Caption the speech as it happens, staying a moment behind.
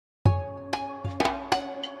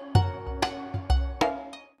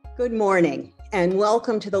Good morning, and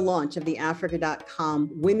welcome to the launch of the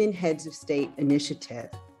Africa.com Women Heads of State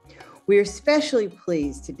Initiative. We are especially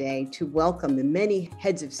pleased today to welcome the many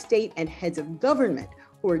heads of state and heads of government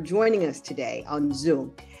who are joining us today on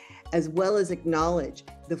Zoom, as well as acknowledge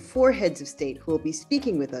the 4 heads of state who will be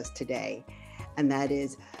speaking with us today, and that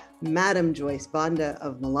is Madam Joyce Banda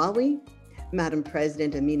of Malawi, Madam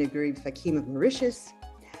President Amina Gurib Fakim of Mauritius,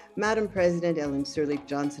 Madam President Ellen Sirleaf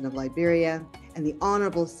Johnson of Liberia, and the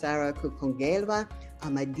Honorable Sarah Kukongelwa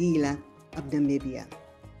Amadila of Namibia.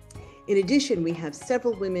 In addition, we have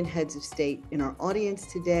several women heads of state in our audience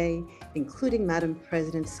today, including Madam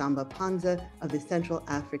President Samba Panza of the Central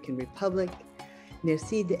African Republic.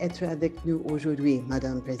 Merci d'être avec nous aujourd'hui,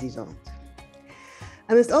 Madame Présidente.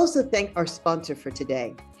 I must also thank our sponsor for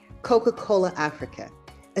today, Coca-Cola Africa,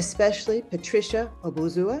 especially Patricia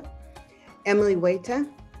Obuzua, Emily Waita,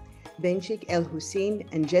 Benchik El Hussein,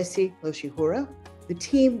 and Jesse Loshihura, the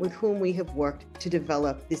team with whom we have worked to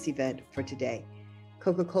develop this event for today.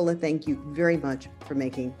 Coca-Cola, thank you very much for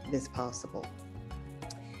making this possible.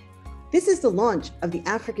 This is the launch of the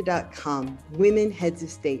Africa.com Women Heads of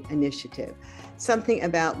State Initiative, something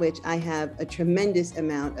about which I have a tremendous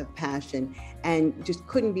amount of passion and just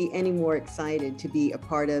couldn't be any more excited to be a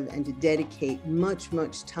part of and to dedicate much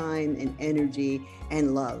time and energy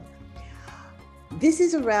and love. This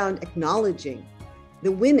is around acknowledging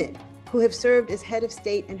the women who have served as head of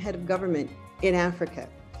state and head of government in Africa.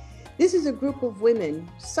 This is a group of women,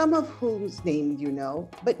 some of whose names you know,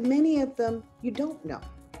 but many of them you don't know.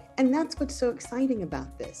 And that's what's so exciting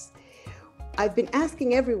about this. I've been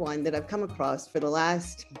asking everyone that I've come across for the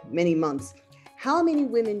last many months, how many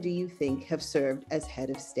women do you think have served as head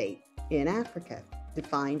of state in Africa,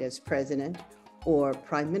 defined as president or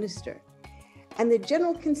prime minister? And the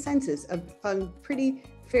general consensus among pretty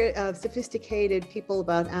sophisticated people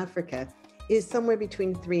about Africa is somewhere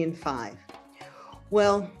between 3 and 5.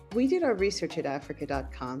 Well, we did our research at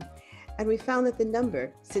Africa.com, and we found that the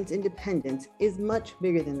number, since independence, is much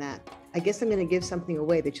bigger than that. I guess I'm going to give something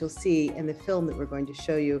away that you'll see in the film that we're going to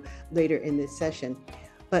show you later in this session.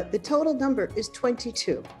 But the total number is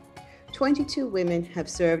 22. 22 women have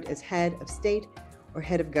served as head of state or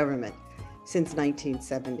head of government since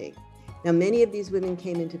 1970. Now, many of these women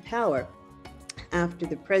came into power after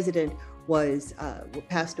the president was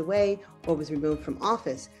passed away or was removed from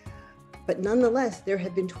office. But nonetheless, there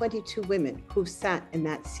have been 22 women who've sat in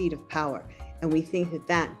that seat of power. And we think that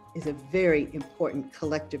that is a very important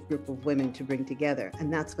collective group of women to bring together.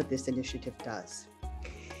 And that's what this initiative does.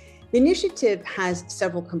 The initiative has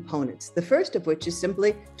several components, the first of which is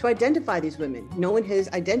simply to identify these women. No one has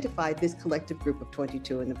identified this collective group of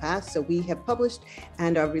 22 in the past, so we have published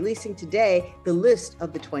and are releasing today the list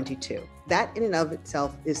of the 22. That in and of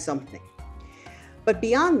itself is something. But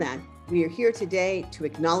beyond that, we are here today to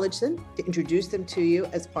acknowledge them, to introduce them to you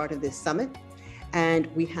as part of this summit. And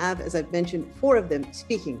we have, as I've mentioned, 4 of them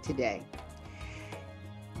speaking today.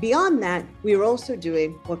 Beyond that, we are also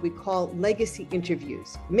doing what we call legacy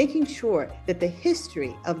interviews, making sure that the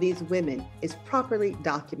history of these women is properly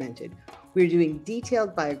documented. We're doing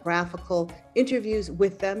detailed biographical interviews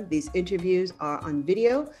with them. These interviews are on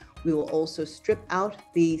video. We will also strip out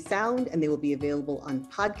the sound, and they will be available on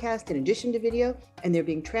podcast in addition to video, and they're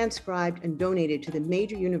being transcribed and donated to the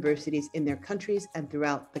major universities in their countries and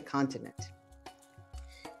throughout the continent.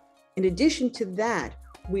 In addition to that,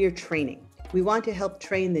 we are training. We want to help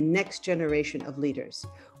train the next generation of leaders.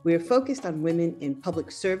 We are focused on women in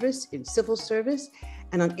public service, in civil service,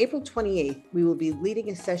 and on April 28th, we will be leading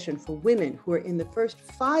a session for women who are in the first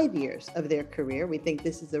 5 years of their career. We think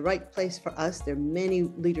this is the right place for us. There are many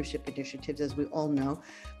leadership initiatives, as we all know,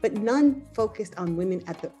 but none focused on women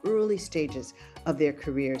at the early stages of their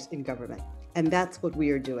careers in government. And that's what we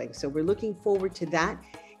are doing. So we're looking forward to that.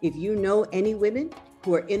 If you know any women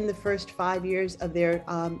who are in the first 5 years of their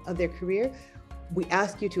career, we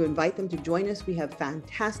ask you to invite them to join us. We have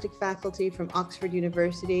fantastic faculty from Oxford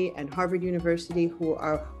University and Harvard University who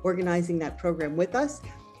are organizing that program with us.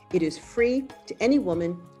 It is free to any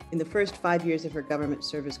woman in the first 5 years of her government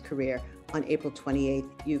service career. On April 28th,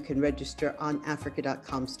 you can register on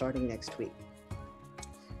Africa.com starting next week.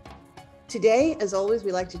 Today, as always,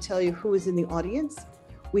 we like to tell you who is in the audience.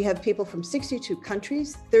 We have people from 62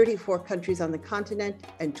 countries, 34 countries on the continent,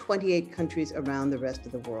 and 28 countries around the rest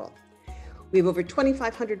of the world. We have over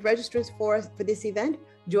 2,500 registrants for this event,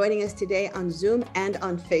 joining us today on Zoom and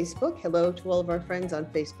on Facebook. Hello to all of our friends on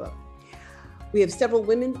Facebook. We have several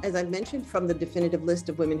women, as I mentioned, from the definitive list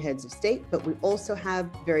of women heads of state, but we also have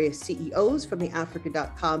various CEOs from the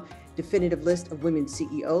Africa.com definitive list of women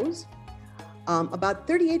CEOs. About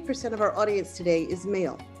 38% of our audience today is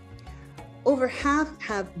male. Over half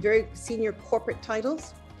have very senior corporate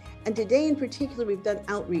titles. And today in particular, we've done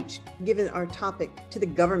outreach, given our topic, to the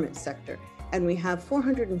government sector. And we have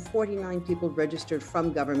 449 people registered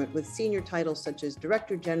from government with senior titles such as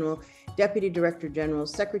Director General, Deputy Director General,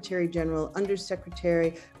 Secretary General,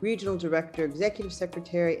 Undersecretary, Regional Director, Executive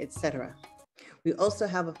Secretary, etc. We also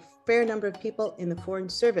have a fair number of people in the Foreign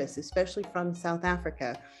Service, especially from South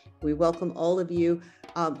Africa. We welcome all of you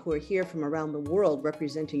who are here from around the world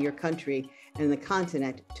representing your country and the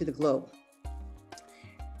continent to the globe.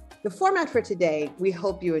 The format for today, we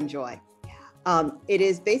hope you enjoy. It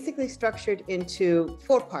is basically structured into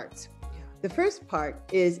 4 parts. The first part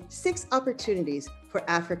is 6 opportunities for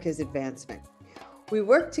Africa's advancement. We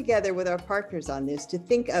worked together with our partners on this to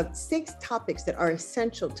think of 6 topics that are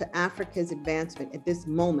essential to Africa's advancement at this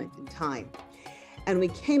moment in time. And we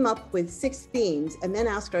came up with 6 themes and then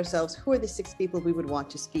asked ourselves, who are the 6 people we would want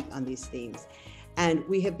to speak on these themes? And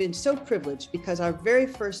we have been so privileged because our very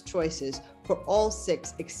first choices for all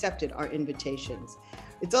 6 accepted our invitations.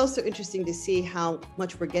 It's also interesting to see how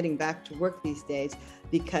much we're getting back to work these days,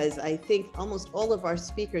 because I think almost all of our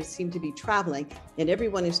speakers seem to be traveling, and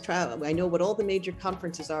everyone is traveling. I know what all the major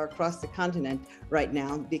conferences are across the continent right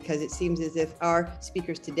now, because it seems as if our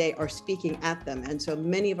speakers today are speaking at them. And so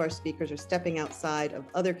many of our speakers are stepping outside of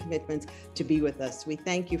other commitments to be with us. We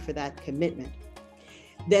thank you for that commitment.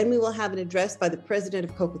 Then we will have an address by the president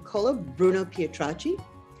of Coca-Cola, Bruno Pietracci.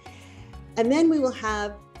 And then we will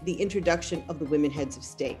have the introduction of the women heads of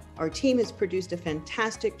state. Our team has produced a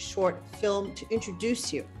fantastic short film to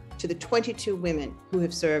introduce you to the 22 women who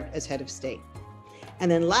have served as head of state. And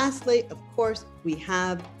then lastly, of course, we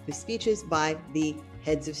have the speeches by the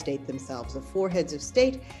heads of state themselves, the 4 heads of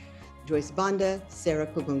state: Joyce Banda, Sarah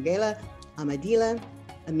Kogongela, Amadila,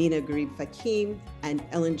 Amina Gharib-Fakim, and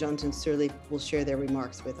Ellen Johnson Sirleaf will share their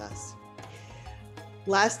remarks with us.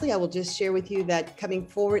 Lastly, I will just share with you that coming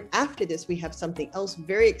forward after this, we have something else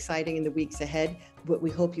very exciting in the weeks ahead, but we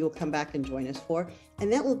hope you will come back and join us for.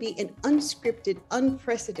 And that will be an unscripted,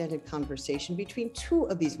 unprecedented conversation between 2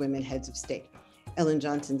 of these women heads of state. Ellen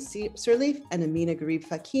Johnson Sirleaf and Amina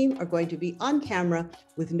Gharib-Fakim are going to be on camera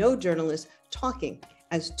with no journalists, talking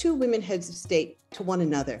as 2 women heads of state to one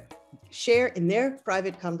another, share in their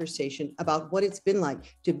private conversation about what it's been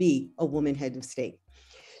like to be a woman head of state.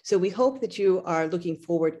 So we hope that you are looking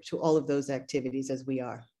forward to all of those activities as we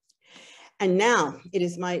are. And now it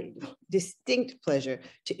is my distinct pleasure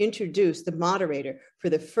to introduce the moderator for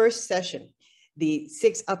the first session, the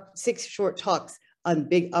 6 short talks on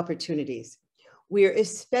big opportunities. We are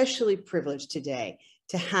especially privileged today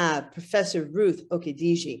to have Professor Ruth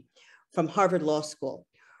Okediji from Harvard Law School.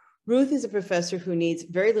 Ruth is a professor who needs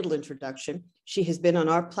very little introduction. She has been on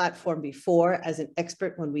our platform before as an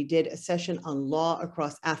expert when we did a session on law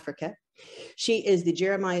across Africa. She is the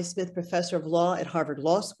Jeremiah Smith Professor of Law at Harvard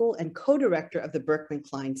Law School and co-director of the Berkman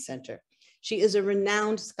Klein Center. She is a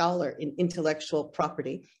renowned scholar in intellectual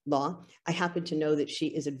property law. I happen to know that she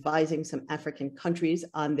is advising some African countries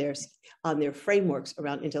on their frameworks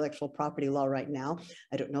around intellectual property law right now.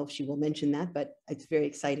 I don't know if she will mention that, but it's very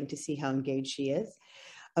exciting to see how engaged she is.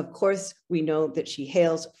 Of course, we know that she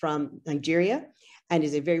hails from Nigeria and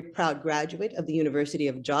is a very proud graduate of the University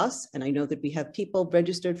of Jos. And I know that we have people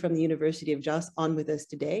registered from the University of Jos on with us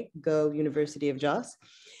today. Go University of Jos.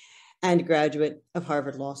 And graduate of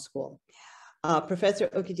Harvard Law School. Professor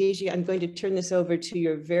Okediji, I'm going to turn this over to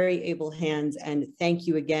your very able hands, and thank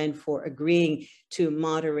you again for agreeing to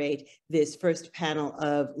moderate this first panel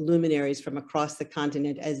of luminaries from across the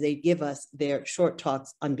continent as they give us their short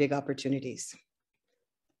talks on big opportunities.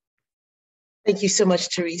 Thank you so much,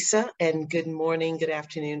 Teresa, and good morning, good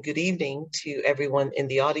afternoon, good evening to everyone in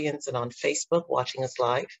the audience and on Facebook watching us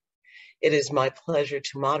live. It is my pleasure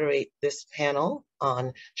to moderate this panel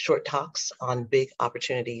on short talks on big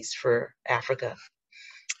opportunities for Africa.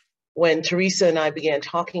 When Teresa and I began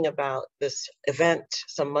talking about this event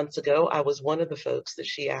some months ago, I was one of the folks that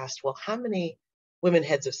she asked, well, how many women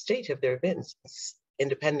heads of state have there been since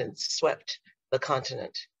independence swept the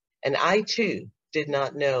continent? And I too did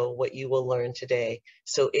not know what you will learn today.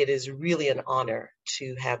 So it is really an honor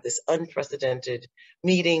to have this unprecedented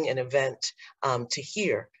meeting and event to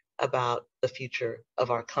hear about the future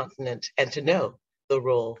of our continent and to know the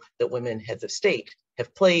role that women heads of state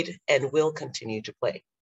have played and will continue to play.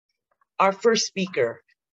 Our first speaker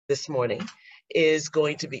this morning is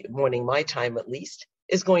going to be, morning my time at least,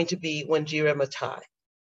 is going to be Wanjira Mathai.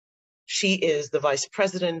 She is the Vice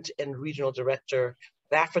President and Regional Director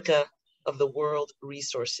of Africa of the World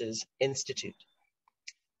Resources Institute.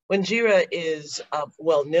 Wanjira is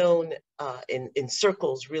well known in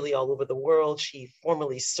circles really all over the world. She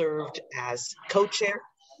formerly served as co-chair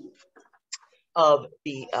of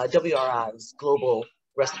the WRI's Global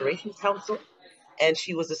Restoration Council, and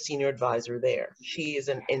she was a senior advisor there. She is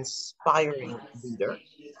an inspiring leader.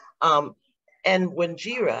 And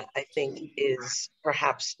Wanjira, I think, is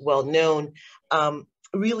perhaps well known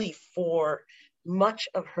really for much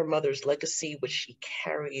of her mother's legacy, which she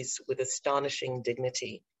carries with astonishing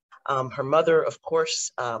dignity. Her mother, of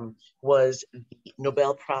course, was the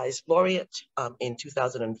Nobel Prize laureate in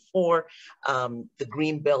 2004. The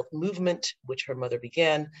Green Belt movement, which her mother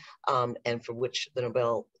began, and for which the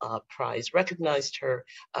Nobel Prize recognized her,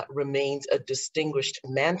 remains a distinguished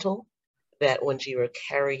mantle that Wanjira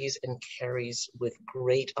carries and carries with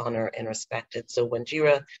great honor and respect. And so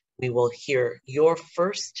Wanjira, we will hear your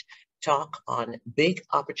first talk on big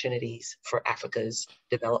opportunities for Africa's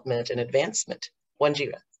development and advancement.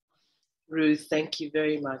 Wanjira. Ruth, thank you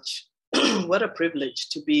very much. What a privilege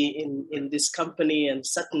to be in this company, and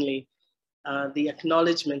certainly the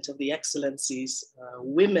acknowledgement of the excellencies,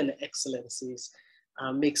 women excellencies,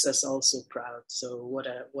 makes us also proud. So what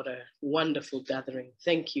a wonderful gathering.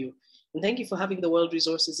 Thank you. And thank you for having the World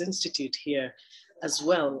Resources Institute here as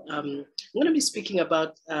well. I'm going to be speaking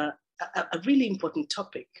about a really important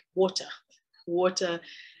topic, water. Water,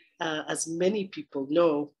 as many people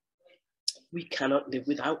know, we cannot live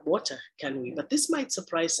without water, can we? But this might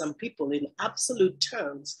surprise some people. In absolute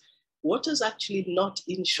terms, water is actually not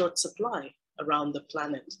in short supply around the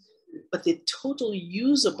planet, but the total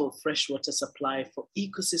usable freshwater supply for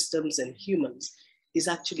ecosystems and humans is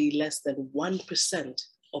actually less than 1%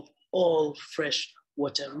 of all fresh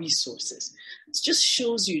water resources. It just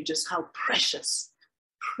shows you just how precious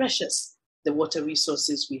the water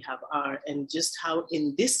resources we have are, and just how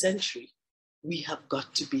in this century, we have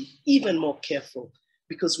got to be even more careful,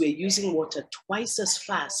 because we're using water twice as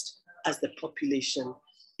fast as the population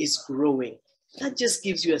is growing. That just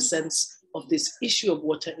gives you a sense of this issue of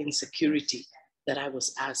water insecurity that I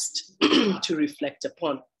was asked to reflect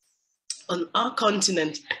upon. On our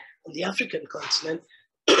continent, on the African continent,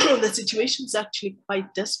 the situation is actually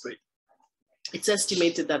quite desperate. It's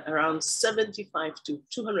estimated that around 75 to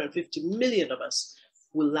 250 million of us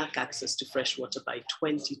will lack access to fresh water by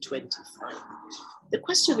 2025. The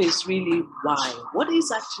question is really why? What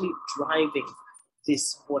is actually driving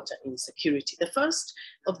this water insecurity? The first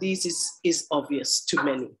of these is obvious to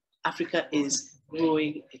many. Africa is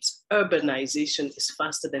growing, its urbanization is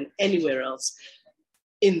faster than anywhere else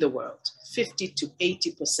in the world. 50 to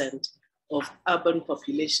 80% of urban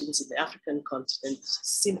populations in the African continent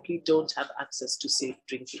simply don't have access to safe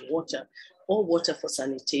drinking water or water for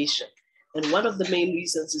sanitation. And one of the main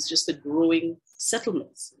reasons is just the growing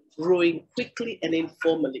settlements, growing quickly and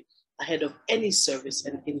informally ahead of any service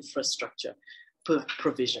and infrastructure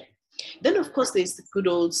provision. Then, of course, there's the good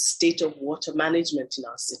old state of water management in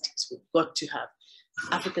our cities. We've got to have,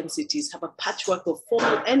 African cities have a patchwork of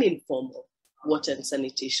formal and informal water and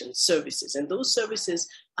sanitation services. And those services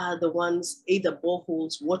are the ones, either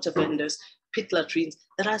boreholes, water vendors, pit latrines,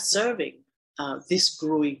 that are serving this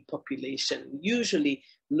growing population, usually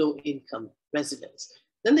low-income residents.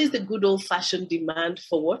 Then there's the good old-fashioned demand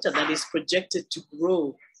for water that is projected to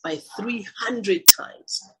grow by 300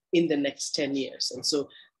 times in the next 10 years. And so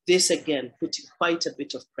this, again, puts quite a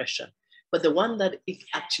bit of pressure. But the one that it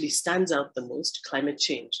actually stands out the most, climate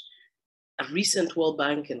change. A recent World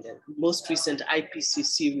Bank and the most recent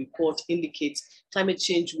IPCC report indicates climate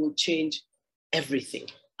change will change everything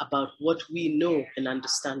about what we know and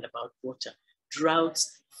understand about water.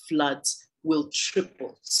 Droughts, floods will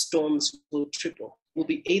triple, storms will triple, will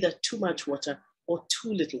be either too much water or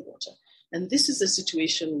too little water. And this is the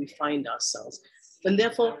situation we find ourselves. And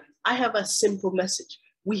therefore, I have a simple message.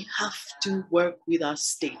 We have to work with our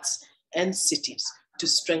states and cities to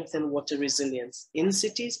strengthen water resilience in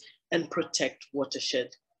cities and protect watershed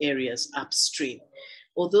areas upstream.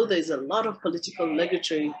 Although there's a lot of political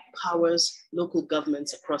regulatory powers, local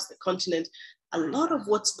governments across the continent, a lot of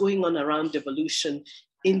what's going on around devolution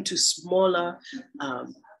into smaller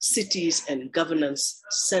cities and governance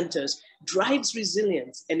centers drives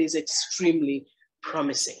resilience and is extremely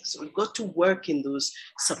promising. So we've got to work in those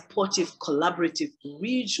supportive, collaborative,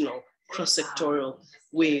 regional, cross-sectorial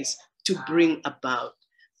ways to bring about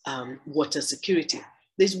water security.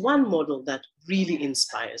 There's one model that really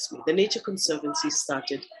inspires me. The Nature Conservancy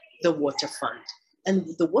started the Water Fund. And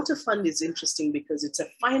the Water Fund is interesting because it's a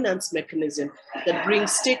finance mechanism that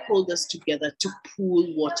brings stakeholders together to pool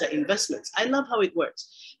water investments. I love how it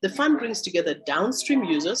works. The fund brings together downstream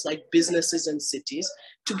users like businesses and cities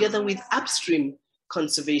together with upstream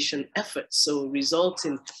conservation efforts. So results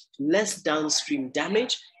in less downstream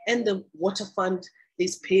damage. And the Water Fund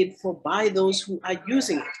is paid for by those who are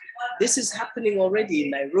using it. This is happening already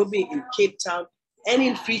in Nairobi, in Cape Town, and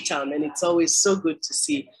in Freetown. And it's always so good to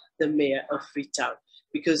see the mayor of Freetown,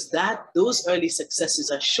 because those early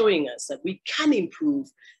successes are showing us that we can improve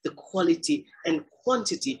the quality and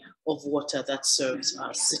quantity of water that serves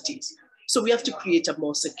our cities. So we have to create a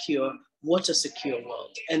more secure, water secure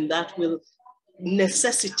world. And that will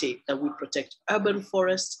necessitate that we protect urban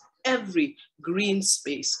forests, every green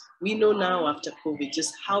space. We know now after COVID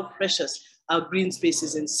just how precious our green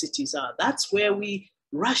spaces in cities are. That's where we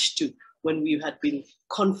rush to when we had been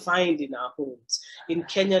confined in our homes. In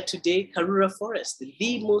Kenya today, Karura Forest,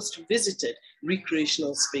 the most visited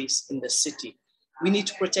recreational space in the city. We need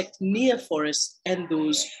to protect near forests and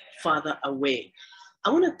those farther away.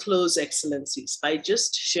 I want to close, Excellencies, by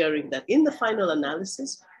just sharing that in the final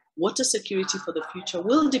analysis, water security for the future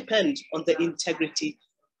will depend on the integrity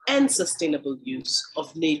and sustainable use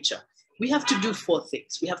of nature. We have to do 4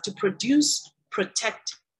 things. We have to produce,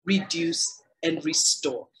 protect, reduce, and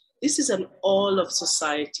restore. This is an all of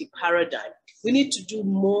society paradigm. We need to do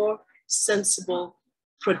more sensible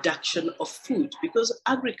production of food because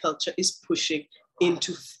agriculture is pushing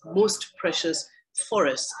into most precious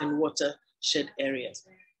forests and watershed areas.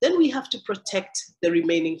 Then we have to protect the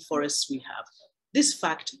remaining forests we have. This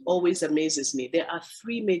fact always amazes me. There are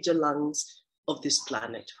 3 major lungs of this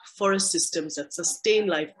planet, forest systems that sustain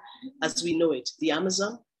life as we know it: the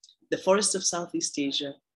Amazon, the forests of Southeast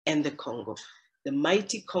Asia, and the Congo. The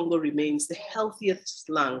mighty Congo remains the healthiest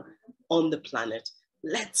lung on the planet.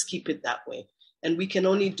 Let's keep it that way. And we can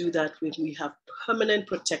only do that when we have permanent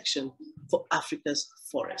protection for Africa's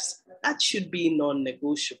forests. That should be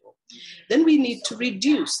non-negotiable. Then we need to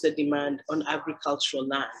reduce the demand on agricultural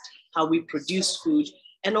land, how we produce food,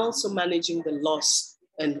 and also managing the loss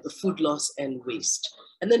and the food loss and waste.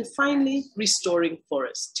 And then finally, restoring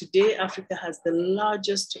forests. Today, Africa has the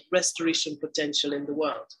largest restoration potential in the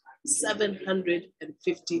world,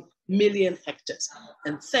 750 million hectares.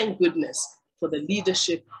 And thank goodness for the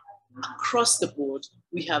leadership across the board.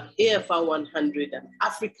 We have AFR 100, an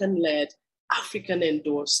African-led,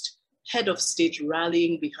 African-endorsed head of state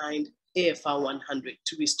rallying behind AFR 100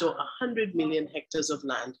 to restore 100 million hectares of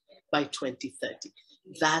land by 2030.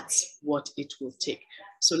 That's what it will take.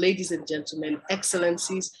 So ladies and gentlemen,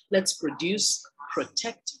 Excellencies, let's produce,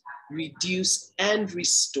 protect, reduce, and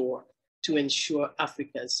restore to ensure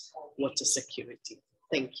Africa's water security.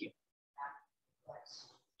 Thank you.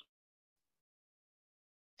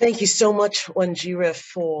 Thank you so much, Wanjira,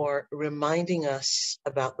 for reminding us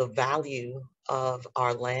about the value of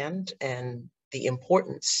our land and the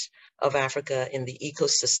importance of Africa in the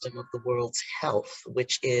ecosystem of the world's health,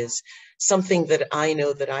 which is something that I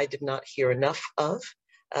know that I did not hear enough of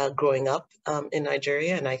growing up in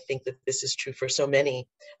Nigeria. And I think that this is true for so many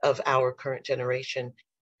of our current generation.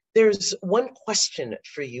 There's one question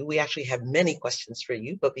for you. We actually have many questions for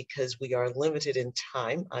you, but because we are limited in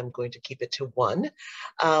time, I'm going to keep it to one.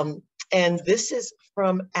 And this is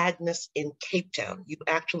from Agnes in Cape Town. You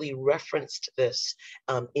actually referenced this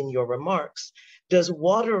in your remarks. Does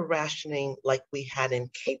water rationing like we had in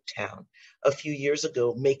Cape Town a few years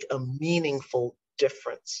ago make a meaningful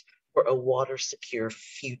difference for a water secure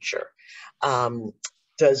future?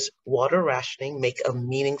 Does water rationing make a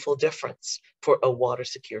meaningful difference for a water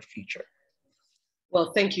secure future?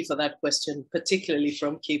 Well, thank you for that question, particularly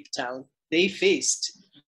from Cape Town. They faced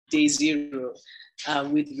day 0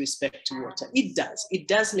 with respect to water. It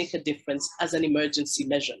does make a difference as an emergency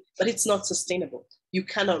measure, but it's not sustainable. You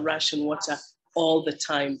cannot ration water all the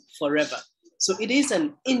time forever. So it is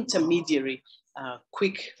an intermediary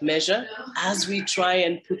quick measure as we try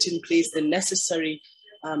and put in place the necessary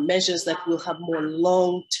measures that will have more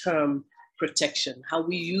long-term protection, how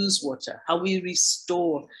we use water, how we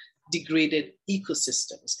restore degraded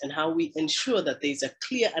ecosystems, and how we ensure that there's a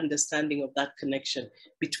clear understanding of that connection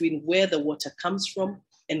between where the water comes from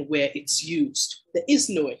and where it's used. There is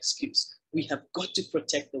no excuse. We have got to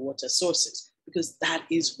protect the water sources because that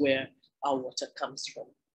is where our water comes from.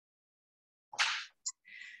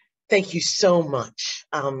 Thank you so much.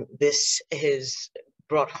 This has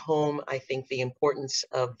brought home, I think, the importance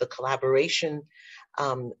of the collaboration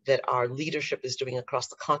that our leadership is doing across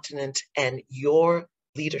the continent and your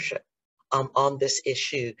leadership on this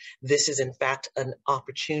issue. This is, in fact, an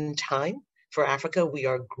opportune time for Africa. We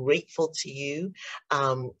are grateful to you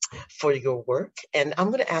for your work. And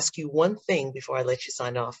I'm going to ask you one thing before I let you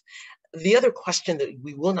sign off. The other question that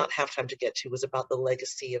we will not have time to get to was about the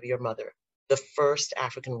legacy of your mother, the first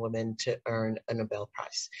African woman to earn a Nobel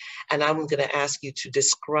Prize. And I'm going to ask you to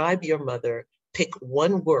describe your mother, pick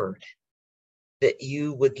one word that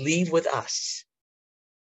you would leave with us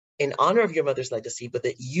in honor of your mother's legacy, but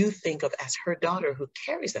that you think of as her daughter who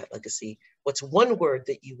carries that legacy, what's one word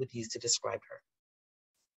that you would use to describe her?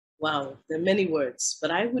 Wow, there are many words,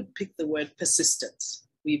 but I would pick the word persistence.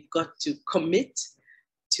 We've got to commit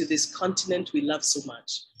to this continent we love so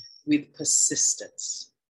much with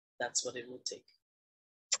persistence. That's what it will take.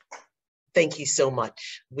 Thank you so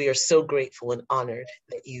much. We are so grateful and honored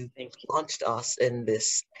that you launched us in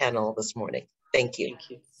this panel this morning. Thank you.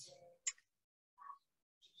 Thank you.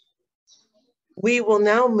 We will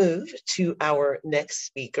now move to our next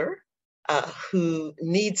speaker, who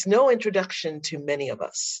needs no introduction to many of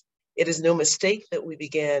us. It is no mistake that we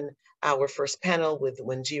began our first panel with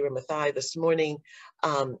Wanjira Mathai this morning,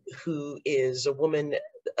 who is a woman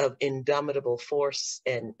of indomitable force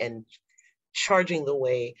and charging the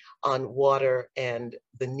way on water and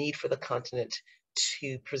the need for the continent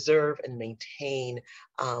to preserve and maintain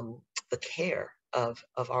the care of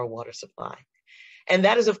our water supply. And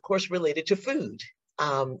that is, of course, related to food.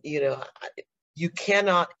 You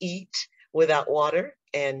cannot eat without water,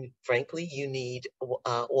 and frankly, you need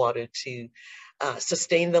water to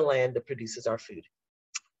sustain the land that produces our food.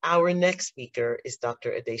 Our next speaker is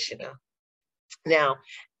Dr. Adesina. Now,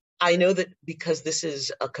 I know that because this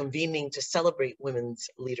is a convening to celebrate women's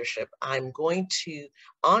leadership, I'm going to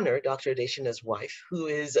honor Dr. Adesina's wife, who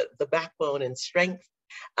is the backbone and strength,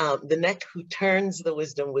 the neck who turns the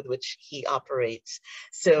wisdom with which he operates.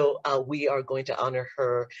 So we are going to honor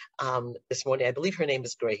her this morning. I believe her name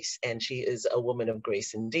is Grace, and she is a woman of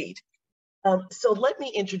grace indeed. So let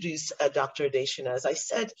me introduce Dr. Adesina. As I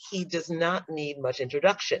said, he does not need much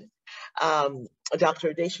introduction.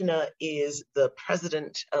 Dr. Adesina is the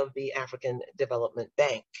president of the African Development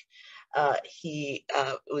Bank. He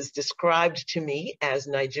was described to me as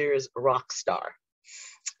Nigeria's rock star,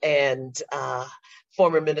 and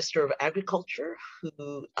former Minister of Agriculture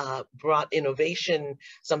who brought innovation,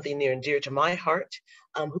 something near and dear to my heart,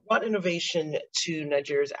 who brought innovation to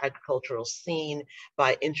Nigeria's agricultural scene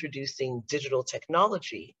by introducing digital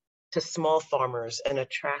technology to small farmers and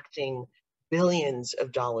attracting billions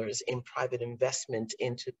of dollars in private investment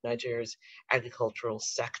into Nigeria's agricultural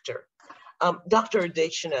sector. Dr.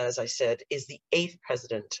 Adesina, as I said, is the 8th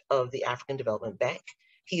president of the African Development Bank.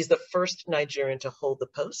 He's the first Nigerian to hold the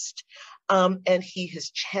post, and he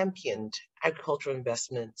has championed agricultural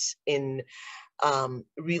investments in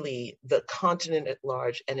really the continent at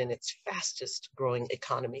large and in its fastest growing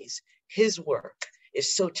economies. His work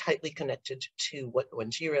is so tightly connected to what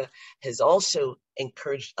Wanjira has also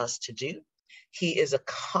encouraged us to do. He is a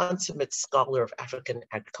consummate scholar of African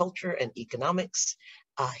agriculture and economics.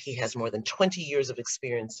 He has more than 20 years of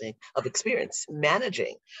experience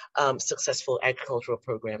managing successful agricultural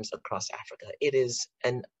programs across Africa. It is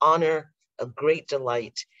an honor, a great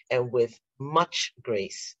delight, and with much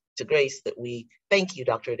grace that we thank you,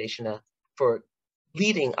 Dr. Adesina, for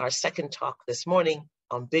leading our second talk this morning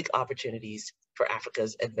on big opportunities for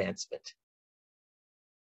Africa's advancement.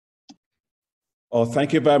 Oh,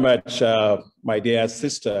 thank you very much, my dear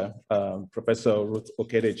sister, Professor Ruth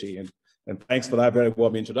Okediji, and thanks for that very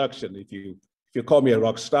warm introduction. If you call me a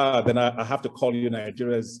rock star, then I have to call you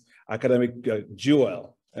Nigeria's academic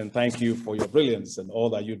jewel. And thank you for your brilliance and all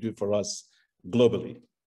that you do for us globally.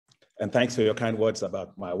 And thanks for your kind words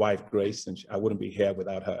about my wife, Grace, and I wouldn't be here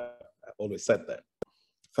without her. I always said that.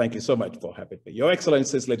 Thank you so much for having me. Your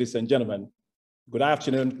Excellencies, ladies and gentlemen, good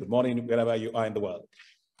afternoon, good morning, wherever you are in the world.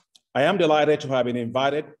 I am delighted to have been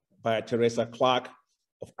invited by Teresa Clarke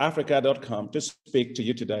of Africa.com to speak to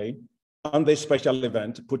you today on this special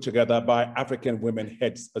event put together by African Women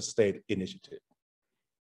Heads of State Initiative.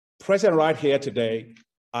 Present right here today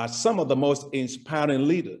are some of the most inspiring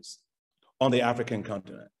leaders on the African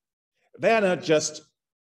continent. They are not just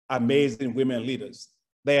amazing women leaders,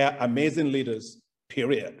 they are amazing leaders,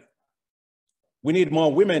 period. We need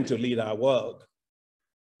more women to lead our world.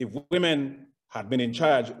 If women had been in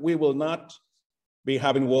charge, we will not be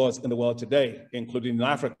having wars in the world today, including in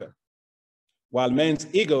Africa. While men's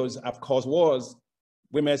egos have caused wars,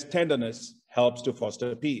 women's tenderness helps to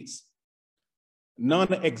foster peace.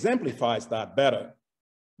 None exemplifies that better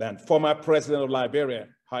than former President of Liberia,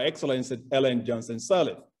 Her Excellency Ellen Johnson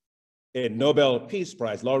Sirleaf, a Nobel Peace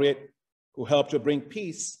Prize laureate who helped to bring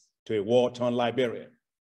peace to a war-torn Liberia.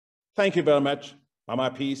 Thank you very much,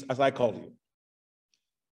 Mama Peace, as I call you.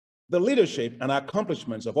 The leadership and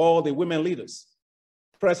accomplishments of all the women leaders,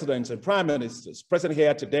 presidents and prime ministers present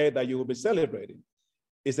here today that you will be celebrating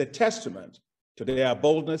is a testament to their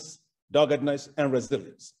boldness, doggedness, and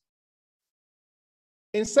resilience.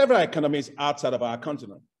 In several economies outside of our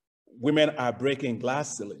continent, women are breaking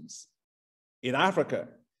glass ceilings. In Africa,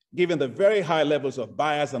 given the very high levels of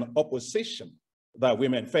bias and opposition that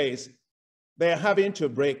women face, they're having to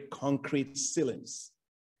break concrete ceilings,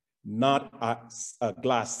 not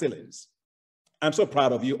glass ceilings. I'm so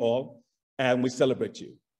proud of you all, and we celebrate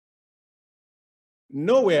you.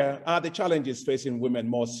 Nowhere are the challenges facing women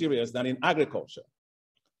more serious than in agriculture.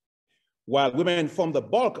 While women form the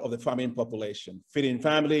bulk of the farming population, feeding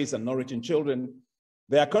families and nourishing children,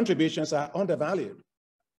 their contributions are undervalued,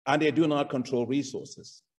 and they do not control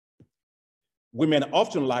resources. Women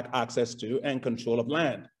often lack access to and control of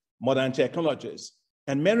land, modern technologies,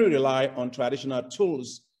 and many rely on traditional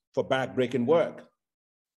tools for back-breaking work.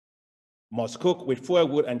 Must cook with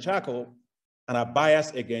firewood and charcoal, and are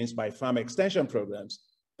biased against by farm extension programs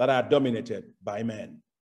that are dominated by men.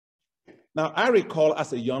 Now, I recall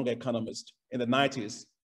as a young economist in the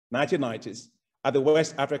 1990s, at the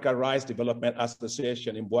West Africa Rice Development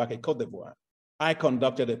Association in Bouaké, Côte d'Ivoire, I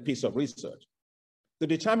conducted a piece of research to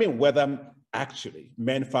determine whether actually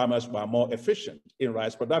men farmers were more efficient in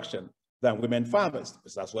rice production than women farmers,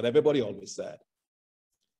 because that's what everybody always said.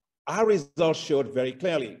 Our results showed very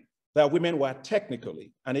clearly that women were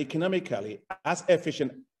technically and economically as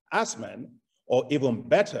efficient as men, or even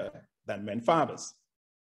better than men farmers.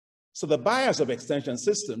 So the bias of extension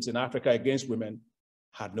systems in Africa against women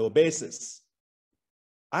had no basis.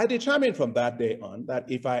 I determined from that day on that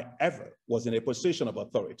if I ever was in a position of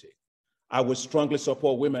authority, I would strongly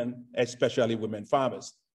support women, especially women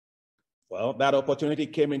farmers. Well, that opportunity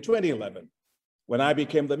came in 2011 when I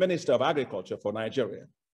became the Minister of Agriculture for Nigeria.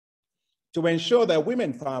 To ensure that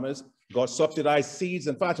women farmers got subsidized seeds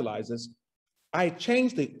and fertilizers, I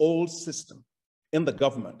changed the old system in the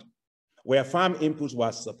government where farm inputs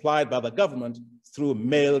were supplied by the government through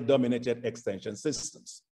male-dominated extension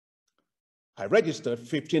systems. I registered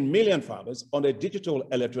 15 million farmers on a digital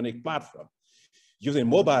electronic platform using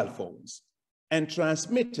mobile phones and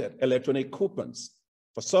transmitted electronic coupons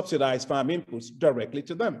for subsidized farm inputs directly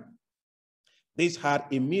to them. This had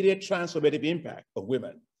immediate transformative impact on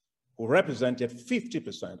women, who represented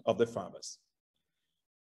 50% of the farmers.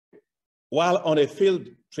 While on a field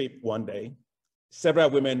trip one day,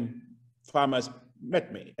 several women farmers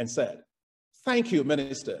met me and said, "Thank you,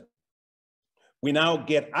 Minister. We now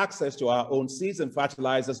get access to our own seeds and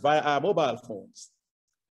fertilizers via our mobile phones."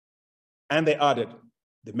 And they added,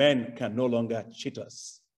 "The men can no longer cheat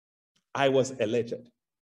us." I was elated.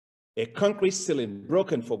 A concrete ceiling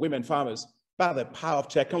broken for women farmers by the power of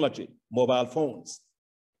technology, mobile phones.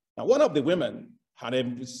 Now, one of the women, her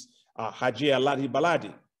name is Hajia Ladi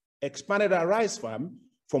Baladi, expanded her rice farm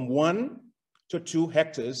from 1 to 2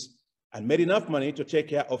 hectares and made enough money to take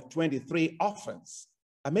care of 23 orphans.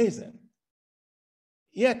 Amazing.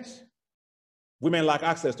 Yet, women lack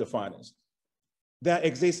access to finance. There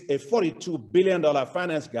exists a $42 billion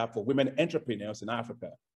finance gap for women entrepreneurs in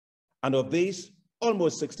Africa. And of these,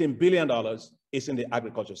 almost $16 billion is in the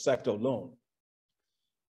agriculture sector alone.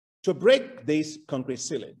 To break this concrete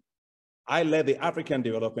ceiling, I led the African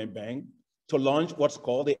Development Bank to launch what's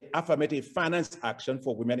called the Affirmative Finance Action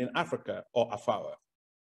for Women in Africa, or AFAWA,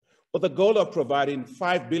 with the goal of providing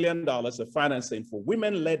 $5 billion of financing for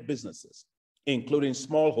women-led businesses, including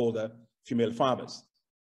smallholder female farmers.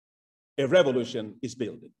 A revolution is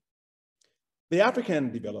building. The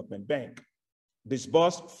African Development Bank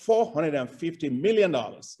disbursed $450 million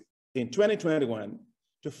in 2021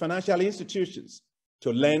 to financial institutions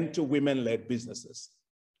to lend to women-led businesses.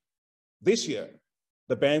 This year,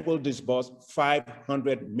 the bank will disburse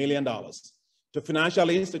 $500 million to financial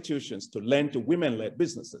institutions to lend to women-led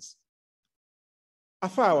businesses.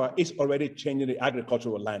 AFAWA is already changing the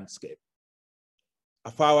agricultural landscape.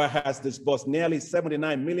 AFAWA has disbursed nearly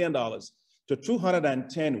 $79 million to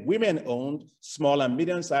 210 women-owned small and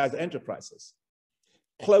medium-sized enterprises,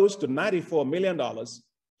 close to $94 million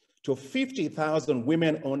to 50,000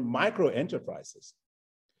 women-owned micro-enterprises,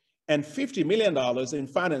 and $50 million in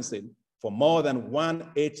financing for more than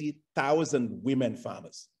 180,000 women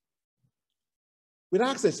farmers. With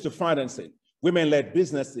access to financing, women-led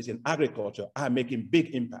businesses in agriculture are making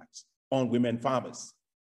big impacts on women farmers.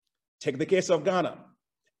 Take the case of Ghana.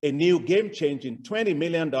 A new game-changing $20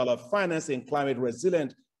 million financing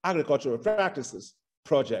climate-resilient agricultural practices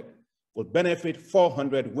project will benefit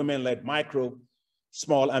 400 women-led micro,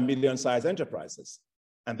 small, and medium-sized enterprises.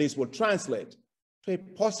 And this will translate to a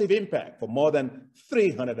positive impact for more than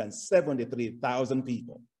 373,000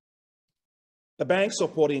 people. The bank's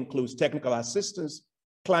support includes technical assistance,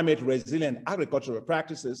 climate-resilient agricultural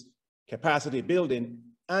practices, capacity building,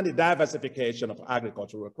 and the diversification of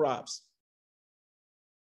agricultural crops.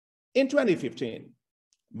 In 2015,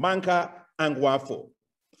 Manka Angwafo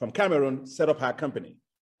from Cameroon set up her company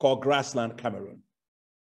called Grassland Cameroon.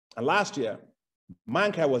 And last year,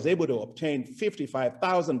 Manka was able to obtain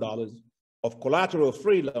 $55,000 of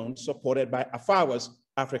collateral-free loans supported by AFAWA's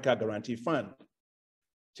Africa Guarantee Fund.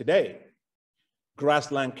 Today,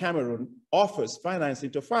 Grassland Cameroon offers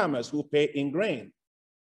financing to farmers who pay in grain.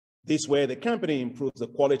 This way, the company improves the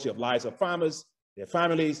quality of lives of farmers, their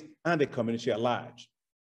families, and the community at large.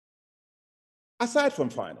 Aside from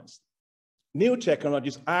finance, new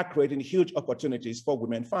technologies are creating huge opportunities for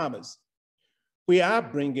women farmers. We are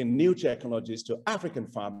bringing new technologies to African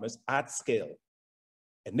farmers at scale,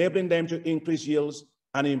 enabling them to increase yields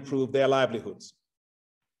and improve their livelihoods.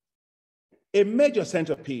 A major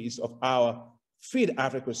centerpiece of our Feed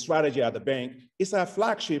Africa strategy at the bank is our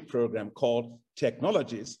flagship program called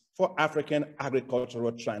Technologies for African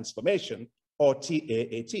Agricultural Transformation, or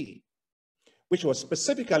TAAT, which was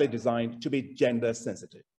specifically designed to be gender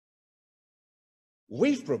sensitive.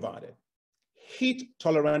 We've provided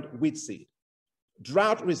heat-tolerant wheat seed,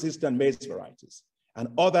 drought-resistant maize varieties, and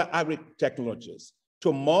other agri-technologies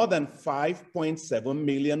to more than 5.7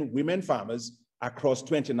 million women farmers across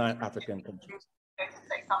 29 African countries.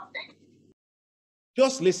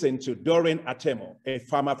 Just listen to Doreen Atemo, a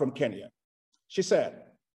farmer from Kenya. She said,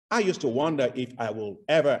 I used to wonder if I will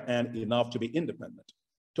ever earn enough to be independent,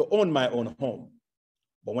 to own my own home.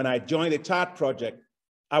 But when I joined the TAAT project,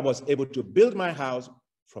 I was able to build my house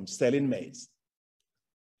from selling maize.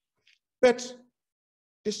 But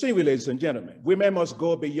distinguished ladies and gentlemen, women must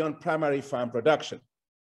go beyond primary farm production.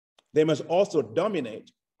 They must also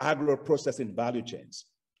dominate agro-processing value chains,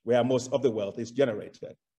 where most of the wealth is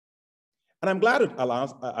generated. And I'm glad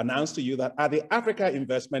to announce to you that at the Africa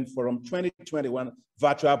Investment Forum 2021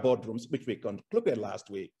 virtual boardrooms, which we concluded last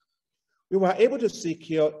week, we were able to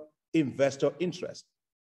secure investor interest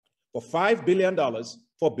for $5 billion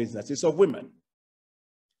for businesses of women.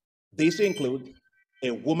 These include a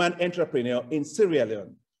woman entrepreneur in Sierra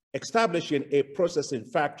Leone, establishing a processing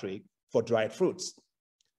factory for dried fruits.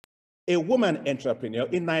 A woman entrepreneur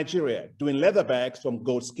in Nigeria doing leather bags from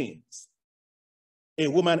goat skins. A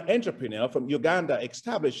woman entrepreneur from Uganda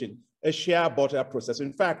establishing a shea butter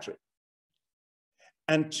processing factory.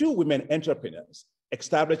 And 2 women entrepreneurs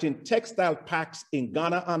establishing textile packs in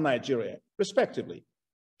Ghana and Nigeria, respectively,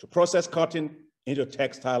 to process cotton into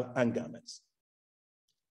textile and garments.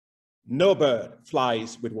 No bird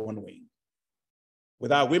flies with one wing.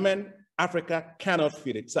 Without women, Africa cannot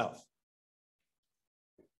feed itself.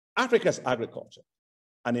 Africa's agriculture,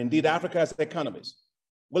 and indeed Africa's economies,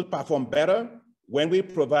 will perform better when we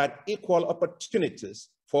provide equal opportunities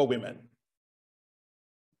for women.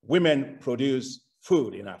 Women produce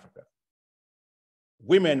food in Africa.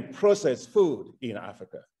 Women process food in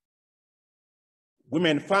Africa.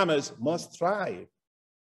 Women farmers must thrive.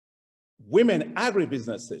 Women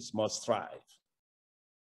agribusinesses must thrive.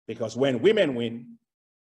 Because when women win,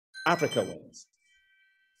 Africa wins.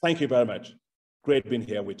 Thank you very much. Great being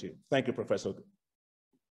here with you. Thank you, Professor.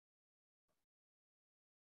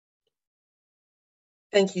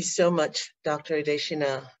 Thank you so much, Dr.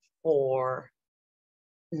 Adesina, for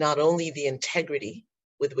not only the integrity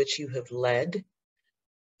with which you have led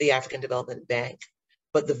the African Development Bank,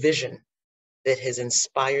 but the vision that has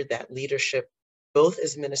inspired that leadership, both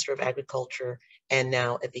as Minister of Agriculture and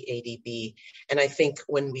now at the ADB. And I think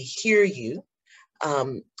when we hear you,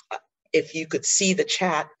 if you could see the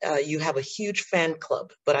chat, you have a huge fan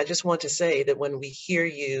club, but I just want to say that when we hear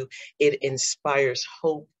you, it inspires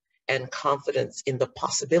hope and confidence in the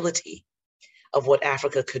possibility of what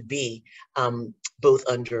Africa could be, both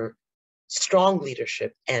under strong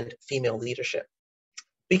leadership and female leadership.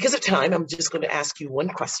 Because of time, I'm just going to ask you one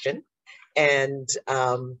question. And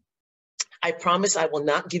I promise I will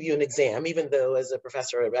not give you an exam, even though as a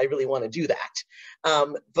professor, I really want to do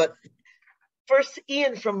that. But first,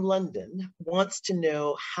 Ian from London wants to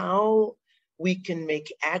know how we can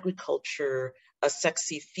make agriculture a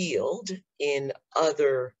sexy field in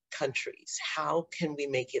other countries. How can we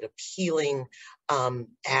make it appealing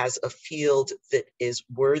as a field that is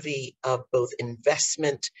worthy of both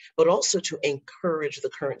investment, but also to encourage the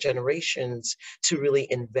current generations to really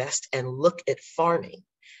invest and look at farming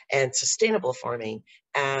and sustainable farming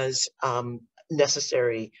as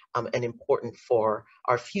necessary and important for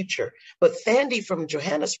our future. But Thandi from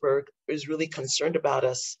Johannesburg is really concerned about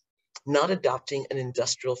us not adopting an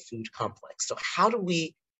industrial food complex. So how do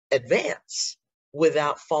we advance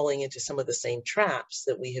without falling into some of the same traps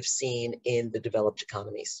that we have seen in the developed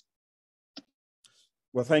economies?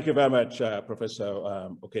 Well, thank you very much, Professor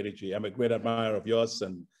Okediji. I'm a great admirer of yours,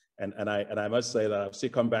 and I must say that I've still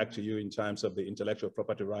come back to you in terms of the intellectual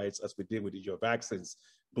property rights as we deal with your vaccines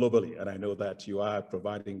globally, and I know that you are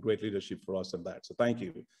providing great leadership for us in that. So thank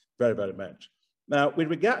you very, very much. Now, with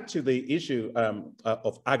regard to the issue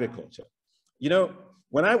of agriculture, you know,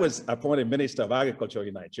 when I was appointed Minister of Agriculture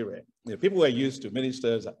in Nigeria, you know, people were used to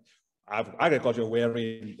ministers of agriculture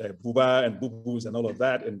wearing buba and bubus and all of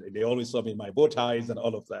that, and they always saw me in my bow ties and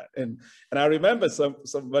all of that. And I remember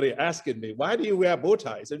somebody asking me, why do you wear bow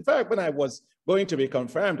ties? In fact, when I was going to be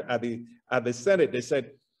confirmed at the Senate, they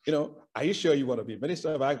said, you know, are you sure you want to be Minister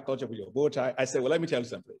of Agriculture with your bow tie? I said, well, let me tell you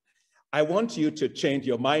something. I want you to change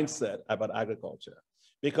your mindset about agriculture,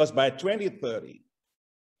 because by 2030,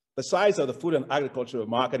 the size of the food and agricultural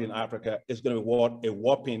market in Africa is going to be worth a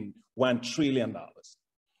whopping $1 trillion.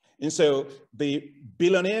 And so the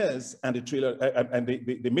billionaires and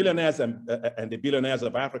the millionaires and the billionaires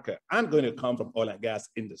of Africa aren't going to come from oil and gas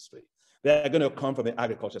industry. They're going to come from the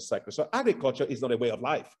agriculture sector. So agriculture is not a way of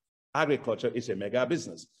life. Agriculture is a mega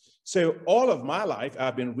business. So all of my life,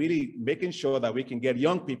 I've been really making sure that we can get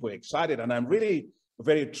young people excited. And I'm really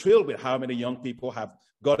very thrilled with how many young people have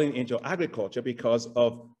gotten into agriculture because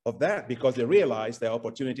of that, because they realize there are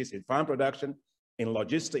opportunities in farm production, in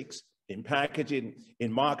logistics, in packaging,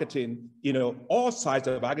 in marketing, you know, all sides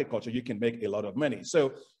of agriculture, you can make a lot of money.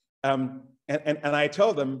 So, and I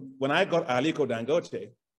tell them, when I got Aliko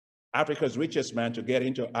Dangote, Africa's richest man, to get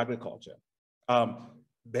into agriculture,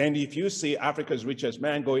 then if you see Africa's richest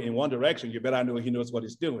man going in one direction, you better know he knows what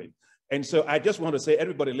he's doing. And so I just want to say,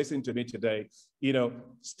 everybody listening to me today, you know,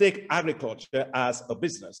 take agriculture as a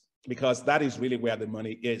business, because that is really where the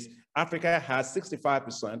money is. Africa has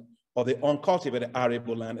 65% of the uncultivated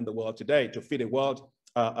arable land in the world today to feed a world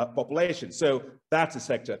population. So that's a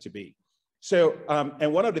sector to be. So,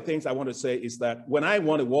 and one of the things I want to say is that when I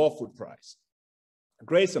won a World Food Prize,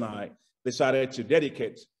 Grace and I decided to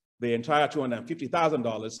dedicate the entire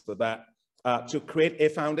 $250,000 for that to create a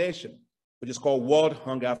foundation, which is called World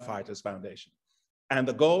Hunger Fighters Foundation. And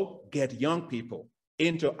the goal, get young people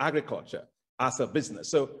into agriculture as a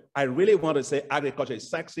business. So I really want to say agriculture is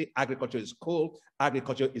sexy, agriculture is cool,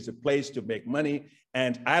 agriculture is a place to make money.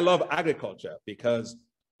 And I love agriculture because,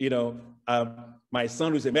 you know, my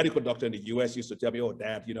son, who's a medical doctor in the US, used to tell me, oh,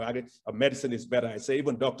 Dad, you know, medicine is better. I say,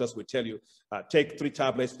 even doctors will tell you, take 3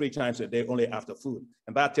 tablets 3 times a day, only after food.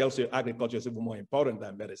 And that tells you agriculture is even more important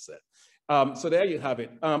than medicine. So there you have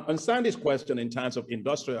it. On Sandy's question in terms of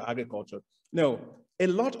industrial agriculture, no, a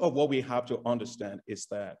lot of what we have to understand is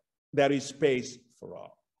that there is space for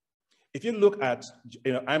all. If you look at,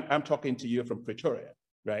 you know, I'm talking to you from Pretoria,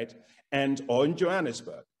 right? And, or in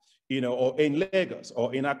Johannesburg, you know, or in Lagos,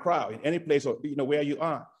 or in Accra, in any place, or, you know, where you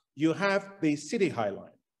are, you have the city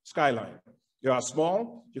skyline. You are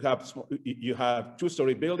small, you have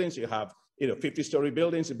 2-story buildings, you have, you know, 50-story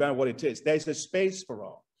buildings, depending on what it is. There's a space for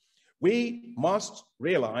all. We must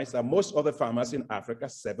realize that most of the farmers in Africa,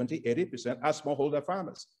 70, 80%, are smallholder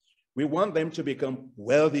farmers. We want them to become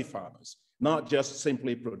wealthy farmers, not just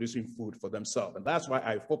simply producing food for themselves. And that's why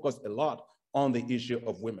I focus a lot on the issue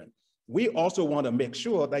of women. We also want to make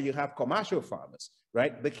sure that you have commercial farmers,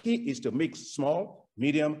 right? The key is to mix small,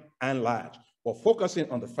 medium, and large. We're focusing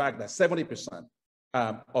on the fact that 70%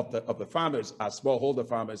 of the farmers are smallholder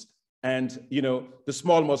farmers, and, you know, the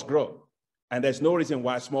small must grow. And there's no reason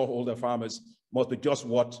why smallholder farmers must be just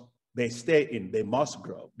what they stay in. They must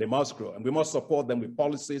grow. They must grow. And we must support them with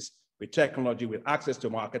policies, with technology, with access to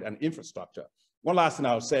market and infrastructure. One last thing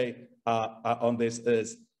I'll say on this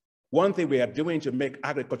is, one thing we are doing to make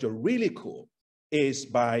agriculture really cool is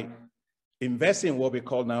by investing in what we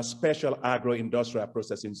call now special agro-industrial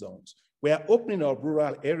processing zones. We are opening up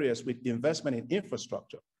rural areas with investment in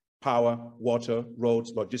infrastructure, power, water,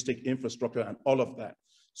 roads, logistic infrastructure, and all of that.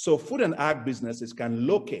 So food and ag businesses can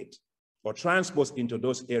locate or transpose into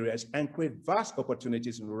those areas and create vast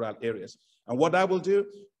opportunities in rural areas. And what that will do,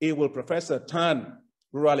 it will, Professor, turn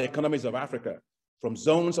rural economies of Africa from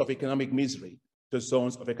zones of economic misery to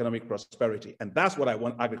zones of economic prosperity. And that's what I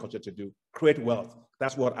want agriculture to do, create wealth.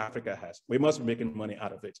 That's what Africa has. We must be making money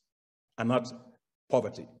out of it and not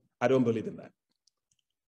poverty. I don't believe in that.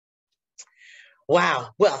 Wow.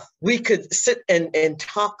 Well, we could sit and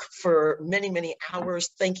talk for many, many hours.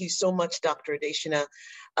 Thank you so much, Dr. Adesina.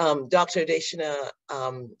 Dr. Adesina,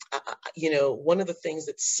 you know, one of the things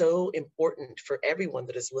that's so important for everyone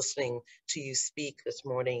that is listening to you speak this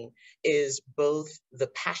morning is both the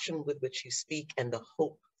passion with which you speak and the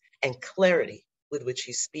hope and clarity with which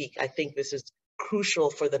you speak. I think this is crucial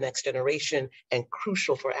for the next generation and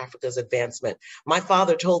crucial for Africa's advancement. My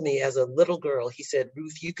father told me as a little girl, he said,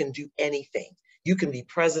 Ruth, you can do anything. You can be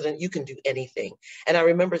president, you can do anything. And I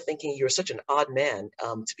remember thinking, you're such an odd man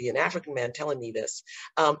to be an African man telling me this.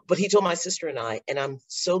 But he told my sister and I'm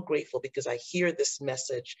so grateful because I hear this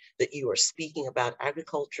message that you are speaking about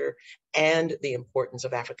agriculture and the importance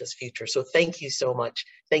of Africa's future. So thank you so much.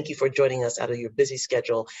 Thank you for joining us out of your busy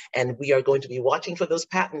schedule. And we are going to be watching for those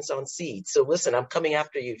patents on seeds. So listen, I'm coming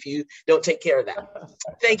after you if you don't take care of that.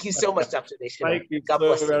 Thank you so much, Dr. Adesina. Thank you God so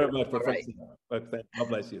bless very you. much, Professor. Right. God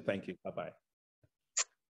bless you. Thank you. Bye-bye.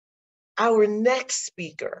 Our next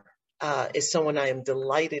speaker is someone I am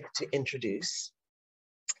delighted to introduce.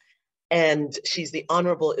 And she's the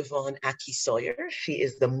Honorable Yvonne Aki-Sawyerr. She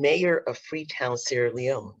is the mayor of Freetown, Sierra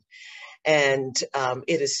Leone. And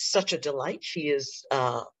it is such a delight. She is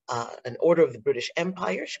an Order of the British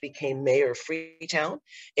Empire. She became mayor of Freetown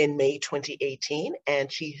in May 2018,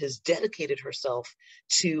 and she has dedicated herself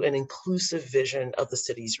to an inclusive vision of the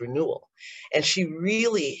city's renewal. And she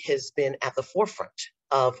really has been at the forefront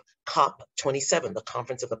of COP27, the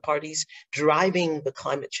Conference of the Parties, driving the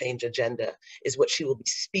climate change agenda is what she will be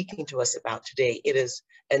speaking to us about today. It is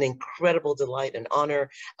an incredible delight and honor.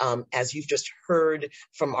 As you've just heard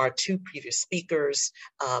from our two previous speakers,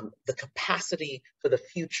 the capacity for the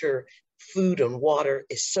future food and water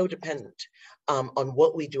is so dependent on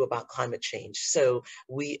what we do about climate change. So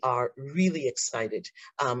we are really excited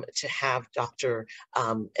to have Dr.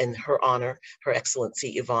 In her honor, Her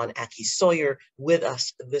Excellency Yvonne Aki-Sawyerr with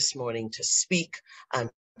us this morning to speak,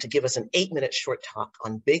 to give us an 8-minute short talk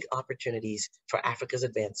on big opportunities for Africa's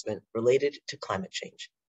advancement related to climate change.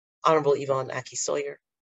 Honorable Yvonne Aki-Sawyerr,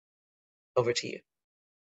 over to you.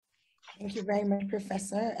 Thank you very much,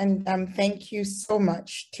 Professor. And thank you so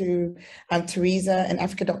much to Teresa and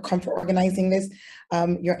Africa.com for organizing this.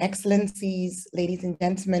 Your Excellencies, ladies and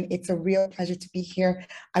gentlemen, it's a real pleasure to be here.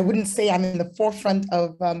 I wouldn't say I'm in the forefront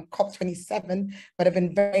of COP27, but I've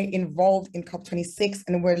been very involved in COP26,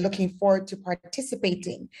 and we're looking forward to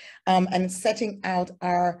participating and setting out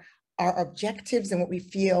our objectives and what we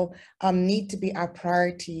feel need to be our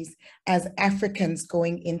priorities as Africans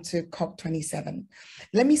going into COP27.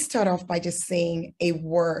 Let me start off by just saying a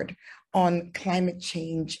word on climate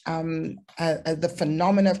change, the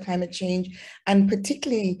phenomena of climate change, and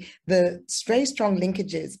particularly the very strong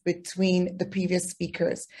linkages between the previous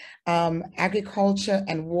speakers. Agriculture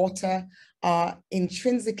and water are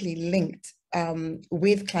intrinsically linked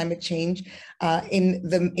with climate change in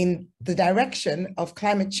the direction of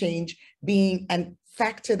climate change being a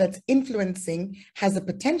factor that's influencing, has the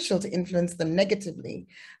potential to influence them negatively.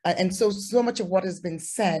 And so much of what has been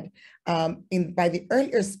said by the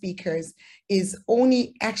earlier speakers is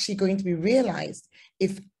only actually going to be realized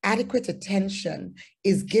if adequate attention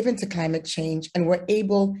is given to climate change and we're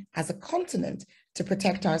able as a continent to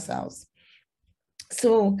protect ourselves.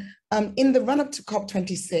 So in the run-up to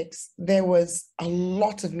COP26, there was a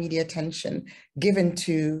lot of media attention given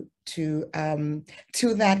to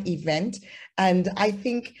that event. And I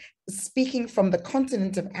think speaking from the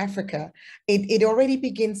continent of Africa, it already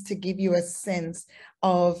begins to give you a sense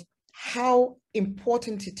of how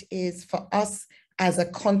important it is for us as a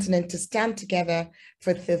continent to stand together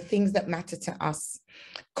for the things that matter to us.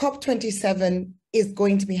 COP27 is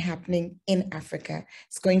going to be happening in Africa.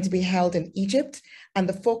 It's going to be held in Egypt, and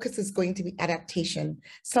the focus is going to be adaptation,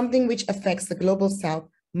 something which affects the global south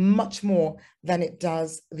much more than it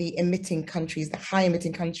does the emitting countries, the high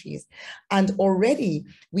emitting countries. And already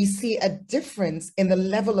we see a difference in the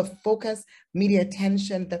level of focus, media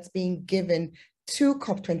attention that's being given to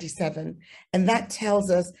COP27. And that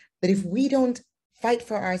tells us that if we don't fight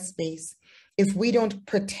for our space, if we don't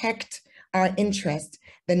protect our interest,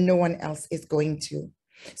 then no one else is going to.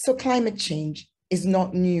 So climate change is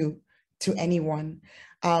not new to anyone.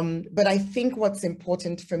 But I think what's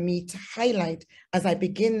important for me to highlight as I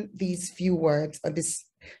begin these few words or this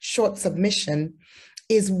short submission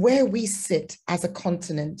is where we sit as a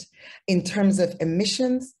continent in terms of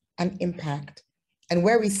emissions and impact. And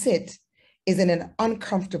where we sit is in an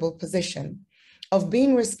uncomfortable position of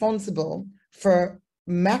being responsible for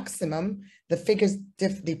maximum, the figures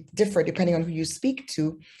differ depending on who you speak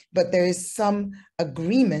to, but there is some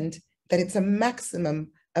agreement that it's a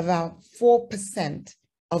maximum about 4%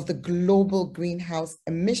 of the global greenhouse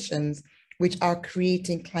emissions which are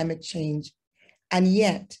creating climate change. And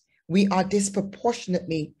yet we are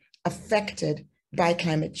disproportionately affected by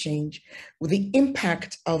climate change. The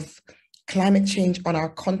impact of climate change on our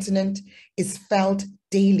continent is felt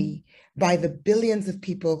daily by the billions of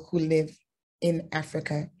people who live in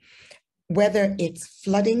Africa, whether it's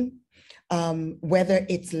flooding, whether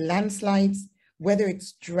it's landslides, whether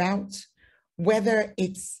it's drought, whether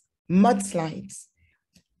it's mudslides,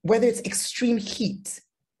 whether it's extreme heat.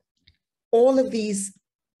 all of these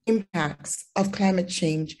impacts of climate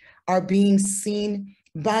change are being seen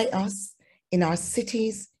by us in our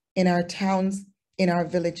cities, in our towns, in our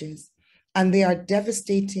villages, and they are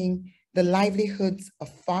devastating the livelihoods of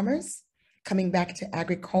farmers, coming back to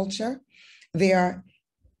agriculture. They are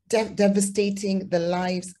devastating the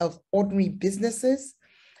lives of ordinary businesses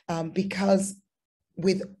because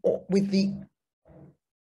with the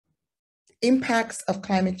impacts of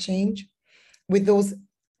climate change, with those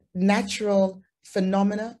natural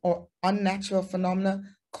phenomena or unnatural phenomena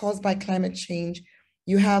caused by climate change,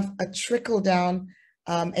 you have a trickle down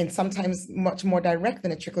and sometimes much more direct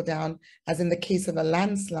than a trickle down, as in the case of a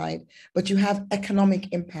landslide, but you have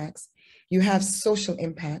economic impacts, you have social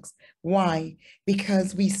impacts. Why?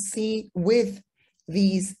 Because we see with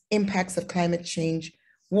these impacts of climate change,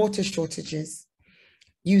 water shortages.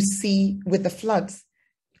 You see with the floods,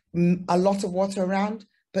 a lot of water around,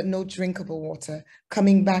 but no drinkable water.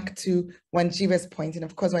 Coming back to Wanjira's point, and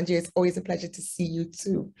of course, Wanjira, it's always a pleasure to see you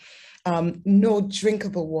too. No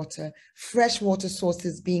drinkable water, fresh water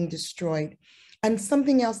sources being destroyed. And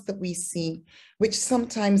something else that we see, which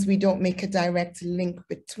sometimes we don't make a direct link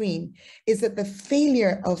between, is that the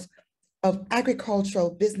failure of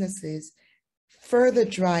agricultural businesses further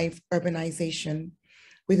drive urbanization,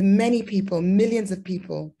 with many people, millions of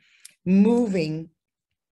people moving.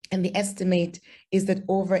 And the estimate is that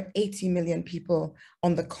over 80 million people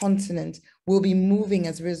on the continent will be moving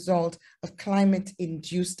as a result of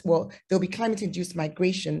climate-induced, well, there'll be climate-induced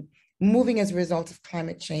migration, moving as a result of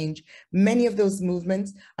climate change. Many of those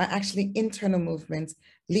movements are actually internal movements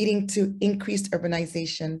leading to increased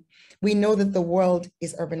urbanization. We know that the world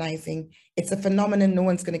is urbanizing. It's a phenomenon no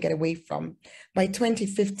one's going to get away from. By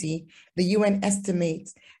 2050, the UN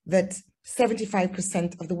estimates that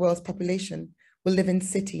 75% of the world's population will live in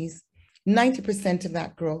cities. 90% of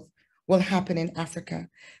that growth will happen in Africa.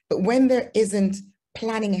 But when there isn't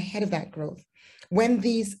planning ahead of that growth, when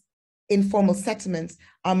these informal settlements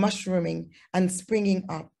are mushrooming and springing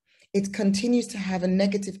up, it continues to have a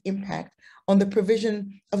negative impact on the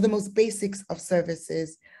provision of the most basics of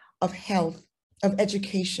services, of health, of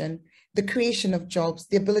education, the creation of jobs,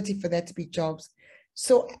 the ability for there to be jobs.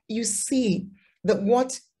 So you see that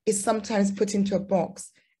what is sometimes put into a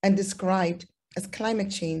box and described as climate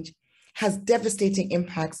change has devastating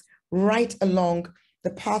impacts right along the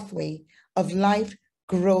pathway of life,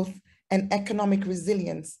 growth, and economic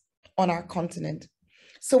resilience on our continent.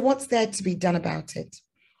 So what's there to be done about it?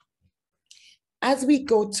 As we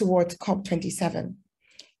go towards COP27,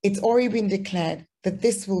 it's already been declared that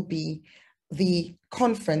this will be the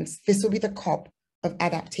conference, this will be the COP of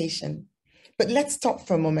adaptation. But let's stop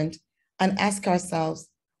for a moment and ask ourselves,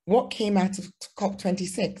 what came out of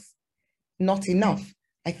COP26? Not enough,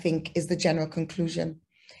 I think, is the general conclusion.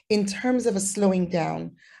 In terms of a slowing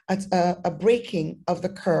down, a breaking of the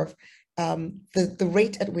curve, the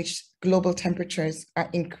rate at which global temperatures are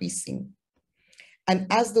increasing. And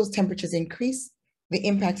as those temperatures increase, the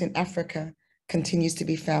impact in Africa continues to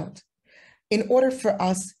be felt. In order for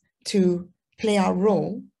us to play our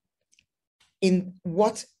role in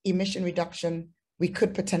what emission reduction we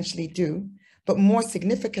could potentially do, but more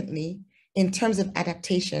significantly, in terms of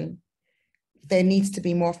adaptation, there needs to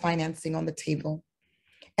be more financing on the table.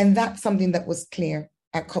 And that's something that was clear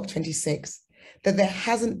at COP26, that there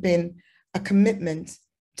hasn't been a commitment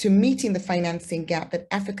to meeting the financing gap that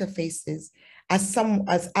Africa faces as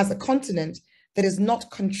a continent that has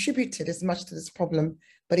not contributed as much to this problem,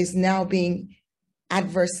 but is now being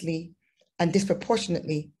adversely and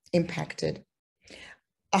disproportionately impacted.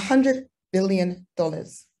 $100 billion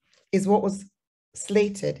is what was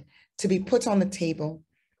slated to be put on the table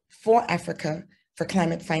for Africa for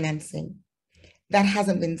climate financing. That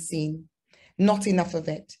hasn't been seen, not enough of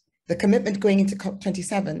it. The commitment going into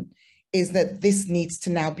COP27 is that this needs to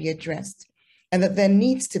now be addressed, and that there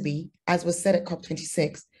needs to be, as was said at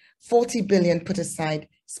COP26, 40 billion put aside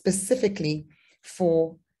specifically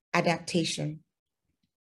for adaptation.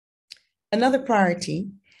 Another priority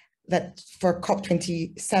that for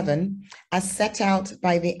COP27, as set out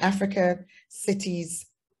by the Africa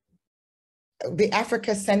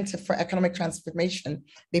Center for Economic Transformation,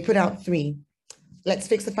 they put out 3. Let's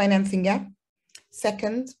fix the financing gap.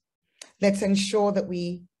 Second, let's ensure that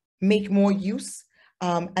we make more use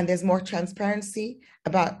and there's more transparency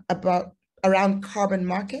around carbon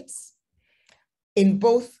markets. In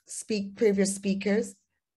both previous speakers,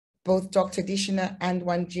 both Dr. Adesina and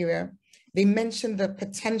Wanjira, they mentioned the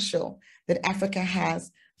potential that Africa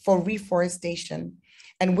has for reforestation.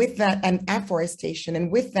 And with that, and afforestation,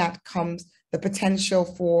 and with that comes the potential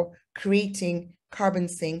for creating carbon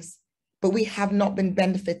sinks, but we have not been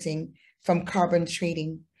benefiting from carbon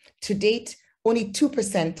trading. To date, only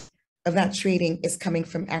 2% of that trading is coming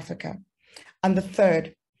from Africa. And the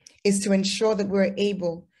third is to ensure that we're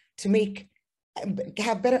able to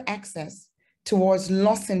have better access towards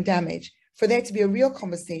loss and damage, for there to be a real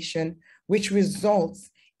conversation which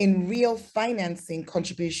results in real financing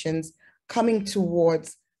contributions coming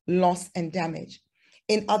towards loss and damage.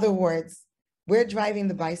 In other words, we're driving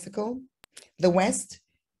the bicycle. The West,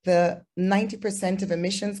 the 90% of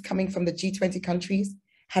emissions coming from the G20 countries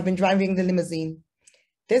have been driving the limousine.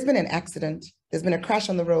 There's been an accident, there's been a crash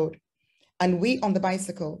on the road, and we on the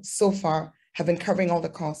bicycle so far have been covering all the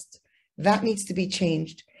costs. That needs to be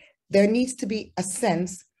changed. There needs to be a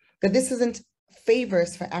sense that this isn't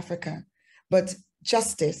favors for Africa, but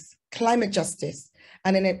justice, climate justice,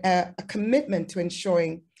 and a commitment to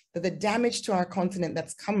ensuring that the damage to our continent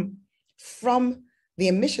that's come from the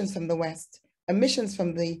emissions from the West, emissions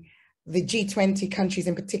from the G20 countries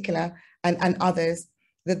in particular, and others,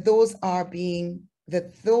 that the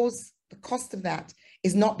cost of that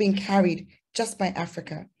is not being carried just by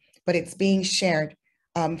Africa, but it's being shared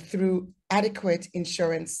through adequate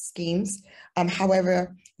insurance schemes,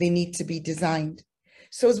 however they need to be designed.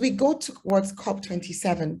 So as we go towards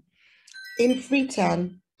COP27, in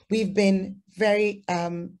Freetown, we've been very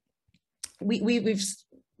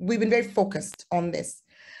we've been very focused on this.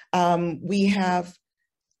 We have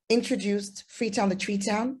introduced Freetown the Tree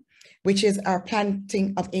Town, which is our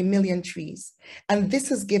planting of 1 million trees. And this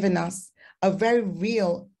has given us a very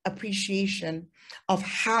real appreciation of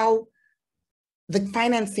how the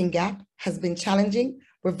financing gap has been challenging.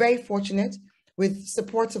 We're very fortunate with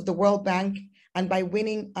support of the World Bank, and by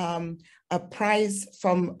winning a prize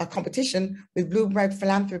from a competition with Bloomberg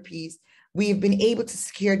Philanthropies, we've been able to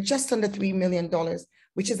secure just under $3 million,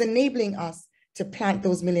 which is enabling us to plant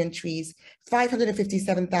those 1 million trees.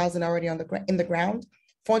 557,000 already in the ground,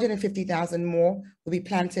 450,000 more will be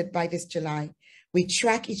planted by this July. We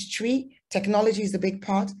track each tree. Technology is a big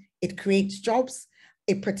part. It creates jobs,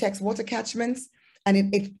 it protects water catchments,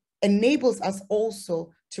 and it enables us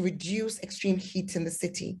also to reduce extreme heat in the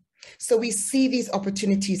city. So we see these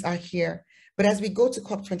opportunities are here, but as we go to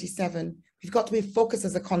COP27, we've got to be focused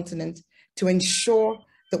as a continent to ensure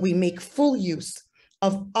that we make full use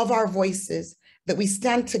of our voices, that we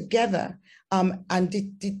stand together and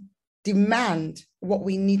demand what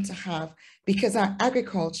we need to have, because our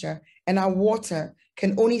agriculture and our water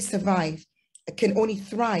can only survive, can only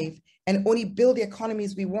thrive, and only build the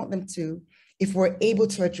economies we want them to if we're able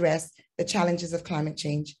to address the challenges of climate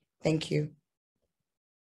change. Thank you.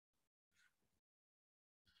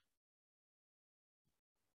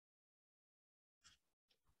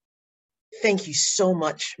 Thank you so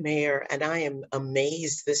much, Mayor. And I am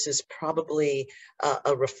amazed. This is probably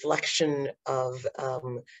a reflection of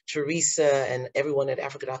Teresa and everyone at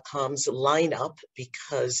Africa.com's lineup,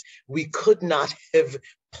 because we could not have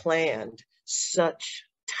planned such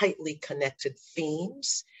tightly connected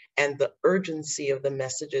themes and the urgency of the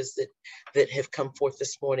messages that have come forth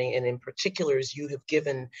this morning. And in particular, as you have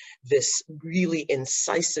given this really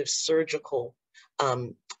incisive, surgical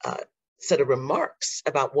set of remarks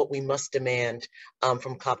about what we must demand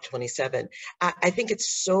from COP27. I think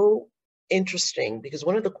it's so interesting, because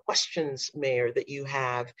one of the questions, Mayor, that you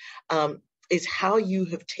have is how you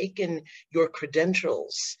have taken your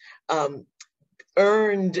credentials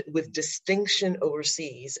earned with distinction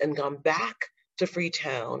overseas and gone back to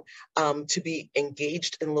Freetown to be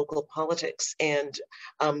engaged in local politics. And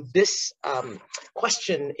this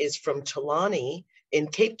question is from Talani in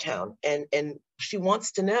Cape Town, and she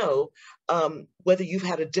wants to know whether you've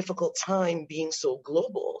had a difficult time being so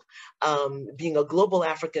global, being a global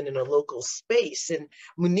African in a local space. And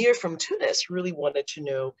Munir from Tunis really wanted to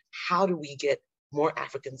know, how do we get more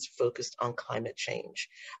Africans focused on climate change?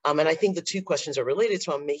 And I think the two questions are related,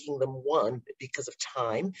 so I'm making them one because of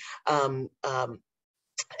time. And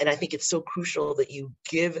I think it's so crucial that you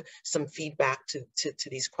give some feedback to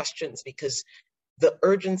these questions, because the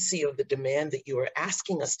urgency of the demand that you are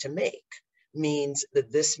asking us to make means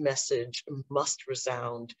that this message must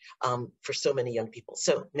resound for so many young people.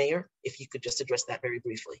 So, Mayor, if you could just address that very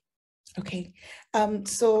briefly. Okay,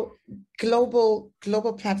 so global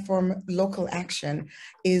platform, local action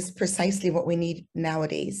is precisely what we need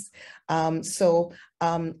nowadays.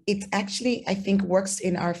 It actually, I think, works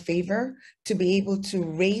in our favor to be able to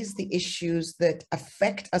raise the issues that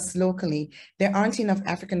affect us locally. There aren't enough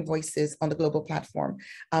African voices on the global platform.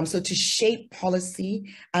 So to shape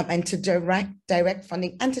policy and to direct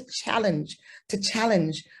funding and to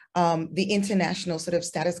challenge the international sort of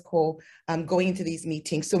status quo going into these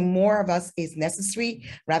meetings. So more of us is necessary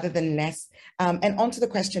rather than less. And onto the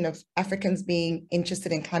question of Africans being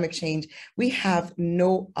interested in climate change, we have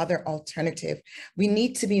no other alternative. We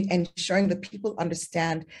need to be ensuring that people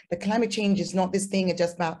understand that climate change is not this thing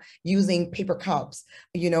just about using paper cups,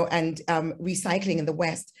 you know, and recycling in the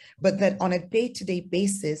West, but that on a day-to-day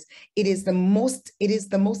basis, it is the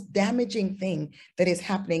most damaging thing that is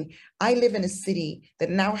happening. I live in a city that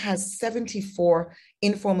now has 74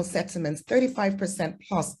 informal settlements, 35%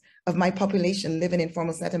 plus of my population live in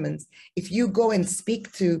informal settlements. If you go and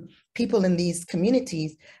speak to people in these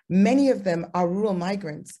communities, many of them are rural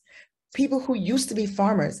migrants, people who used to be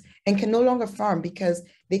farmers and can no longer farm because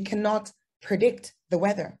they cannot predict the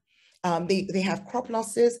weather. They have crop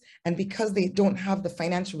losses, and because they don't have the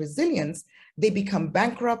financial resilience, they become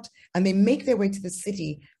bankrupt and they make their way to the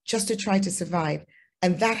city just to try to survive.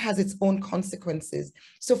 And that has its own consequences.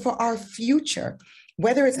 So for our future,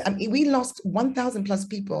 whether it's, we lost 1,000 plus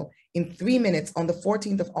people in 3 minutes on the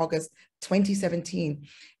 14th of August, 2017.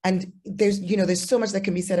 And there's so much that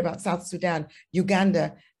can be said about South Sudan,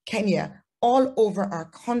 Uganda, Kenya, all over our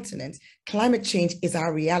continent. Climate change is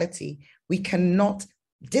our reality. We cannot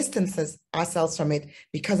distance ourselves from it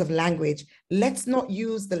because of language. Let's not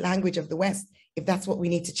use the language of the West if that's what we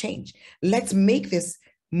need to change. Let's make this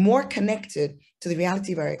more connected to the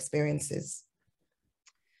reality of our experiences.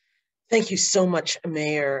 Thank you so much,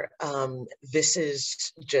 Mayor. This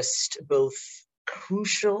is just both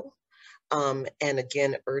crucial and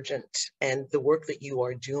again, urgent. And the work that you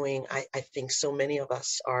are doing, I think so many of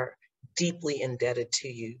us are deeply indebted to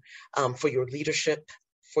you for your leadership,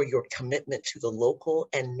 for your commitment to the local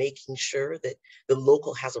and making sure that the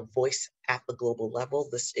local has a voice at the global level.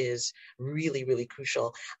 This is really, really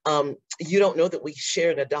crucial. You don't know that we share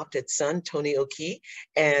an adopted son, Tony Oki,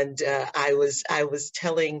 and I was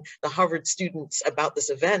telling the Harvard students about this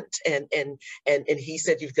event, and he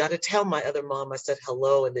said, "You've got to tell my other mom I said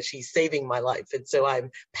hello and that she's saving my life." And so I'm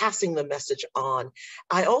passing the message on.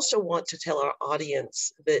 I also want to tell our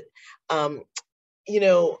audience that you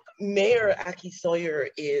know, Mayor Aki-Sawyerr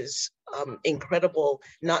is incredible,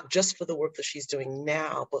 not just for the work that she's doing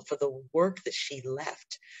now, but for the work that she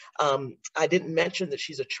left. I didn't mention that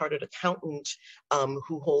she's a chartered accountant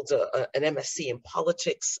who holds an MSc in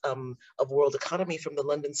politics of world economy from the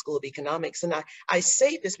London School of Economics. And I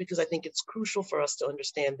say this because I think it's crucial for us to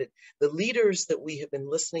understand that the leaders that we have been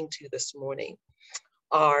listening to this morning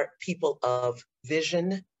are people of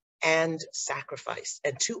vision and sacrifice.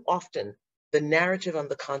 And too often, the narrative on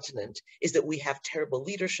the continent is that we have terrible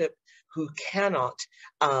leadership who cannot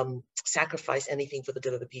sacrifice anything for the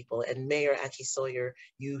good of the people. And Mayor Aki-Sawyerr,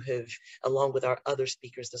 you have, along with our other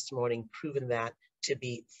speakers this morning, proven that to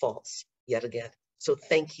be false yet again. So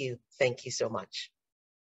thank you so much.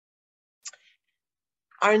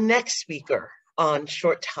 Our next speaker on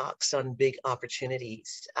Short Talks on Big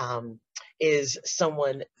Opportunities is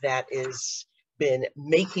someone that has been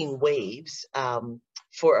making waves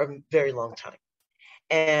for a very long time.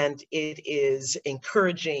 And it is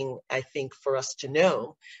encouraging, I think, for us to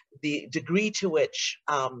know the degree to which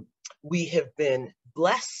we have been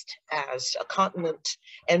blessed as a continent,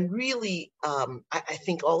 and really, I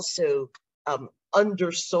think also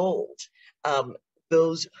undersold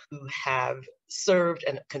those who have served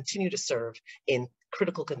and continue to serve in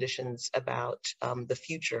critical conditions about the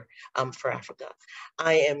future for Africa.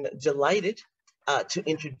 I am delighted to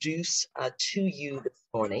introduce to you this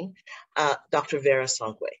morning, Dr. Vera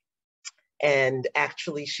Songwe. And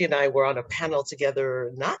actually, she and I were on a panel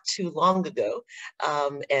together not too long ago,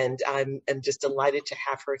 and I'm just delighted to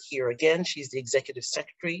have her here again. She's the Executive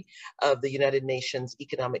Secretary of the United Nations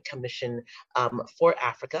Economic Commission for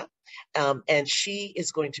Africa, and she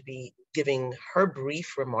is going to be giving her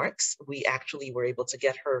brief remarks. We actually were able to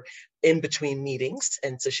get her in between meetings,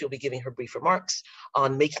 and so she'll be giving her brief remarks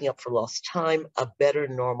on making up for lost time, a better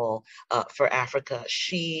normal for Africa.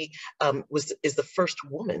 She is the first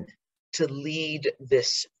woman to lead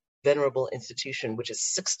this venerable institution, which is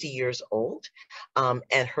 60 years old,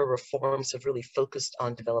 and her reforms have really focused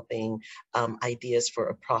on developing ideas for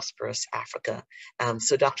a prosperous Africa.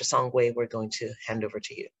 So Dr. Songwe, we're going to hand over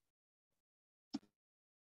to you.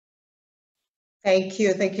 Thank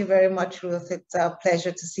you very much, Ruth. It's a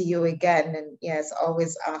pleasure to see you again, and yes,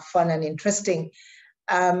 always fun and interesting.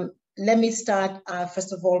 Let me start,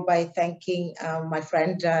 first of all, by thanking my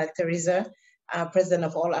friend, Teresa, president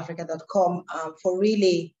of allafrica.com, for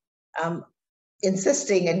really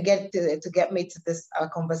insisting and to get me to this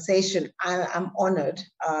conversation. I'm honored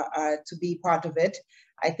to be part of it.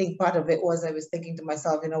 I think part of it was I was thinking to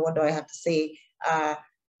myself, you know, what do I have to say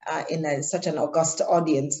in such an august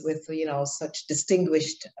audience with, you know, such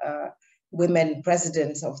distinguished women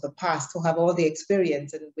presidents of the past who have all the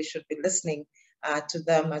experience, and we should be listening to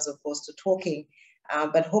them as opposed to talking.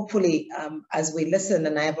 But hopefully, as we listen,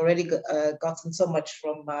 and I have already gotten so much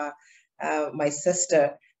from my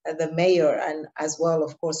sister, the mayor, and as well,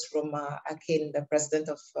 of course, from Akin, the president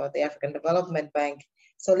of the African Development Bank.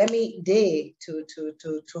 So let me dare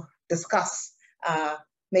to discuss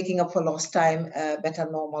making up for lost time, better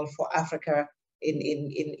normal for Africa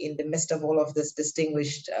in the midst of all of this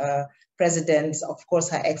distinguished presidents. Of course,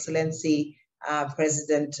 Her Excellency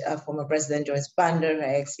former President Joyce Banda,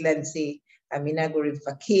 Her Excellency Amina Gurib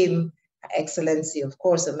Fakim, Her Excellency, of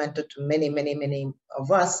course, a mentor to many, many, many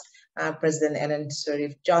of us, President Ellen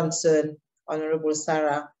Sirleaf Johnson, Honorable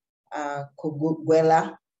Sarah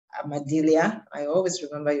Kugwela Madilia. I always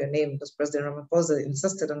remember your name because President Ramaphosa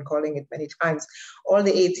insisted on calling it many times. All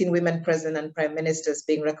the 18 women president and prime ministers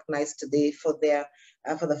being recognized today for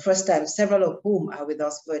the first time, several of whom are with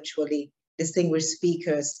us virtually, distinguished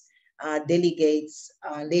speakers, delegates,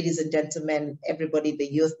 ladies and gentlemen, everybody, the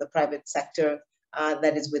youth, the private sector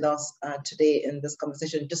that is with us today in this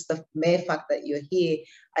conversation. Just the mere fact that you're here,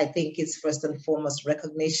 I think, is first and foremost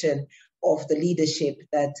recognition of the leadership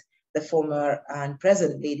that the former and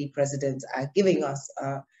present lady presidents are giving us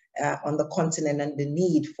on the continent, and the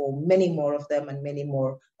need for many more of them and many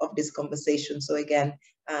more of this conversation. So again,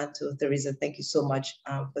 to Teresa, thank you so much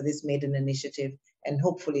for this maiden initiative, and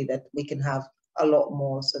hopefully that we can have a lot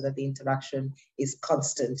more so that the interaction is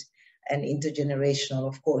constant and intergenerational.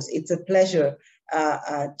 Of course, it's a pleasure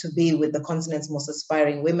to be with the continent's most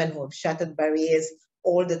aspiring women who have shattered barriers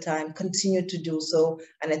all the time, continue to do so.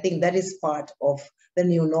 And I think that is part of the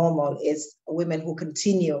new normal, is women who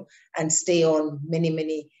continue and stay on many,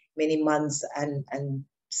 many, many months and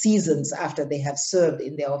seasons after they have served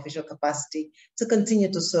in their official capacity, to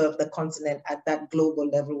continue to serve the continent at that global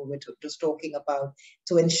level we were just talking about,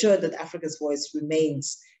 to ensure that Africa's voice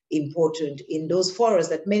remains important in those forums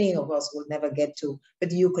that many of us will never get to,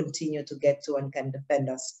 but you continue to get to and can defend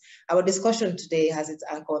us. Our discussion today has its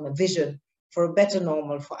anchor on a vision for a better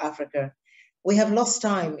normal for Africa. We have lost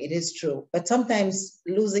time, it is true, but sometimes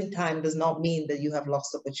losing time does not mean that you have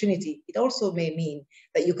lost opportunity. It also may mean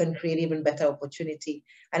that you can create even better opportunity.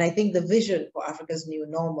 And I think the vision for Africa's new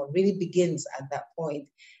normal really begins at that point.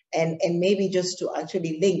 And maybe just to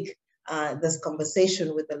actually link this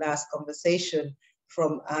conversation with the last conversation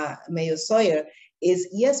from Mayor Sawyer is,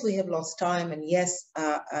 yes, we have lost time, and yes,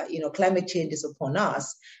 climate change is upon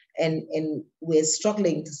us, and we're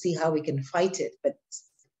struggling to see how we can fight it. But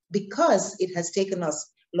because it has taken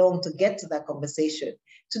us long to get to that conversation,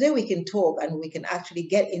 today we can talk, and we can actually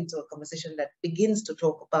get into a conversation that begins to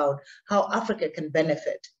talk about how Africa can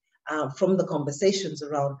benefit from the conversations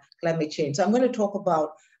around climate change. So I'm going to talk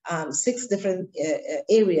about 6 different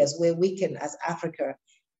areas where we can, as Africa,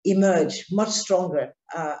 emerge much stronger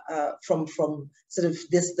from sort of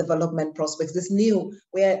this development prospects.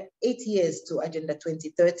 We're 8 years to Agenda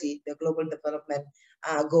 2030, the global development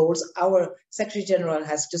goals. Our Secretary General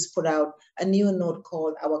has just put out a new note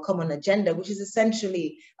called Our Common Agenda, which is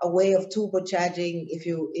essentially a way of turbocharging, if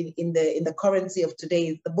you in the currency of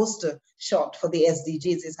today, the booster shot for the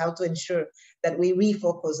SDGs is how to ensure that we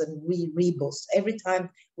refocus and reboost. Every time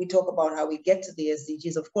we talk about how we get to the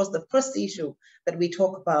SDGs, of course, the first issue that we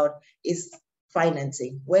talk about is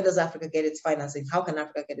financing. Where does Africa get its financing? How can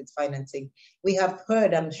Africa get its financing? We have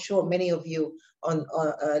heard, I'm sure many of you on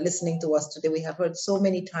listening to us today, we have heard so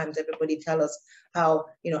many times everybody tell us how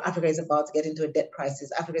Africa is about to get into a debt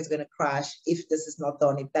crisis. Africa is going to crash if this is not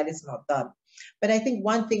done, if that is not done. But I think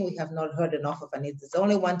one thing we have not heard enough of, and it's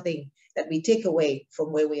only one thing that we take away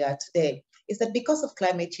from where we are today, is that because of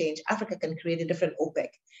climate change, Africa can create a different OPEC.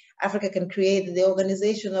 Africa can create the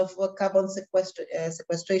Organization of Carbon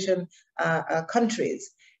Sequestration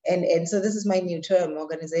Countries. And so this is my new term,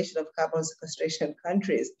 Organization of Carbon Sequestration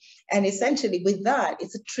Countries. And essentially with that,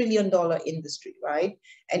 it's $1 trillion industry, right?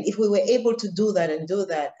 And if we were able to do that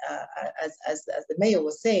as the mayor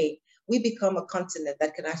was saying, we become a continent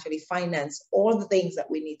that can actually finance all the things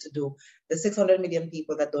that we need to do. The 600 million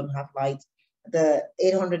people that don't have light, the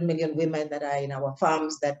 800 million women that are in our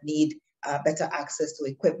farms that need better access to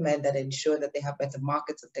equipment that ensure that they have better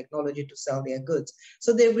markets and technology to sell their goods.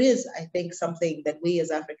 So there is, I think, something that we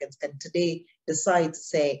as Africans can today decide to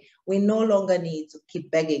say, we no longer need to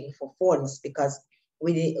keep begging for funds because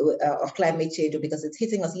of climate change or because it's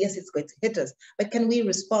hitting us. Yes, it's going to hit us, but can we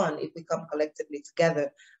respond if we come collectively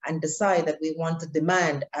together and decide that we want to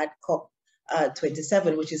demand at COP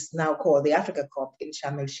 27, which is now called the Africa COP in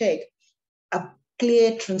Sharm el Sheikh, a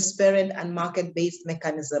clear, transparent, and market-based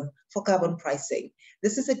mechanism for carbon pricing.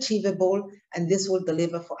 This is achievable, and this will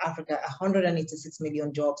deliver for Africa 186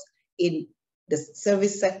 million jobs in the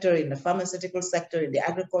service sector, in the pharmaceutical sector, in the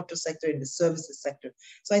agriculture sector, in the services sector.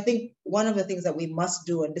 So I think one of the things that we must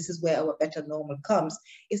do, and this is where our better normal comes,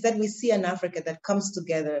 is that we see an Africa that comes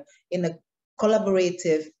together in a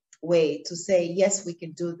collaborative way to say, yes, we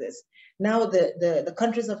can do this. Now the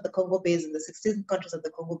countries of the Congo Basin, the 16 countries of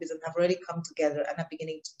the Congo Basin have already come together and are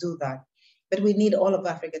beginning to do that. But we need all of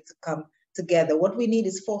Africa to come together. What we need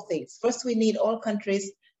is 4 things. First, we need all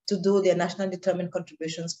countries to do their national determined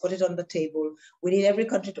contributions, put it on the table. We need every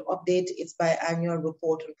country to update its biannual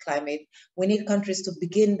report on climate. We need countries to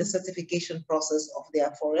begin the certification process of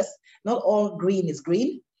their forests. Not all green is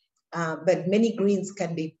green, but many greens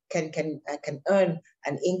can earn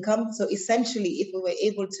an income. So essentially, if we were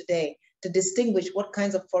able today to distinguish what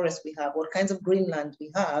kinds of forests we have, what kinds of green land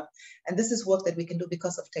we have, and this is work that we can do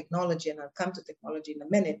because of technology, and I'll come to technology in a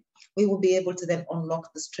minute, we will be able to then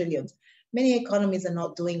unlock this trillions. Many economies are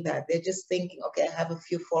not doing that. They're just thinking, okay, I have a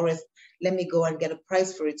few forests, let me go and get a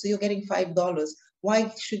price for it. So you're getting $5.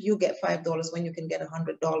 Why should you get $5 when you can get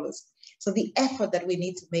 $100? So the effort that we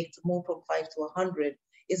need to make to move from 5 to 100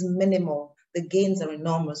 is minimal. The gains are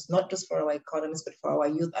enormous, not just for our economies, but for our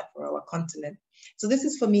youth and for our continent. So this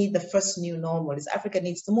is, for me, the first new normal, is Africa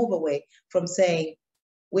needs to move away from saying,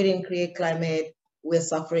 we didn't create climate, we're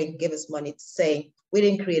suffering, give us money, to saying, we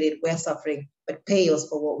didn't create it, we're suffering, but pay us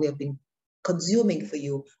for what we have been consuming for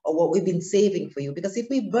you, or what we've been saving for you. Because if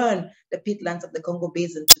we burn the peatlands of the Congo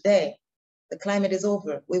Basin today, the climate is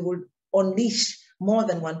over. We will unleash more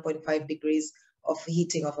than 1.5 degrees of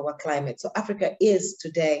heating of our climate. So Africa is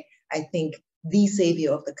today, I think, the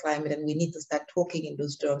savior of the climate, and we need to start talking in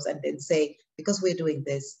those terms and then say, because we're doing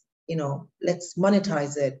this, you know, let's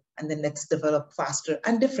monetize it, and then let's develop faster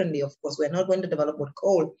and differently. Of course, we're not going to develop with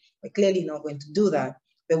coal. We're clearly not going to do that,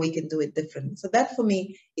 but we can do it differently. So that, for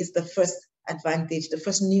me, is the first advantage, the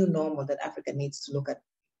first new normal that Africa needs to look at.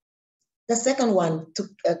 The second one,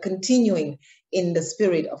 continuing in the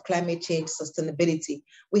spirit of climate change sustainability,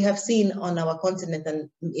 we have seen on our continent and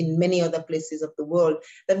in many other places of the world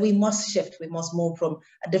that we must shift. We must move from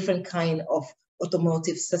a different kind of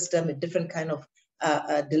automotive system, a different kind of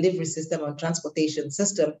delivery system and transportation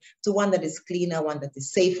system, to one that is cleaner, one that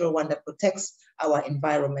is safer, one that protects our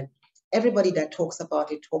environment. Everybody that talks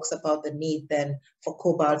about it talks about the need then for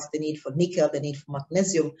cobalt, the need for nickel, the need for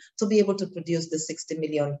magnesium to be able to produce the 60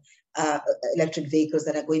 million electric vehicles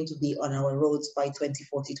that are going to be on our roads by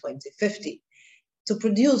 2040, 2050. To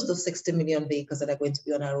produce those 60 million vehicles that are going to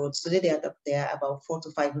be on our roads, today there are about 4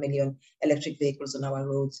 to 5 million electric vehicles on our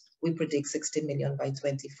roads. We predict 60 million by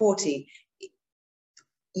 2040.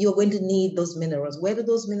 You're going to need those minerals. Where do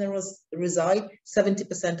those minerals reside?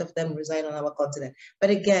 70% of them reside on our continent. But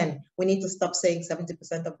again, we need to stop saying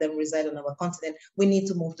 70% of them reside on our continent. We need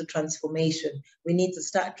to move to transformation. We need to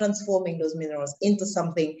start transforming those minerals into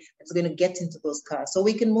something that's going to get into those cars. So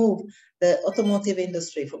we can move the automotive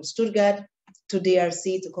industry from Stuttgart to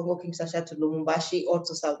DRC, to Congo-Kinshasa, to Lubumbashi, or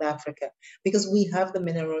to South Africa, because we have the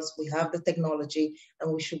minerals, we have the technology,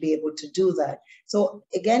 and we should be able to do that. So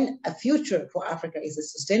again, a future for Africa is a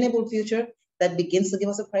sustainable future that begins to give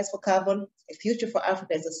us a price for carbon. A future for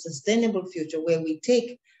Africa is a sustainable future where we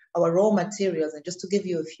take our raw materials, and just to give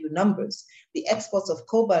you a few numbers, the exports of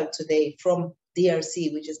cobalt today from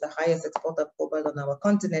DRC, which is the highest exporter of cobalt on our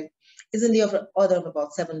continent, is in the order of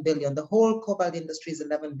about 7 billion. The whole cobalt industry is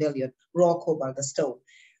 11 billion, raw cobalt, the stone.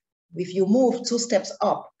 If you move 2 steps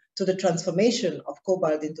up to the transformation of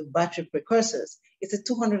cobalt into battery precursors, it's a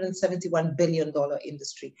 $271 billion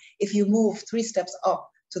industry. If you move 3 steps up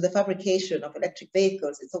to the fabrication of electric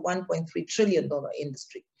vehicles, it's a $1.3 trillion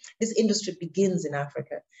industry. This industry begins in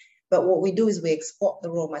Africa. But what we do is we export the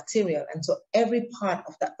raw material. And so every part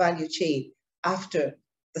of that value chain after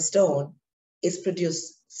the stone is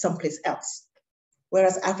produced someplace else.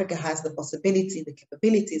 Whereas Africa has the possibility, the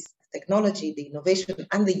capabilities, the technology, the innovation,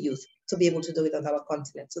 and the youth to be able to do it on our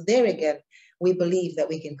continent. So there again, we believe that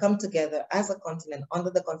we can come together as a continent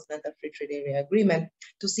under the Continental Free Trade Area Agreement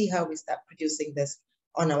to see how we start producing this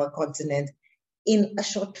on our continent in a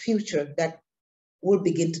short future that will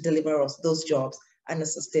begin to deliver us those jobs and a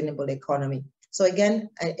sustainable economy. So again,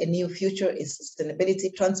 a new future is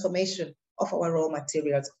sustainability, transformation of our raw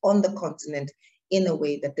materials on the continent in a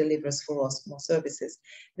way that delivers for us more services.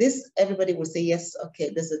 This, everybody will say, yes, okay,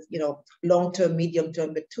 this is, long-term,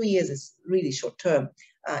 medium-term, but 2 years is really short-term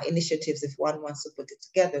initiatives if one wants to put it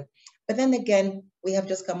together. But then again, we have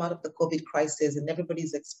just come out of the COVID crisis, and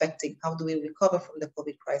everybody's expecting, how do we recover from the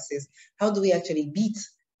COVID crisis? How do we actually beat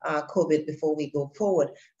COVID before we go forward.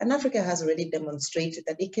 And Africa has already demonstrated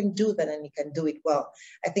that it can do that and it can do it well.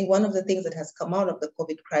 I think one of the things that has come out of the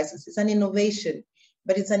COVID crisis is an innovation,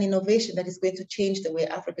 but it's an innovation that is going to change the way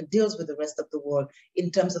Africa deals with the rest of the world in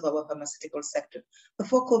terms of our pharmaceutical sector.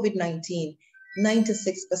 Before COVID-19,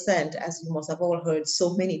 96%, as you must have all heard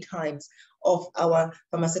so many times, of our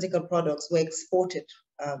pharmaceutical products were exported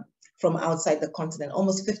from outside the continent,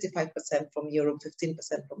 almost 55% from Europe, 15%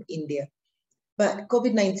 from India. But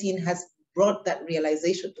COVID-19 has brought that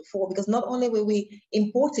realization to fore, because not only were we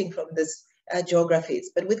importing from these geographies,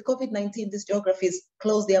 but with COVID-19, these geographies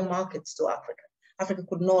closed their markets to Africa. Africa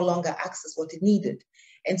could no longer access what it needed.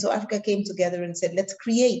 And so Africa came together and said, let's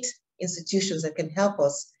create institutions that can help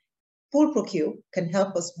us full procure, can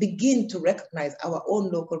help us begin to recognize our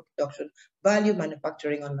own local production, value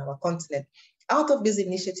manufacturing on our continent. Out of these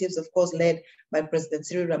initiatives, of course, led by President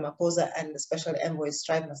Cyril Ramaphosa and the Special Envoy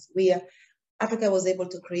Mathai, Africa was able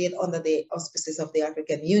to create, under the auspices of the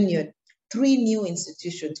African Union, 3 new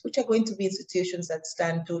institutions, which are going to be institutions that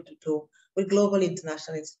stand toe to toe with global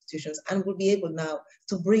international institutions and will be able now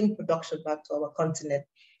to bring production back to our continent.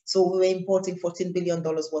 So we were importing $14 billion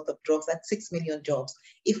worth of drugs, that's 6 million jobs.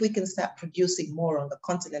 If we can start producing more on the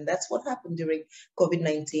continent, that's what happened during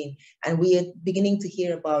COVID-19. And we are beginning to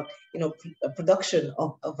hear about, production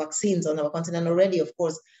of vaccines on our continent already. Of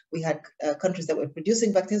course, we had countries that were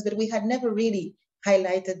producing vaccines, but we had never really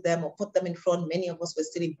highlighted them or put them in front. Many of us were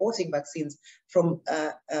still importing vaccines from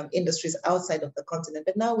industries outside of the continent.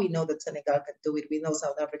 But now we know that Senegal can do it. We know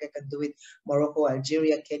South Africa can do it, Morocco,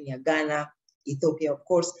 Algeria, Kenya, Ghana, Ethiopia, of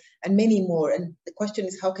course, and many more. And the question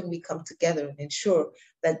is, how can we come together and ensure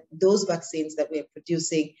that those vaccines that we're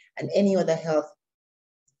producing and any other health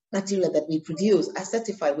material that we produce are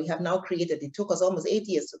certified? We have now created, it took us almost 8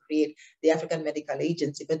 years to create the African Medical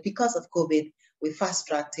Agency, but because of COVID, we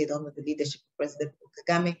fast-tracked it under the leadership of President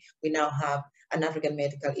Kagame. We now have an African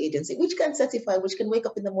Medical Agency, which can certify, which can wake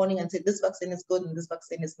up in the morning and say, this vaccine is good and this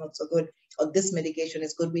vaccine is not so good, or this medication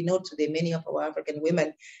is good. We know today many of our African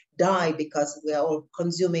women die because we are all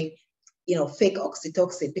consuming fake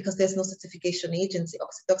oxytocin, because there's no certification agency.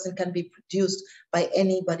 Oxytocin can be produced by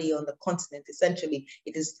anybody on the continent. Essentially,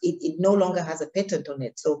 it no longer has a patent on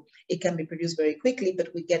it. So it can be produced very quickly, but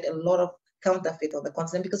we get a lot of counterfeit on the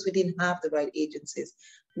continent because we didn't have the right agencies.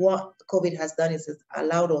 What COVID has done is it's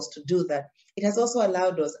allowed us to do that. It has also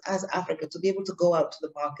allowed us as Africa to be able to go out to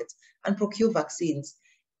the markets and procure vaccines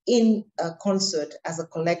in concert as a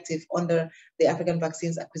collective under the African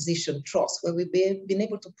Vaccines Acquisition Trust, where we've been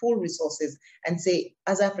able to pool resources and say,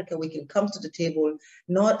 as Africa, we can come to the table,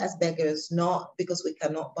 not as beggars, not because we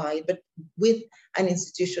cannot buy it, but with an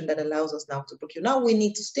institution that allows us now to procure. Now we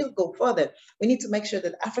need to still go further. We need to make sure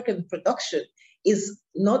that African production is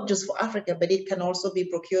not just for Africa, but it can also be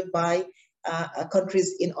procured by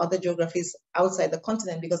countries in other geographies outside the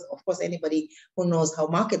continent, because of course anybody who knows how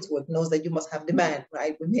markets work knows that you must have demand,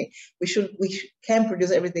 right? We can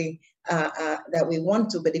produce everything that we want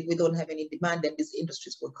to, but if we don't have any demand, then these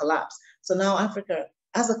industries will collapse. So now Africa,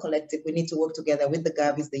 as a collective, we need to work together with the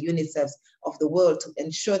Gavis, the UNICEFs of the world to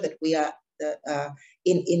ensure that we are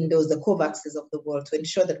in those, the COVAXs of the world, to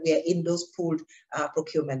ensure that we are in those pooled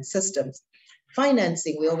procurement systems.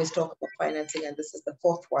 Financing, we always talk about financing, and this is the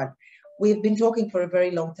 4th one. We've been talking for a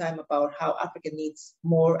very long time about how Africa needs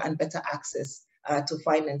more and better access to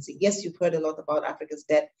financing. Yes, you've heard a lot about Africa's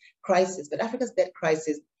debt crisis, but Africa's debt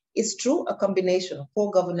crisis is true a combination of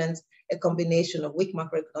poor governance, a combination of weak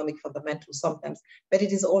macroeconomic fundamentals sometimes, but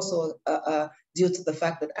it is also due to the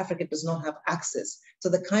fact that Africa does not have access to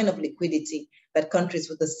the kind of liquidity that countries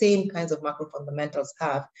with the same kinds of macro fundamentals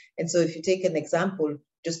have. And so if you take an example,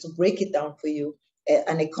 just to break it down for you,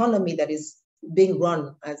 an economy that is being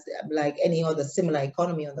run as like any other similar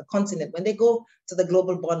economy on the continent, when they go to the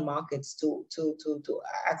global bond markets to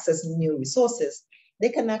access new resources, they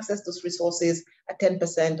can access those resources at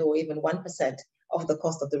 10% or even 1% of the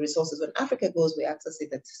cost of the resources. When Africa goes, we access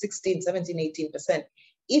it at 16, 17, 18%.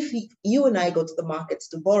 If you and I go to the markets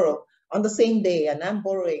to borrow on the same day, and I'm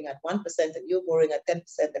borrowing at 1% and you're borrowing at 10%,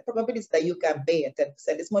 the probability that you can pay at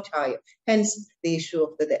 10% is much higher, hence the issue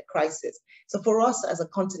of the debt crisis. So for us as a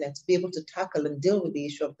continent to be able to tackle and deal with the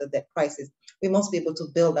issue of the debt crisis, we must be able to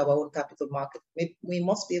build our own capital market. We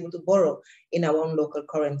must be able to borrow in our own local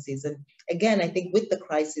currencies. And again, I think with the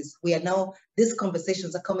crisis, we are now, these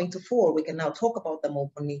conversations are coming to fore. We can now talk about them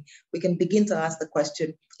openly. We can begin to ask the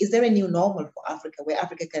question, is there a new normal for Africa, where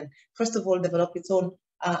Africa can, first of all, develop its own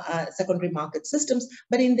secondary market systems,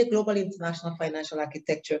 but in the global international financial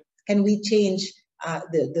architecture, can we change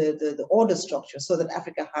the order structure so that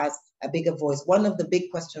Africa has a bigger voice? One of the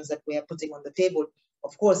big questions that we are putting on the table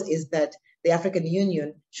of course, is that the African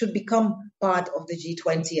Union should become part of the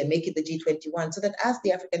G20 and make it the G21, so that as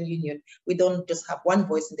the African Union, we don't just have one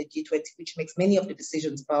voice in the G20, which makes many of the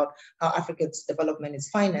decisions about how Africa's development is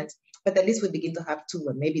financed, but at least we begin to have two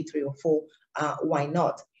and maybe three or four. Why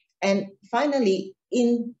not? And finally,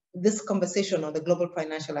 in this conversation on the global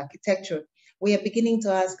financial architecture, we are beginning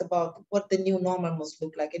to ask about what the new normal must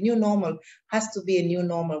look like. A new normal has to be a new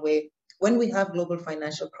normal where when we have global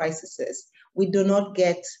financial crises, we do not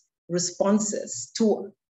get responses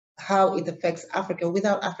to how it affects Africa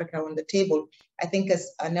without Africa on the table. I think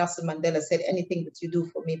as Nelson Mandela said, anything that you do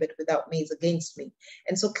for me but without me is against me.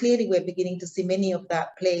 And so clearly we're beginning to see many of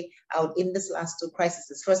that play out in this last two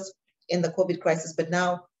crises, first in the COVID crisis, but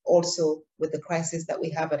now also with the crisis that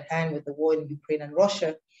we have at hand with the war in Ukraine and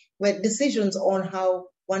Russia, where decisions on how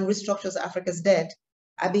one restructures Africa's debt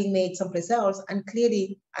are being made someplace else and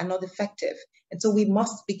clearly are not effective. And so we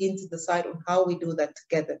must begin to decide on how we do that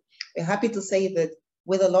together. We're happy to say that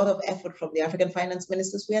with a lot of effort from the African finance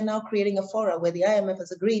ministers, we are now creating a forum where the IMF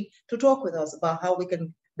has agreed to talk with us about how we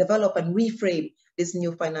can develop and reframe this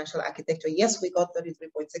new financial architecture. Yes, we got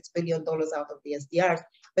 $33.6 billion out of the SDRs,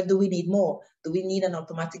 but do we need more? Do we need an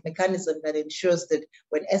automatic mechanism that ensures that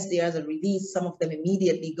when SDRs are released, some of them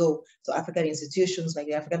immediately go to African institutions like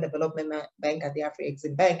the African Development Bank and the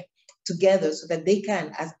Afro-Exim Bank together so that they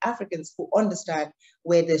can, as Africans who understand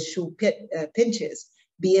where the shoe pinches,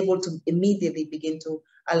 be able to immediately begin to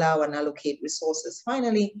allow and allocate resources.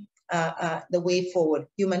 Finally, the way forward,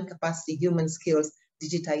 human capacity, human skills,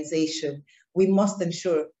 digitization. We must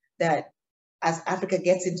ensure that as Africa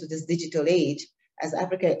gets into this digital age, as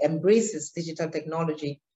Africa embraces digital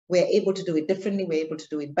technology, we're able to do it differently, we're able to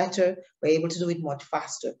do it better, we're able to do it much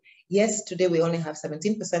faster. Yes, today we only have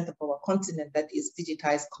 17% of our continent that is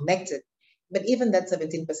digitized, connected, but even that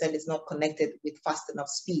 17% is not connected with fast enough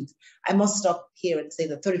speed. I must stop here and say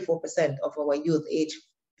that 34% of our youth age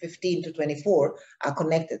 15 to 24 are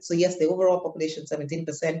connected. So yes, the overall population,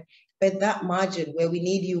 17%, but that margin where we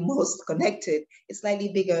need you most connected is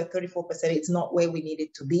slightly bigger, 34%. It's not where we need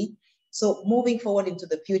it to be. So moving forward into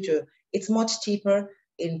the future, it's much cheaper.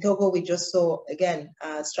 In Togo, we just saw, again,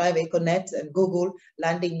 Strive Econet and Google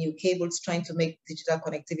landing new cables, trying to make digital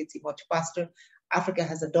connectivity much faster. Africa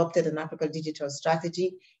has adopted an Africa digital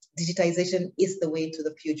strategy. Digitization is the way to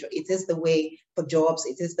the future. It is the way for jobs.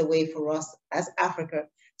 It is the way for us as Africa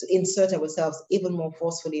to insert ourselves even more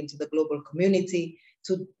forcefully into the global community,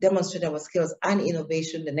 to demonstrate our skills and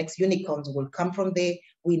innovation. The next unicorns will come from there.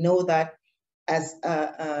 We know that, as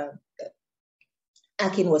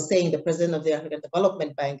Akin was saying, the president of the African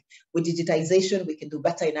Development Bank, with digitization, we can do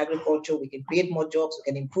better in agriculture, we can create more jobs,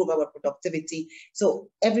 we can improve our productivity. So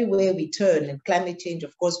everywhere we turn, and climate change,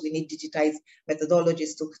 of course, we need digitized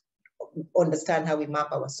methodologies to understand how we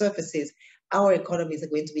map our surfaces. Our economies are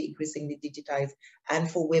going to be increasingly digitized, and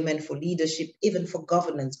for women, for leadership, even for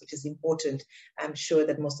governance, which is important. I'm sure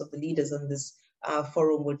that most of the leaders on this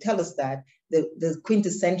forum will tell us that the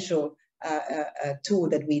quintessential tool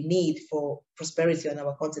that we need for prosperity on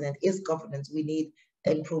our continent is governance. We need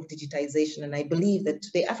improved digitization. And I believe that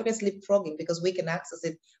today Africa is leapfrogging because we can access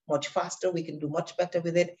it much faster. We can do much better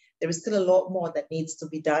with it. There is still a lot more that needs to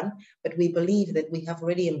be done, but we believe that we have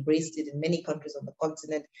already embraced it in many countries on the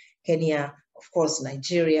continent. Kenya, of course,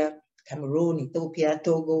 Nigeria, Cameroon, Ethiopia,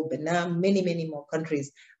 Togo, Benin, many, many more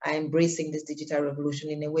countries are embracing this digital revolution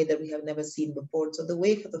in a way that we have never seen before. So the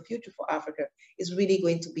way for the future for Africa is really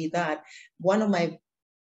going to be that. One of my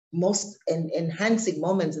most enhancing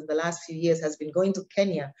moments in the last few years has been going to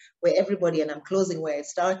Kenya, where everybody, and I'm closing where I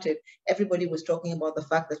started, everybody was talking about the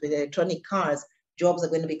fact that with electronic cars, jobs are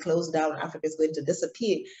going to be closed down, Africa is going to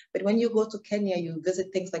disappear. But when you go to Kenya, you visit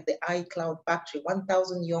things like the iCloud factory,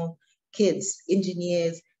 1,000 young kids,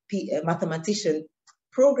 engineers, mathematicians,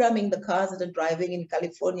 programming the cars that are driving in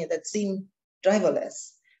California that seem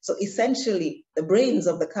driverless. So essentially, the brains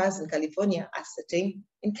of the cars in California are sitting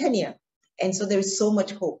in Kenya. And so there is so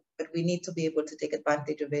much hope, but we need to be able to take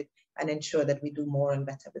advantage of it and ensure that we do more and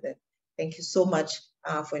better with it. Thank you so much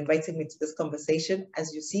for inviting me to this conversation.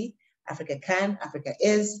 As you see, Africa can, Africa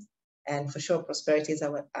is, and for sure prosperity is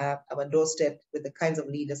our doorstep with the kinds of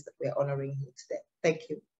leaders that we're honoring here today. Thank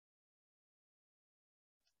you.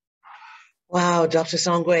 Wow, Dr.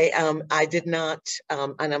 Songwe, I did not,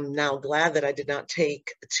 and I'm now glad that I did not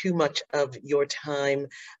take too much of your time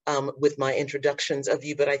with my introductions of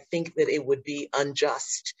you, but I think that it would be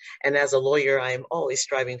unjust. And as a lawyer, I am always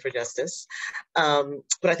striving for justice. But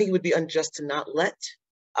I think it would be unjust to not let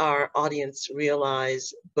our audience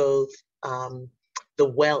realize both the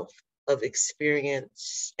wealth of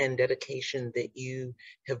experience and dedication that you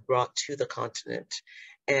have brought to the continent.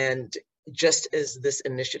 And just as this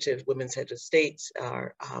initiative, Women's Heads of States,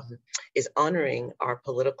 is honoring our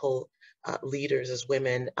political leaders as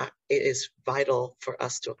women, it is vital for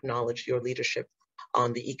us to acknowledge your leadership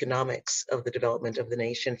on the economics of the development of the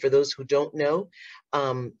nation. For those who don't know,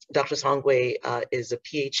 Dr. Songwe is a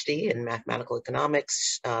PhD in mathematical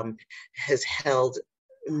economics, has held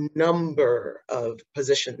a number of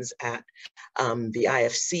positions at the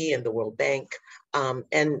IFC and the World Bank.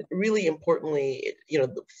 And really importantly, you know,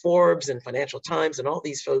 the Forbes and Financial Times and all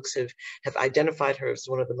these folks have identified her as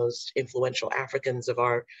one of the most influential Africans of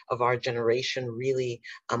our generation, really,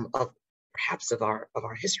 perhaps of our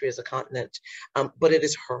history as a continent. But it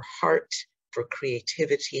is her heart for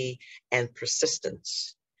creativity and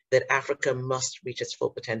persistence that Africa must reach its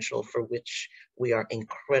full potential, for which we are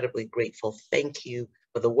incredibly grateful. Thank you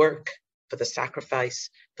for the work, for the sacrifice,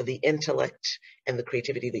 for the intellect and the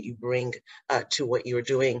creativity that you bring to what you're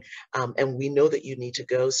doing. And we know that you need to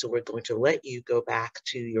go, so we're going to let you go back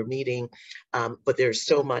to your meeting. But there's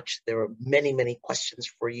so much, there are many, many questions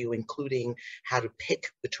for you, including how to pick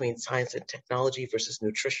between science and technology versus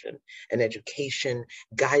nutrition and education,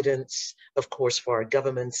 guidance, of course, for our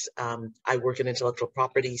governments. I work in intellectual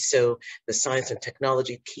property, so the science and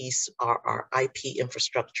technology piece, our IP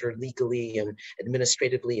infrastructure legally and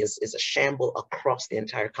administratively is a shamble across the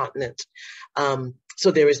entire continent. So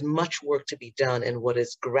there is much work to be done, and what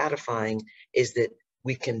is gratifying is that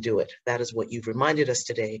we can do it. That is what you've reminded us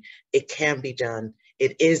today. It can be done,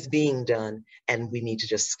 it is being done, and we need to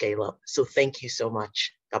just scale up. So thank you so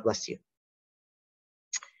much. God bless you.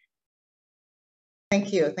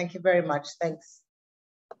 Thank you very much, thanks.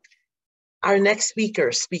 Our next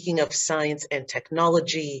speaker, speaking of science and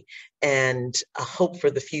technology and a hope for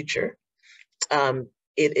the future,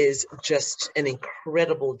 it is just an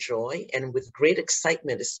incredible joy and with great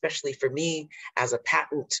excitement, especially for me as a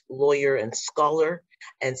patent lawyer and scholar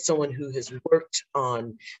and someone who has worked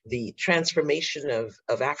on the transformation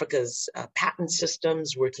of Africa's patent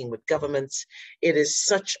systems, working with governments. It is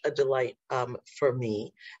such a delight for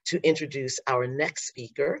me to introduce our next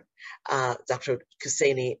speaker, Dr.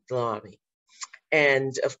 Kuseni Leone.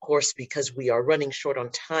 And of course, because we are running short on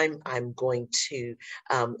time, I'm going to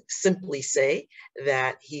simply say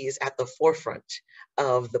that he is at the forefront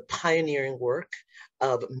of the pioneering work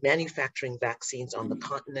of manufacturing vaccines on the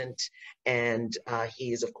continent. And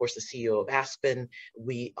he is, of course, the CEO of Aspen.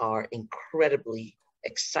 We are incredibly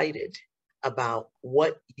excited about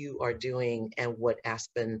what you are doing and what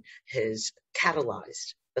Aspen has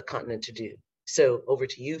catalyzed the continent to do. So over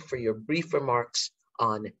to you for your brief remarks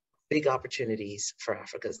on big opportunities for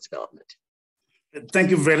Africa's development. Thank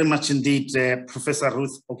you very much indeed, Professor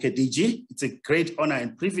Ruth Okediji. It's a great honor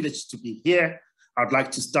and privilege to be here. I'd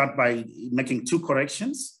like to start by making two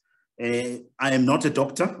corrections. I am not a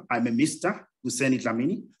doctor, I'm a Mr. Kuseni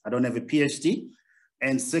Dlamini. I don't have a PhD.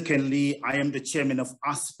 And secondly, I am the chairman of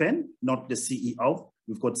Aspen, not the CEO.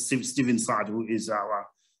 We've got Stephen Saad, who is our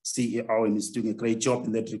CEO and is doing a great job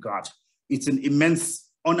in that regard. It's an immense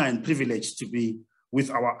honor and privilege to be with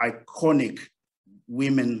our iconic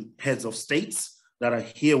women heads of states that are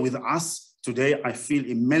here with us today. I feel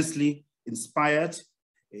immensely inspired.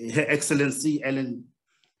 Her Excellency Ellen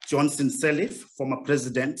Johnson Sirleaf, former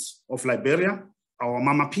president of Liberia, our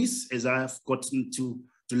mama piece, as I've gotten to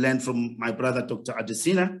learn from my brother, Dr.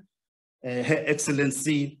 Adesina. Her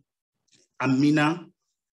Excellency Amina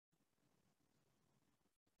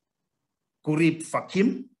Kurib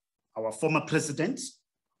Fakim, our former president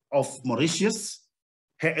of Mauritius.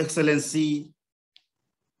 Her Excellency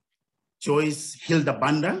Joyce Hilda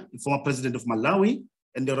Banda, the former president of Malawi,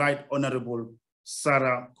 and the Right Honorable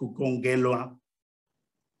Sarah Kukongelwa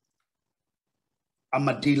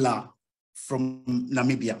Amadila from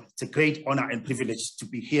Namibia. It's a great honor and privilege to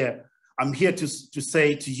be here. I'm here to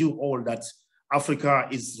say to you all that Africa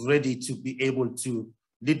is ready to be able to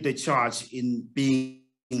lead the charge in being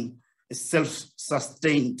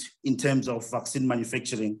self-sustained in terms of vaccine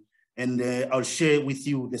manufacturing. And I'll share with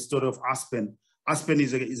you the story of Aspen. Aspen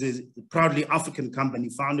is a proudly African company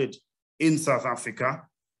founded in South Africa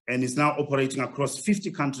and is now operating across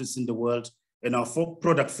 50 countries in the world. And our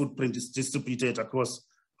product footprint is distributed across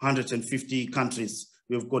 150 countries.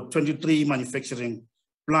 We've got 23 manufacturing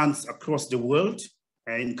plants across the world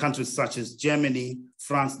in countries such as Germany,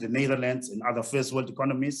 France, the Netherlands, and other first world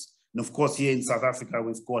economies. And of course, here in South Africa,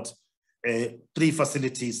 we've got 3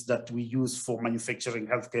 facilities that we use for manufacturing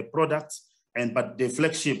healthcare products. But the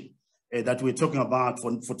flagship that we're talking about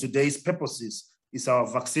for today's purposes is our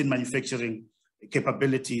vaccine manufacturing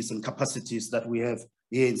capabilities and capacities that we have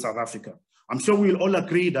here in South Africa. I'm sure we'll all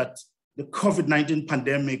agree that the COVID-19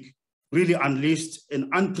 pandemic really unleashed an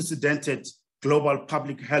unprecedented global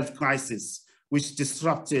public health crisis, which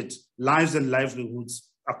disrupted lives and livelihoods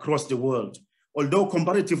across the world. Although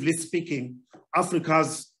comparatively speaking,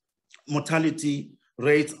 Africa's mortality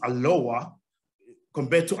rates are lower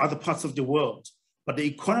compared to other parts of the world, but the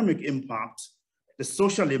economic impact, the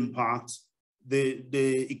social impact,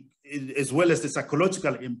 as well as the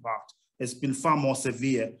psychological impact has been far more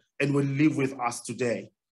severe and will live with us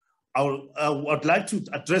today. I would like to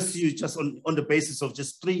address you just on the basis of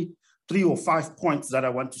just three or five points that I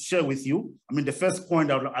want to share with you. I mean, the first point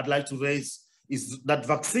I'd like to raise is that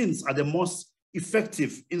vaccines are the most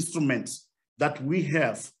effective instruments that we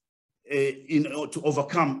have to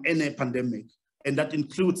overcome any pandemic, and that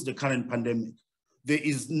includes the current pandemic. There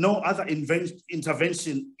is no other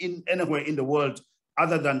intervention anywhere in the world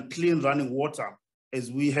other than clean running water,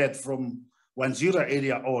 as we heard from Wanjira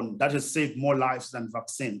area on, that has saved more lives than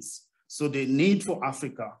vaccines. So the need for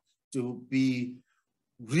Africa to be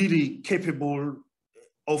really capable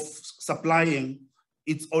of supplying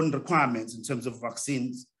its own requirements in terms of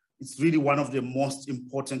vaccines, it's really one of the most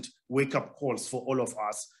important wake-up calls for all of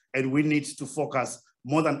us. And we need to focus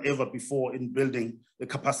more than ever before in building the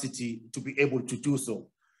capacity to be able to do so.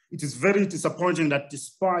 It is very disappointing that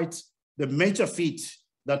despite the major feat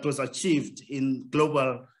that was achieved in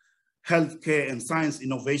global healthcare and science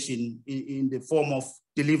innovation in the form of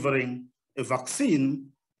delivering a vaccine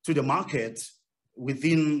to the market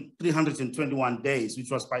within 321 days,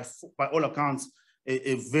 which was by all accounts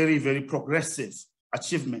a very, very progressive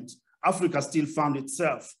achievement, Africa still found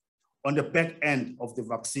itself on the back end of the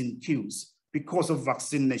vaccine queues because of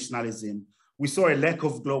vaccine nationalism. We saw a lack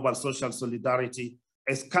of global social solidarity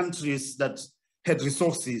as countries that had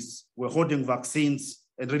resources were holding vaccines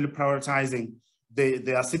and really prioritizing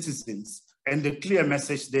their citizens. And the clear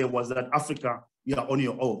message there was that Africa, you are on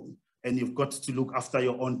your own, and you've got to look after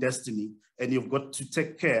your own destiny, and you've got to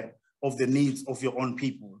take care of the needs of your own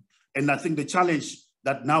people. And I think the challenge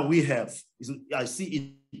that now we have is, I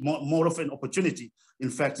see it more of an opportunity, in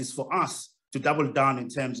fact, is for us to double down in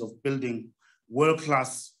terms of building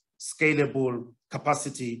world-class, scalable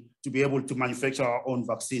capacity to be able to manufacture our own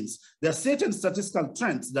vaccines. There are certain statistical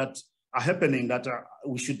trends that are happening that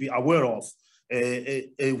we should be aware of,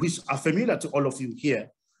 which are familiar to all of you here.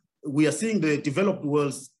 We are seeing the developed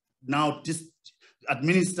world now just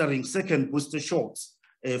administering second booster shots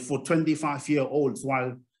for 25-year-olds,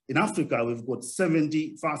 while in Africa, we've got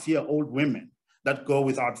 75-year-old women that go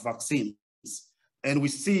without vaccines. And we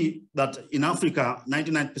see that in Africa,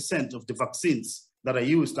 99% of the vaccines that are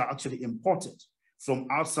used are actually imported from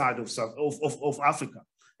outside of Africa.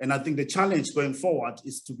 And I think the challenge going forward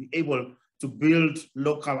is to be able to build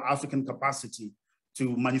local African capacity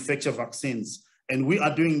to manufacture vaccines. And we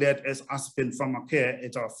are doing that as Aspen Pharmacare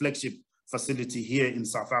at our flagship facility here in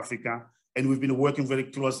South Africa. And we've been working very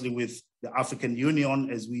closely with the African Union,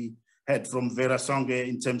 as we heard from Vera Songwe,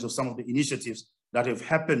 in terms of some of the initiatives that have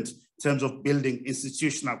happened in terms of building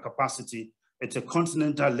institutional capacity at a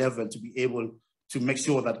continental level to be able to make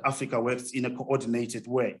sure that Africa works in a coordinated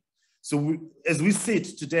way. So as we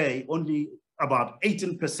sit today, only about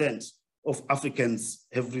 18% of Africans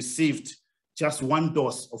have received just one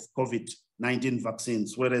dose of COVID-19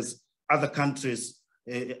 vaccines, whereas other countries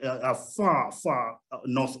are far, far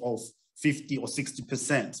north of 50 or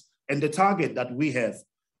 60%. And the target that we have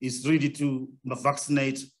is really to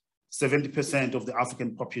vaccinate 70% of the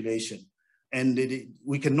African population. And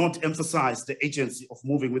we cannot emphasize the agency of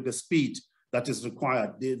moving with the speed that is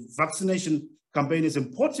required. The vaccination campaign is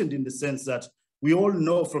important in the sense that we all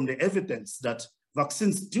know from the evidence that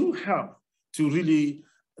vaccines do help to really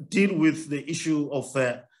deal with the issue of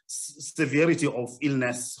severity of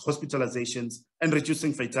illness, hospitalizations, and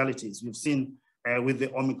reducing fatalities. We've seen with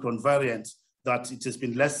the Omicron variant that it has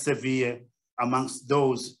been less severe amongst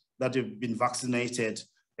those that have been vaccinated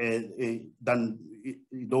than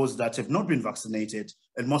those that have not been vaccinated.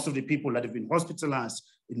 And most of the people that have been hospitalized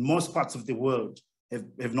in most parts of the world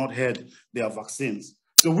have not had their vaccines.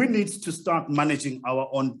 So we need to start managing our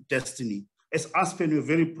own destiny. As Aspen, we're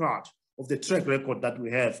very proud of the track record that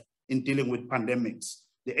we have in dealing with pandemics.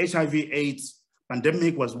 The HIV/AIDS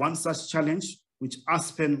pandemic was one such challenge, which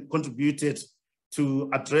Aspen contributed to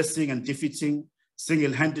addressing and defeating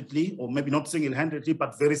single-handedly, or maybe not single-handedly,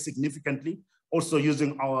 but very significantly, also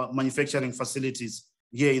using our manufacturing facilities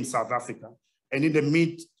here in South Africa. And in the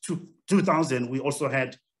mid-2000s, we also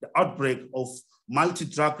had the outbreak of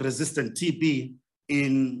multi-drug resistant TB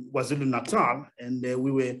in KwaZulu-Natal, and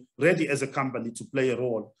we were ready as a company to play a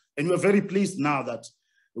role. And we're very pleased now that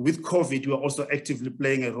with COVID, we are also actively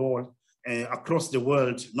playing a role across the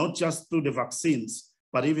world, not just through the vaccines,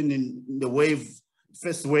 but even in the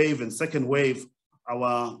first wave and second wave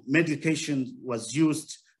our medication was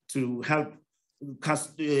used to help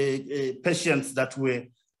patients that were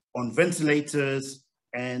on ventilators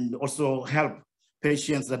and also help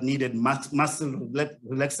patients that needed muscle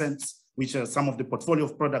relaxants, which are some of the portfolio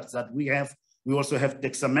of products that we have. We also have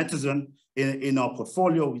dexamethasone in our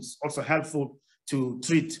portfolio, which is also helpful to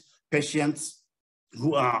treat patients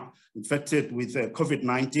who are infected with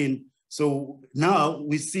COVID-19. So now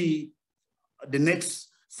we see the next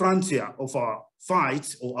frontier of our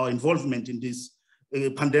fight or our involvement in this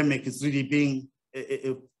pandemic is really being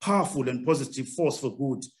a powerful and positive force for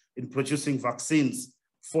good in producing vaccines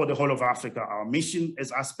for the whole of Africa. Our mission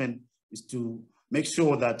as Aspen is to make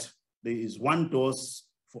sure that there is one dose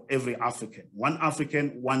for every African,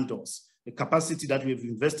 one dose. The capacity that we've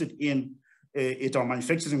invested in at our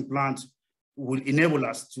manufacturing plant will enable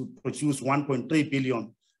us to produce 1.3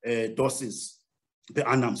 billion doses per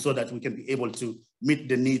annum so that we can be able to meet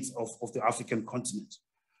the needs of the African continent.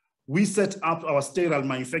 We set up our sterile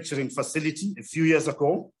manufacturing facility a few years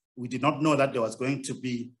ago. We did not know that there was going to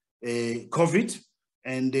be COVID,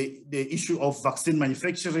 and the issue of vaccine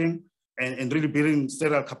manufacturing and really building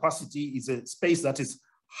sterile capacity is a space that is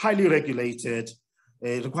highly regulated,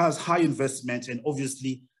 requires high investment, and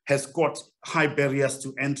obviously has got high barriers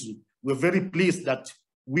to entry. We're very pleased that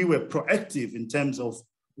we were proactive in terms of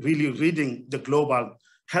really reading the global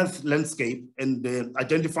health landscape and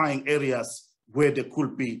identifying areas where there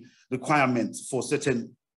could be requirements for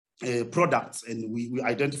certain products. And we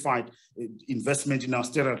identified investment in our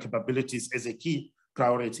sterile capabilities as a key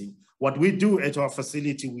priority. What we do at our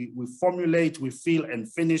facility, we formulate, we fill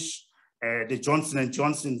and finish the Johnson &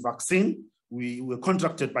 Johnson vaccine. We were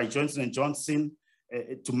contracted by Johnson & Johnson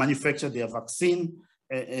to manufacture their vaccine.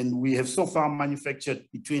 And we have so far manufactured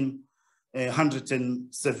between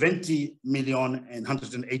 170 million and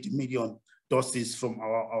 180 million doses from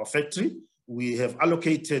our factory. We have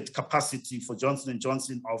allocated capacity for Johnson &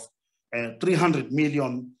 Johnson of 300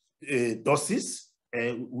 million doses.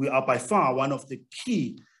 We are by far one of the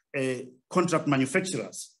key contract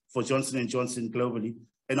manufacturers for Johnson & Johnson globally.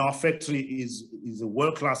 And our factory is a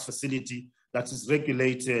world-class facility that is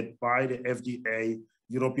regulated by the FDA,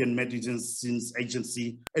 European Medicines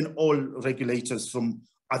Agency, and all regulators from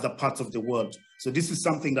other parts of the world. So this is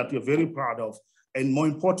something that we're very proud of. And more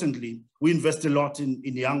importantly, we invest a lot in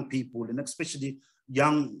young people, and especially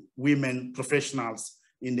young women professionals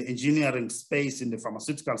in the engineering space, in the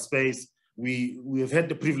pharmaceutical space. We have had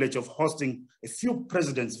the privilege of hosting a few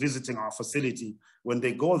presidents visiting our facility. When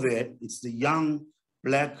they go there, it's the young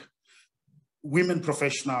Black women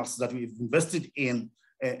professionals that we've invested in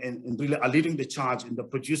and really are leading the charge in the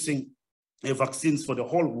producing vaccines for the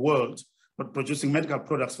whole world, but producing medical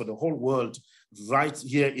products for the whole world right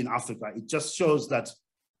here in Africa. It just shows that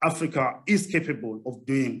Africa is capable of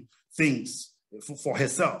doing things for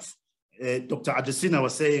herself. Dr. Adesina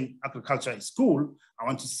was saying agriculture is cool. I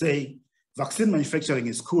want to say vaccine manufacturing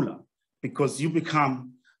is cooler, because you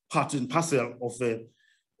become part and parcel of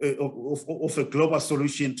a global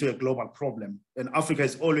solution to a global problem. And Africa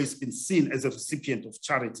has always been seen as a recipient of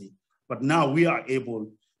charity, but now we are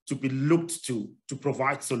able to be looked to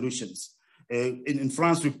provide solutions. In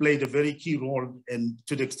France, we played a very key role, and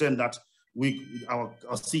to the extent that our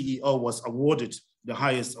CEO was awarded the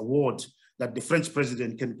highest award that the French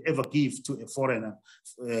president can ever give to a foreigner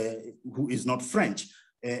who is not French.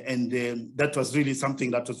 That was really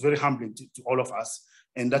something that was very humbling to all of us.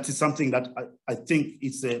 And that is something that I think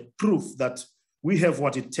is a proof that we have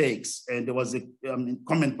what it takes. And there was a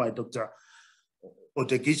comment by Dr.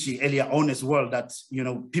 Okediji earlier on as well that,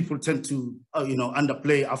 people tend to,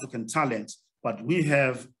 underplay African talent, but we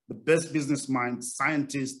have the best business minds,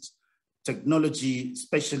 scientists, technology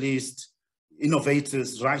specialists,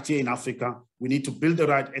 innovators right here in Africa. We need to build the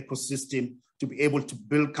right ecosystem to be able to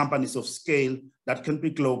build companies of scale that can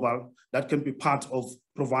be global, that can be part of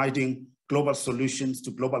providing global solutions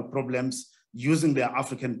to global problems using their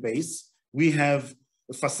African base. We have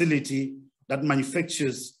a facility that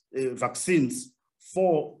manufactures vaccines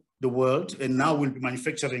for the world, and now we'll be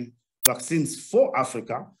manufacturing vaccines for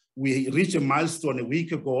Africa. We reached a milestone a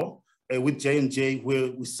week ago with J&J,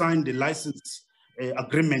 where we signed the license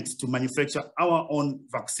agreement to manufacture our own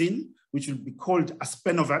vaccine, which will be called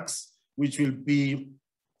Aspenovax, which will be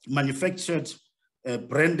manufactured,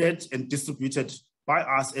 branded, and distributed by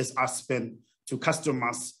us as Aspen to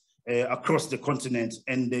customers across the continent.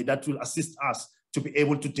 And that will assist us to be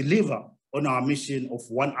able to deliver on our mission of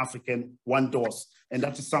one African, one dose. And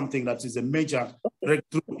that is something that is a major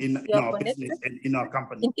breakthrough in our business and in our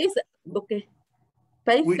company. In case, okay.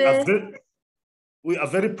 We are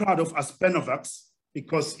very proud of Aspenovax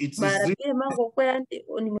because it's the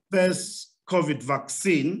first COVID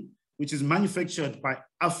vaccine, which is manufactured by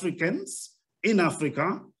Africans in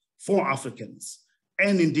Africa for Africans.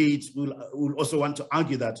 And indeed, we'll also want to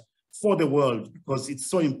argue that for the world, because it's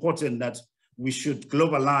so important that we should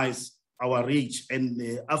globalize our reach, and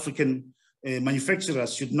the African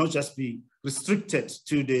manufacturers should not just be restricted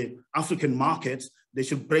to the African market. They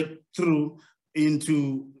should break through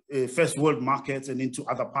into first world markets and into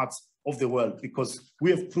other parts of the world, because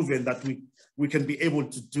we have proven that we can be able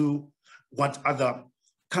to do what other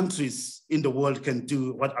countries in the world can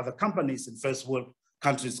do, what other companies in first world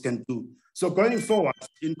countries can do. So going forward,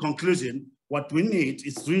 in conclusion, what we need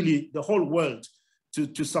is really the whole world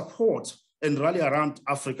to support and rally around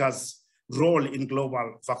Africa's role in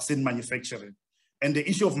global vaccine manufacturing. And the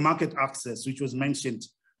issue of market access, which was mentioned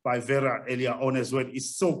by Vera earlier on as well,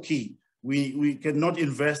 is so key. We cannot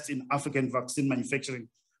invest in African vaccine manufacturing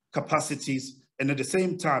capacities and at the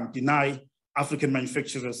same time deny African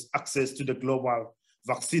manufacturers access to the global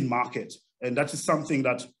vaccine market. And that is something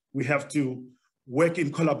that we have to work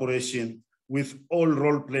in collaboration with all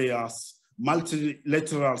role players.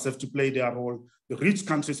 Multilaterals have to play their role. The rich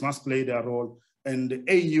countries must play their role. And the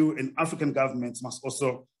AU and African governments must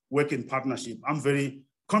also work in partnership. I'm very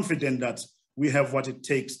confident that we have what it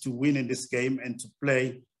takes to win in this game and to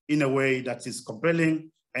play in a way that is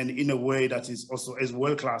compelling and in a way that is also as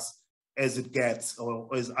world-class as it gets,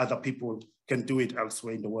 or as other people can do it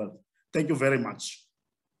elsewhere in the world. Thank you very much.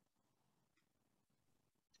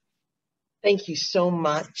 Thank you so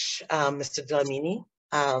much, Mr. Dlamini.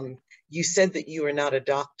 You said that you are not a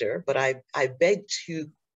doctor, but I beg to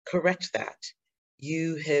correct that.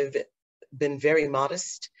 You have been very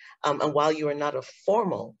modest, and while you are not a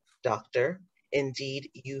formal doctor, indeed,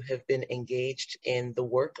 you have been engaged in the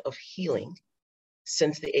work of healing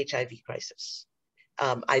since the HIV crisis.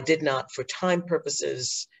 I did not, for time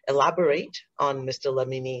purposes, elaborate on Mr.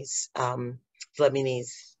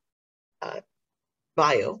 Dlamini's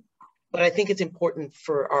bio, but I think it's important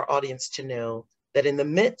for our audience to know that in the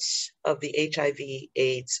midst of the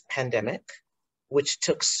HIV/AIDS pandemic, which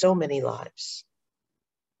took so many lives,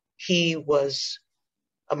 he was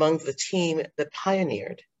among the team that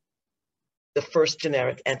pioneered the first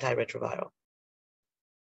generic antiretroviral.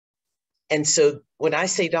 And so when I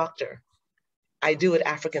say doctor, I do it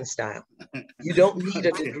African style. You don't need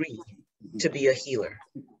a degree to be a healer.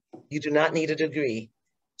 You do not need a degree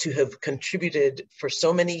to have contributed for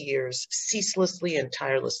so many years ceaselessly and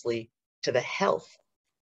tirelessly to the health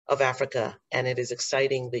of Africa. And it is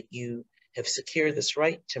exciting that you have secured this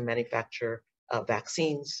right to manufacture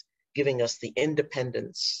vaccines, giving us the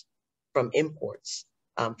independence from imports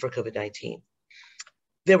for COVID-19.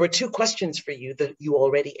 There were two questions for you that you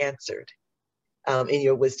already answered in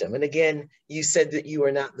your wisdom. And again, you said that you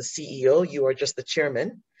are not the CEO, you are just the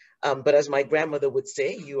chairman. But as my grandmother would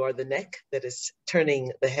say, you are the neck that is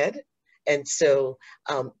turning the head. And so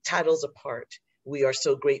titles apart, we are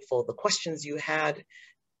so grateful. The questions you had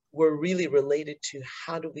were really related to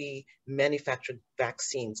how do we manufacture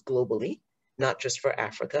vaccines globally, not just for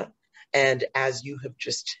Africa. And as you have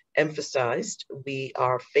just emphasized, we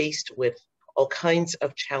are faced with all kinds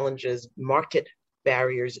of challenges, market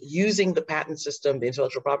barriers, using the patent system, the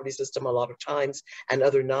intellectual property system a lot of times, and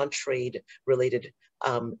other non-trade related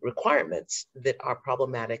requirements that are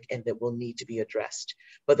problematic and that will need to be addressed.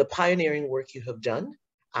 But the pioneering work you have done,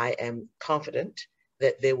 I am confident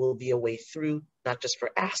that there will be a way through, not just for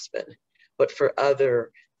Aspen, but for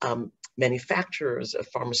other manufacturers of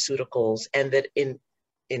pharmaceuticals, and that in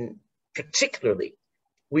particularly,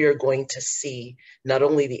 we are going to see not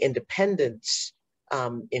only the independence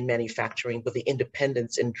in manufacturing, but the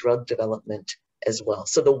independence in drug development as well.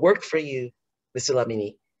 So the work for you, Mr.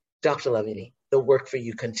 Dlamini, Dr. Dlamini, the work for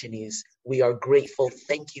you continues. We are grateful.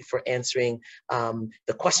 Thank you for answering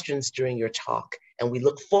the questions during your talk, and we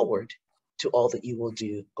look forward to all that you will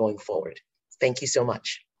do going forward. Thank you so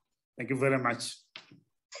much. Thank you very much.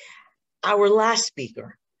 Our last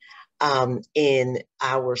speaker in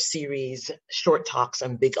our series, Short Talks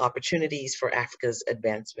on Big Opportunities for Africa's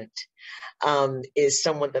Advancement, is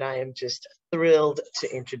someone that I am just thrilled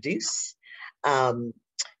to introduce.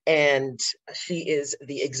 And she is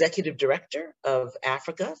the Executive Director of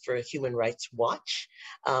Africa for Human Rights Watch,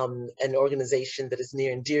 an organization that is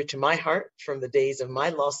near and dear to my heart from the days of my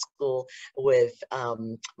law school with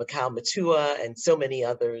Mikhail Matua and so many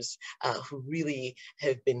others who really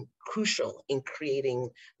have been crucial in creating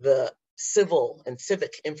the civil and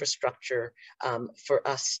civic infrastructure for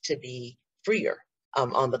us to be freer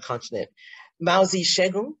on the continent. Mausi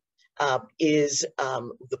Segun is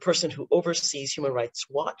the person who oversees Human Rights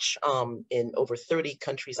Watch in over 30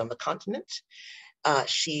 countries on the continent.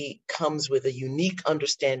 She comes with a unique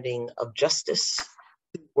understanding of justice,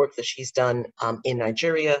 work that she's done in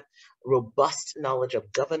Nigeria, robust knowledge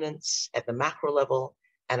of governance at the macro level,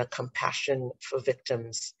 and a compassion for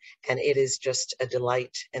victims. And it is just a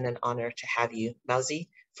delight and an honor to have you. Mausi,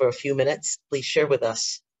 for a few minutes, please share with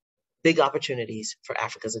us big opportunities for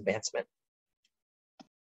Africa's advancement.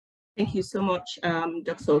 Thank you so much,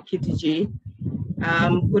 Dr. Okediji.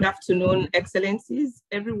 Good afternoon, Excellencies,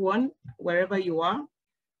 everyone, wherever you are.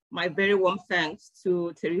 My very warm thanks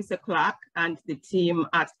to Teresa, Clarke, and the team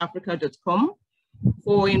at Africa.com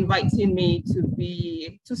for inviting me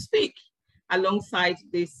to speak alongside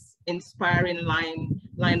this inspiring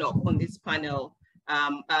lineup on this panel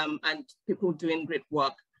and people doing great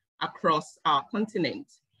work across our continent.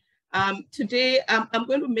 Today, I'm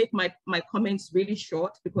going to make my comments really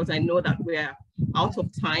short because I know that we're out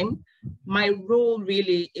of time. My role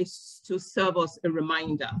really is to serve us a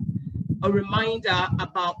reminder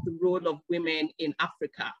about the role of women in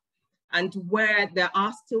Africa and where there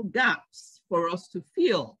are still gaps for us to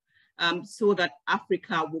fill so that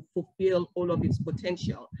Africa will fulfill all of its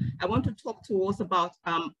potential. I want to talk to us about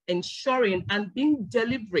ensuring and being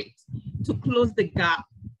deliberate to close the gap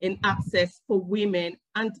in access for women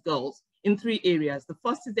and girls in 3 areas. The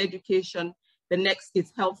first is education, the next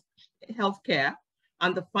is healthcare,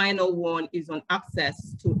 and the final one is on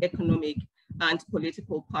access to economic and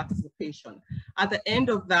political participation. At the end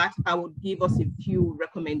of that, I would give us a few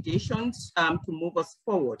recommendations to move us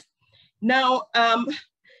forward. Now,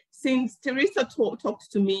 since Teresa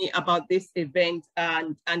talked to me about this event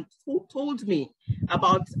and told me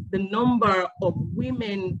about the number of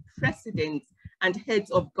women presidents and heads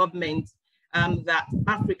of government that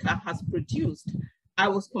Africa has produced, I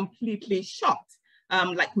was completely shocked,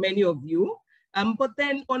 like many of you. But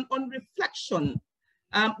then on reflection,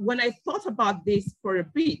 when I thought about this for a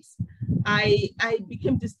bit, I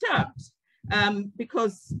became disturbed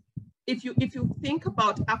because if you think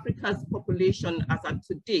about Africa's population as of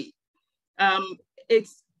today,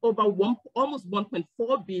 it's over almost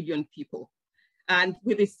 1.4 billion people, and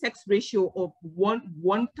with a sex ratio of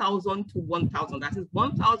 1,000 to 1,000. That is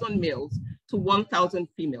 1,000 males to 1,000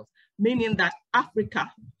 females, meaning that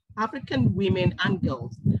African women and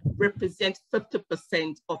girls represent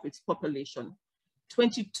 50% of its population.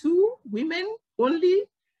 22 women only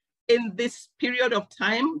in this period of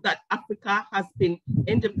time that Africa has been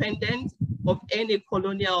independent of any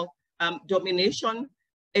colonial domination.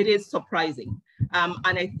 It is surprising.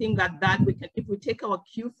 And I think that we can, if we take our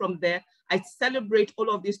cue from there, I celebrate all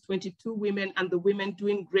of these 22 women and the women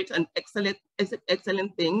doing great and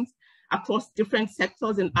excellent things across different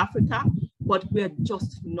sectors in Africa, but we're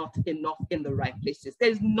just not enough in the right places.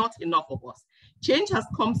 There's not enough of us. Change has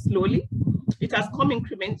come slowly. It has come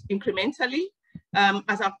incrementally.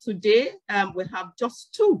 As of today, we have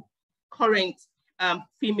just 2 current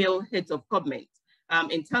female heads of government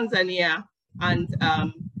in Tanzania and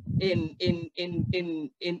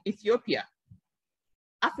in Ethiopia.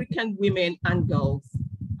 African women and girls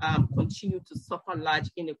continue to suffer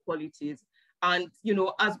large inequalities. And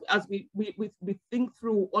as we think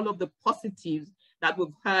through all of the positives that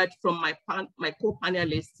we've heard from my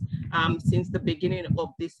co-panelists since the beginning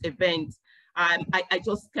of this event, I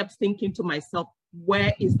just kept thinking to myself,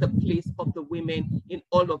 where is the place of the women in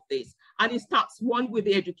all of this? And it starts, one, with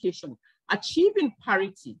the education. Achieving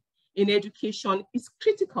parity in education is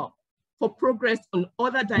critical for progress on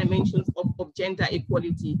other dimensions of gender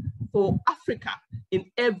equality for Africa in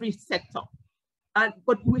every sector.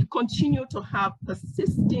 But we continue to have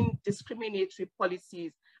persisting discriminatory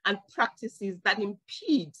policies and practices that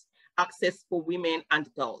impede access for women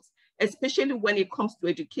and girls, especially when it comes to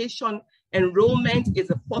education. Enrollment is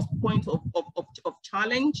the first point of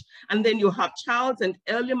challenge. And then you have child and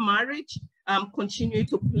early marriage continue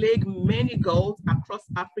to plague many girls across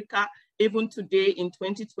Africa, even today in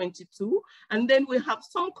 2022. And then we have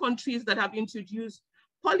some countries that have introduced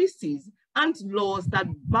policies and laws that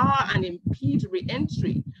bar and impede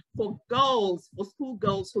re-entry for girls, for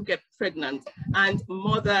schoolgirls who get pregnant and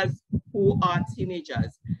mothers who are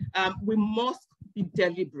teenagers. We must be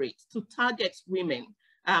deliberate to target women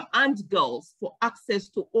and girls for access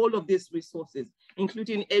to all of these resources,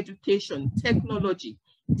 including education, technology,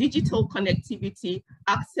 digital connectivity,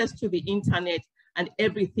 access to the internet, and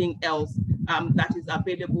everything else that is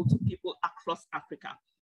available to people across Africa.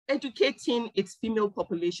 Educating its female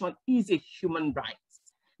population is a human right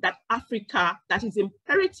that is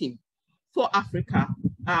imperative for Africa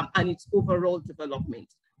and its overall development.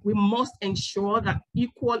 We must ensure that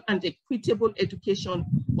equal and equitable education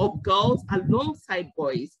of girls alongside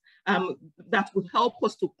boys that will help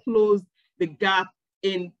us to close the gap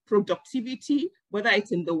in productivity, whether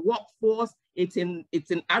it's in the workforce, it's in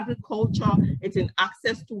agriculture, it's in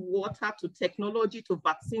access to water, to technology, to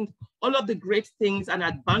vaccines, all of the great things and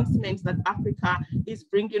advancements that Africa is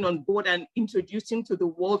bringing on board and introducing to the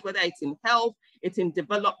world, whether it's in health, it's in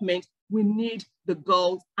development. We need the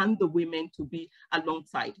girls and the women to be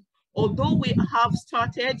alongside. Although we have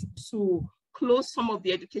started to close some of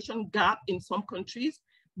the education gap in some countries,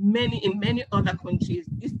 in many other countries,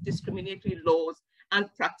 these discriminatory laws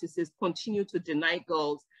and practices continue to deny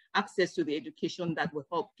girls access to the education that will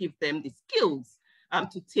help give them the skills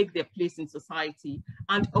to take their place in society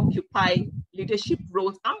and occupy leadership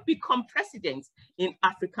roles and become presidents in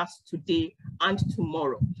Africa today and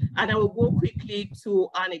tomorrow. And I will go quickly to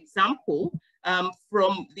an example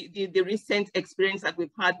from the recent experience that we've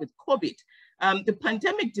had with COVID. The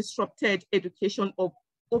pandemic disrupted education of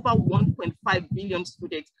over 1.5 billion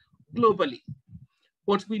students globally.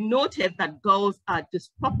 But we noted that girls are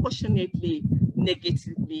disproportionately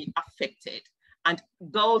negatively affected, and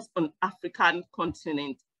girls on African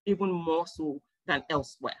continent even more so than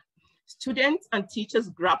elsewhere. Students and teachers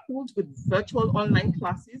grappled with virtual online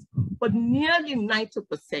classes, but nearly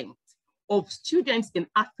 90% of students in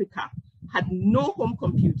Africa had no home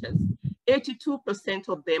computers. 82%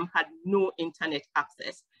 of them had no internet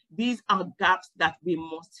access. These are gaps that we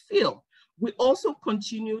must fill. We also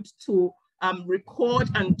continued to record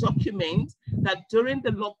and document that during the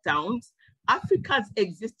lockdowns, Africa's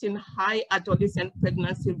existing high adolescent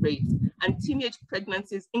pregnancy rates and teenage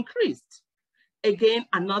pregnancies increased. Again,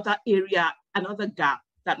 another area, another gap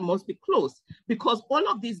that must be closed, because all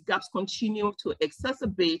of these gaps continue to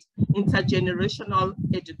exacerbate intergenerational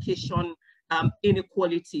education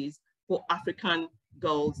inequalities for African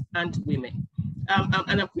girls and women.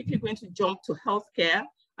 And I'm quickly going to jump to healthcare.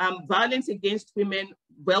 Violence against women,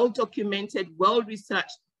 well documented, well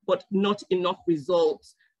researched, but not enough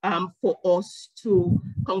results for us to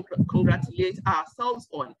congratulate ourselves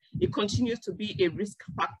on. It continues to be a risk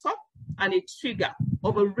factor and a trigger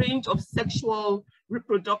of a range of sexual,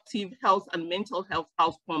 reproductive health and mental health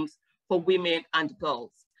outcomes for women and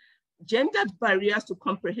girls. Gendered barriers to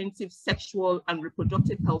comprehensive sexual and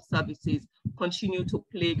reproductive health services continue to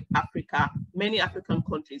plague Africa, many African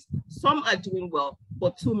countries. Some are doing well,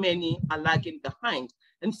 but too many are lagging behind.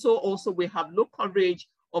 And so also we have low coverage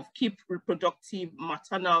of key reproductive,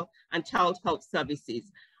 maternal, and child health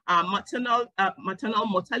services. Maternal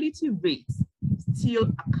mortality rates still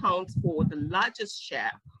account for the largest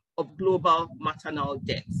share of global maternal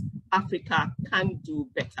deaths. Africa can do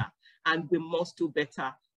better, and we must do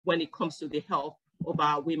better when it comes to the health of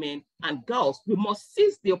our women and girls. We must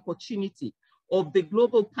seize the opportunity of the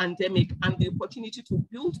global pandemic and the opportunity to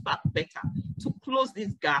build back better, to close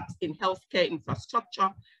these gaps in healthcare infrastructure,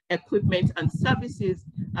 equipment, and services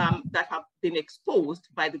that have been exposed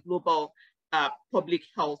by the global public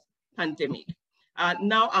health pandemic.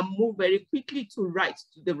 Now I'll move very quickly to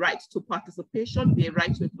the right to participation, the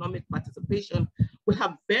right to economic participation. We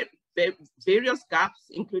have various gaps,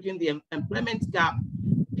 including the employment gap,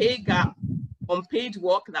 pay gap, unpaid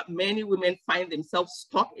work that many women find themselves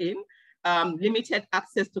stuck in, limited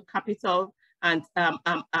access to capital and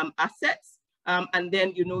assets, and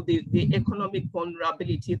then, you know, the economic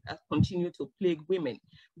vulnerability that continue to plague women.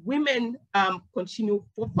 Women continue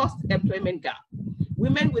for first employment gap.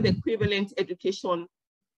 Women with equivalent education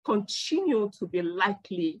continue to be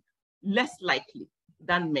less likely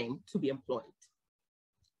than men to be employed.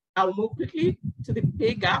 I'll move quickly to the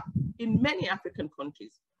pay gap. In many African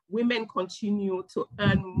countries, women continue to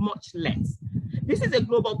earn much less. This is a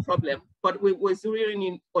global problem, but we're zeroing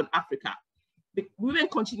in on Africa. The women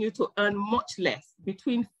continue to earn much less,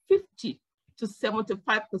 between 50 to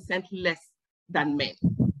 75% less than men.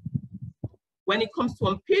 When it comes to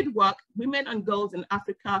unpaid work, women and girls in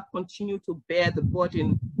Africa continue to bear the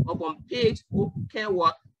burden of unpaid care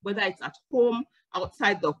work, whether it's at home,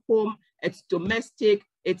 outside the home, it's domestic,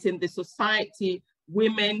 it's in the society.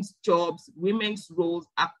 Women's jobs, women's roles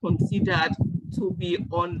are considered to be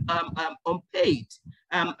unpaid,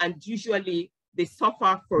 and usually they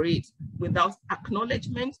suffer for it without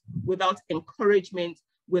acknowledgement, without encouragement,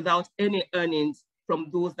 without any earnings from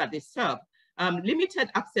those that they serve. Limited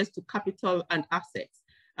access to capital and assets.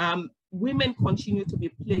 Women continue to be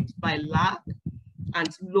plagued by lack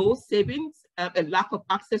and low savings, a lack of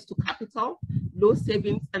access to capital, low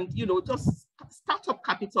savings, and, you know, just startup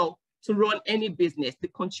capital to run any business. They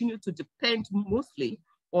continue to depend mostly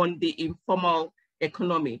on the informal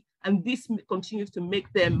economy, and this continues to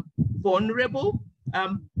make them vulnerable.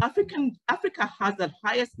 Africa has the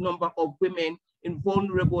highest number of women in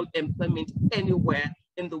vulnerable employment anywhere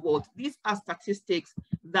in the world. These are statistics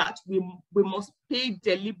that we must pay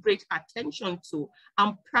deliberate attention to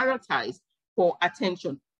and prioritize for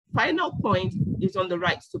attention. Final point is on the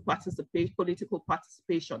rights to participate, political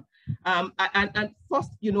participation. And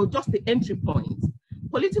first, just the entry point.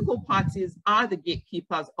 Political parties are the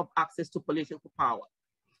gatekeepers of access to political power.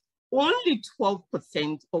 Only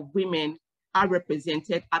 12% of women are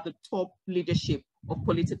represented at the top leadership of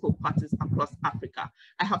political parties across Africa.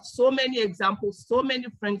 I have so many examples, so many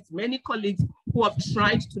friends, many colleagues who have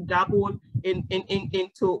tried to dabble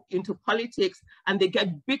into politics, and they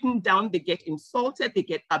get beaten down, they get insulted, they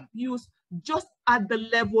get abused just at the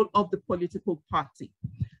level of the political party.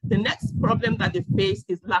 The next problem that they face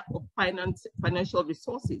is lack of financial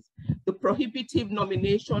resources. The prohibitive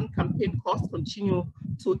nomination campaign costs continue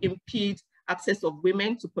to impede access of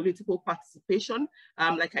women to political participation.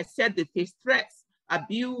 Like I said, they face threats,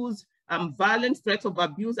 abuse, violence, threats of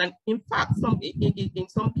abuse, and in fact, in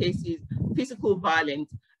some cases, physical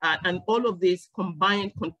violence. And all of this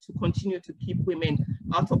combined to continue to keep women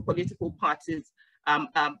out of political parties,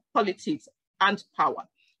 politics, and power.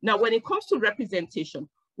 Now, when it comes to representation,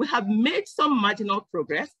 we have made some marginal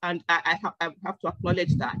progress, and I have to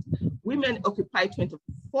acknowledge that. Women occupy 24%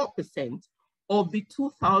 of the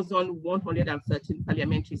 2,113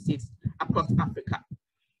 parliamentary seats across Africa.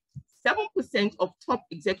 7% of top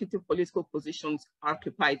executive political positions are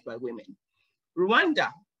occupied by women. Rwanda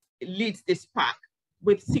leads this pack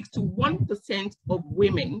with 61% of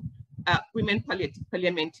women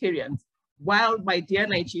parliamentarians, while my dear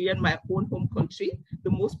Nigeria, my own home country, the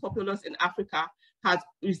most populous in Africa,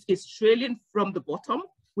 is trailing from the bottom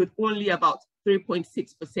with only about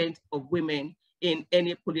 3.6% of women in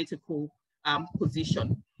any political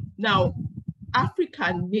position. Now,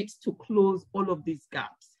 Africa needs to close all of these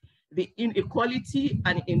gaps. The inequality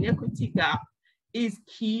and inequity gap is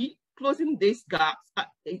key. Closing these gaps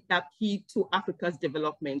are key to Africa's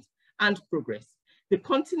development and progress. The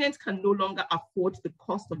continent can no longer afford the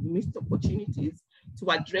cost of missed opportunities to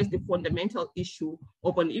address the fundamental issue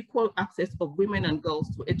of unequal access of women and girls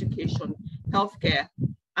to education, healthcare,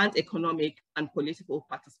 and economic and political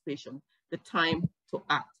participation. The time to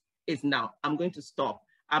act is now. I'm going to stop.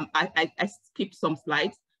 I skipped some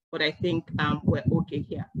slides, but I think we're okay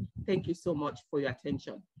here. Thank you so much for your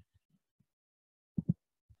attention.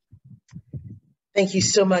 Thank you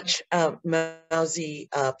so much, Mausi,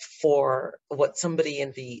 for what somebody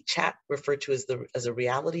in the chat referred to as a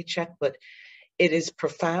reality check, but it is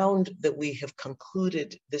profound that we have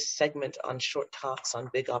concluded this segment on short talks on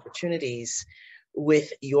big opportunities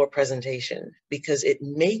with your presentation, because it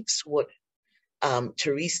makes what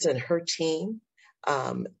Teresa and her team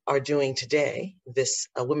are doing today, this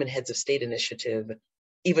Women Heads of State initiative,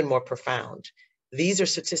 even more profound. These are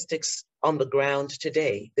statistics on the ground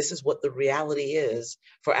today. This is what the reality is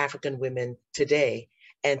for African women today.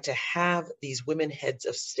 And to have these women heads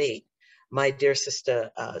of state, my dear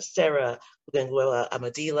sister, Sarah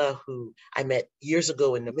Amadila, who I met years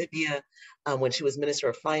ago in Namibia when she was Minister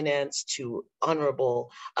of Finance, to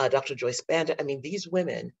Honorable Dr. Joyce Banda. I mean, these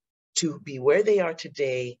women, to be where they are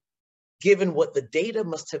today, given what the data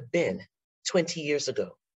must have been 20 years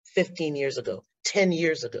ago, 15 years ago, 10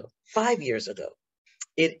 years ago, 5 years ago,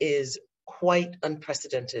 it is quite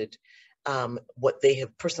unprecedented what they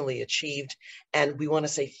have personally achieved. And we want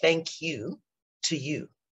to say thank you to you,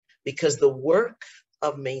 because the work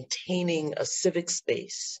of maintaining a civic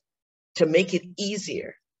space to make it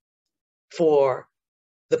easier for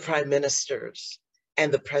the prime ministers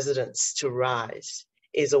and the presidents to rise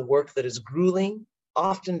is a work that is grueling,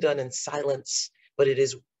 often done in silence, but it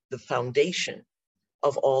is the foundation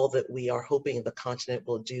of all that we are hoping the continent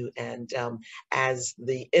will do. And as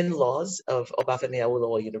the in-laws of Obafemi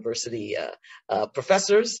Awolowo University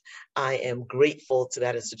professors, I am grateful to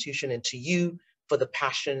that institution and to you for the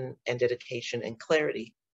passion and dedication and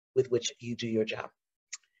clarity with which you do your job.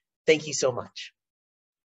 Thank you so much.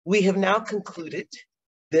 We have now concluded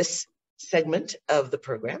this segment of the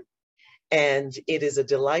program, and it is a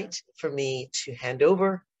delight for me to hand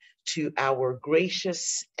over to our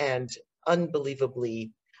gracious and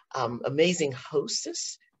unbelievably amazing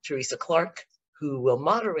hostess, Teresa Clarke, who will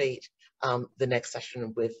moderate the next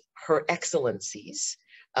session with her excellencies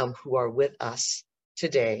who are with us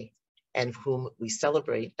today and whom we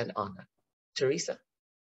celebrate and honor. Teresa.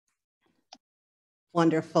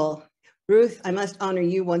 Wonderful. Ruth, I must honor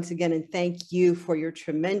you once again and thank you for your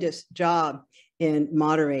tremendous job in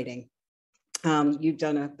moderating. You've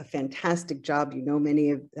done a fantastic job. You know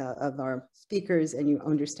many of our speakers, and you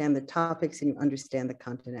understand the topics and you understand the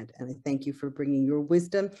continent. And I thank you for bringing your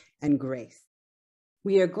wisdom and grace.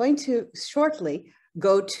 We are going to shortly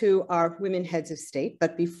go to our women heads of state.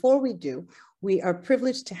 But before we do, we are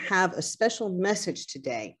privileged to have a special message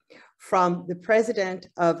today from the president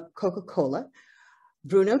of Coca-Cola,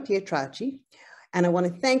 Bruno Pietracci. And I want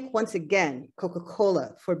to thank once again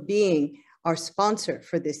Coca-Cola for being our sponsor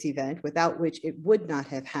for this event, without which it would not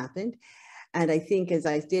have happened. And I think, as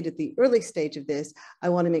I did at the early stage of this, I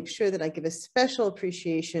want to make sure that I give a special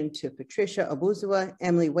appreciation to Patricia Abuzua,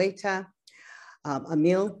 Emily Waita,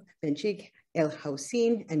 Emil Benchik, El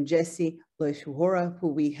Housin, and Jesse Loishuhora, who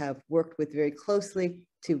we have worked with very closely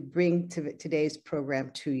to bring to today's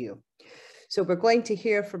program to you. So we're going to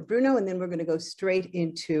hear from Bruno, and then we're going to go straight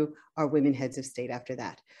into our women heads of state after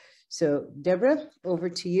that. So Deborah, over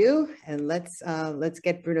to you, and let's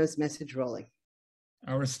get Bruno's message rolling.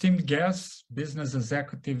 Our esteemed guests, business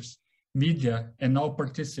executives, media, and all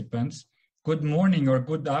participants, good morning or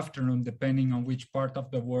good afternoon, depending on which part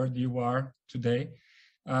of the world you are today.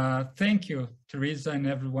 Thank you, Teresa and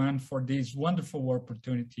everyone, for this wonderful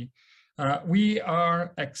opportunity. We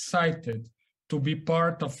are excited to be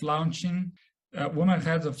part of launching Women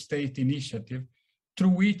Heads of State initiative, through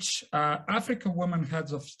which African women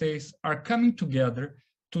heads of states are coming together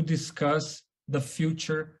to discuss the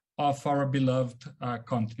future of our beloved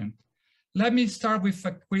continent. Let me start with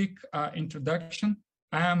a quick introduction.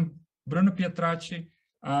 I am Bruno Pietracci.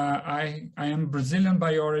 I am Brazilian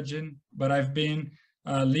by origin, but I've been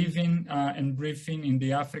living and breathing in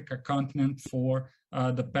the Africa continent for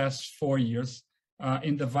the past 4 years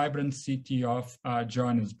in the vibrant city of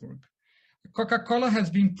Johannesburg. Coca-Cola has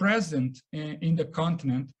been present in the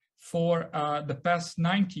continent for the past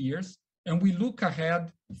 90 years, and we look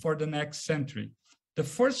ahead for the next century. The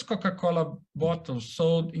first Coca-Cola bottle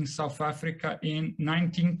sold in South Africa in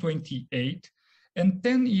 1928, and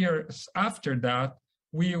 10 years after that,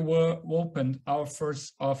 we opened our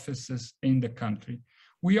first offices in the country.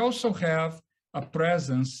 We also have a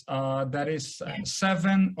presence that is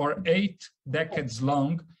 7 or 8 decades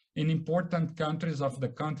long in important countries of the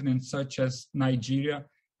continent, such as Nigeria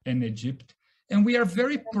and Egypt. And we are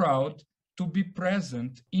very proud to be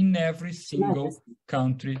present in every single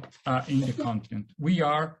country in the continent. We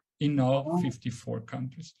are in all 54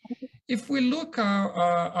 countries. If we look at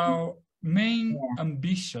our main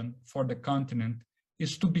ambition for the continent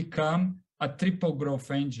is to become a triple growth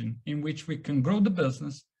engine in which we can grow the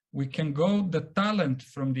business, we can grow the talent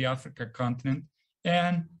from the Africa continent,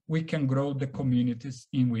 and we can grow the communities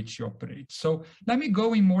in which you operate. So let me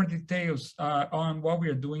go in more details on what we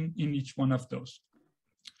are doing in each one of those.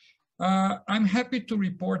 I'm happy to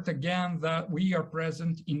report again that we are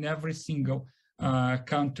present in every single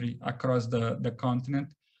country across the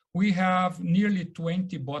continent. We have nearly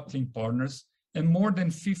 20 bottling partners and more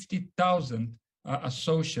than 50,000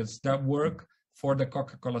 associates that work for the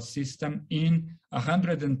Coca-Cola system in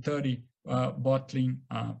 130 bottling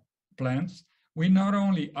plants. We not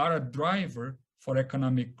only are a driver for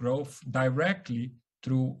economic growth directly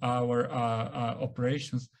through our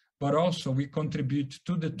operations, but also we contribute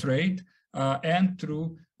to the trade and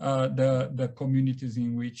through the communities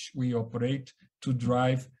in which we operate to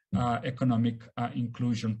drive economic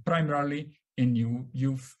inclusion, primarily in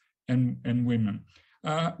youth and women.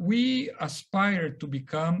 We aspire to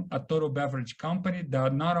become a total beverage company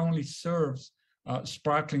that not only serves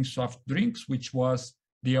sparkling soft drinks, which was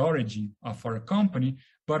the origin of our company,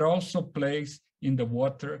 but also plays in the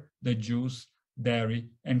water, the juice, dairy,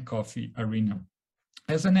 and coffee arena.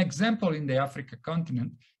 As an example, in the Africa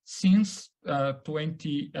continent, since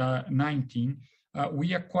 2019,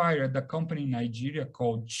 we acquired a company in Nigeria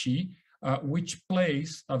called Chi, which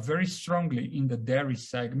plays very strongly in the dairy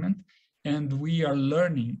segment. And we are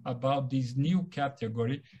learning about this new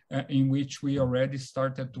category in which we already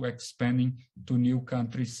started to expanding to new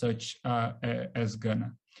countries such as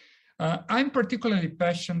Ghana. I'm particularly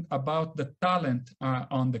passionate about the talent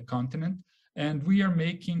on the continent, and we are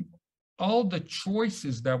making all the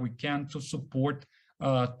choices that we can to support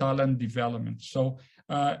talent development. So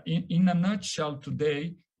in a nutshell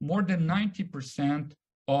today, more than 90%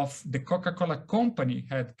 of the Coca-Cola company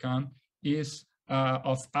headcount is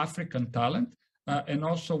of African talent, and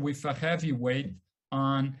also with a heavy weight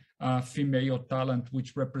on female talent,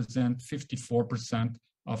 which represent 54%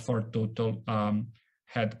 of our total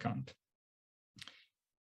headcount.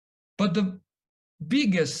 But the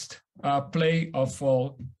biggest play of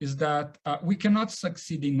all is that we cannot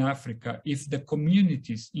succeed in Africa if the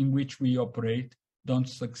communities in which we operate don't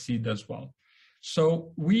succeed as well.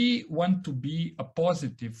 So we want to be a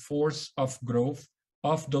positive force of growth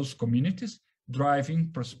of those communities, driving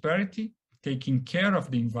prosperity, taking care of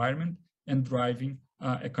the environment, and driving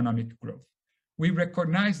economic growth. We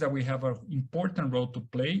recognize that we have an important role to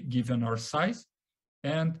play given our size,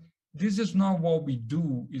 And this is not what we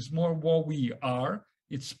do, it's more what we are.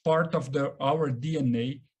 It's part of our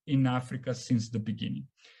DNA in Africa since the beginning.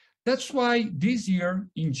 That's why this year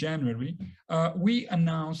in January, we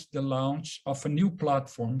announced the launch of a new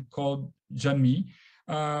platform called JAMI,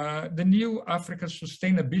 the new Africa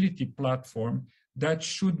Sustainability Platform that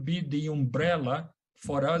should be the umbrella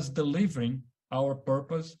for us delivering our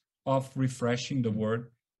purpose of refreshing the world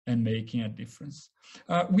and making a difference.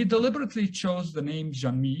 We deliberately chose the name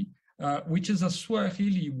JAMI, which is a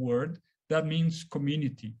Swahili word that means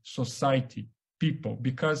community, society, people,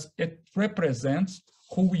 because it represents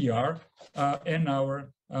who we are and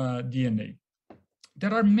our DNA.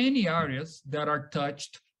 There are many areas that are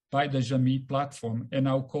touched by the JAMI platform, and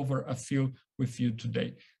I'll cover a few with you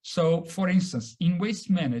today. So, for instance, in waste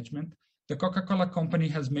management, the Coca-Cola Company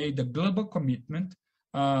has made a global commitment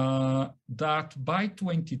that by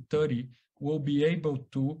 2030, we'll be able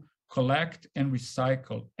to collect and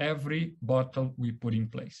recycle every bottle we put in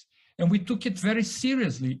place. And we took it very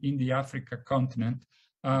seriously in the Africa continent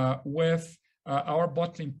with our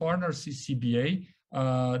bottling partner, CCBA,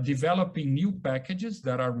 developing new packages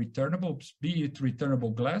that are returnable, be it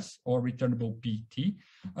returnable glass or returnable PET.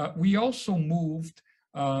 We also moved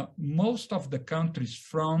most of the countries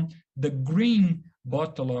from the green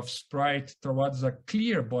bottle of Sprite towards a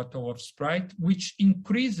clear bottle of Sprite, which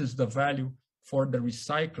increases the value for the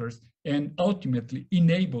recyclers and ultimately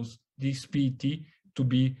enables this PET to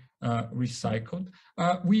be recycled.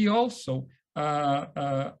 We also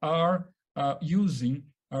are using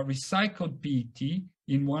recycled PET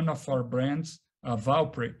in one of our brands,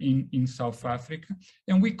 Valpre in South Africa.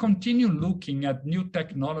 And we continue looking at new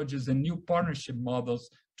technologies and new partnership models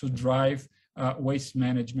to drive waste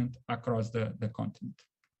management across the continent.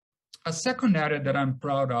 A second area that I'm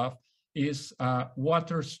proud of is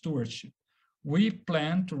water stewardship. We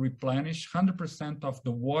plan to replenish 100% of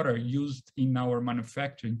the water used in our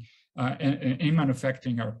manufacturing, in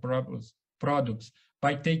manufacturing our products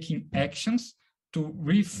by taking actions to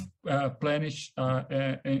replenish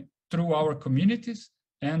through our communities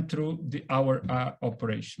and through our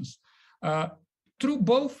operations. Through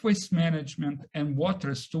both waste management and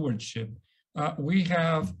water stewardship, we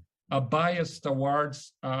have a bias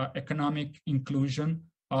towards economic inclusion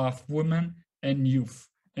of women and youth.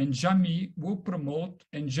 And JAMI will promote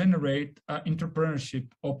and generate entrepreneurship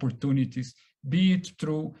opportunities, be it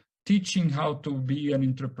through teaching how to be an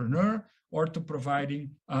entrepreneur or to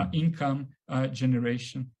providing income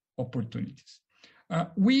generation opportunities.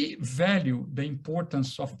 We value the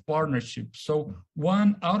importance of partnership. So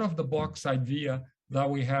one out-of-the-box idea that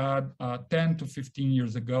we had 10 to 15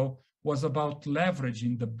 years ago was about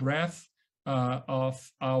leveraging the breadth of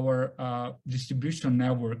our distribution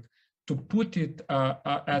network to put it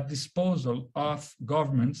at disposal of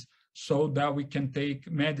governments so that we can take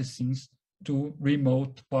medicines to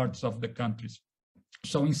remote parts of the countries.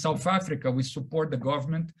 So in South Africa, we support the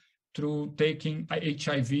government through taking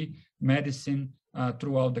HIV medicine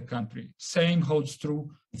throughout the country. Same holds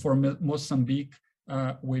true for Mozambique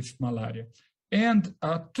with malaria. And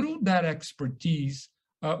through that expertise,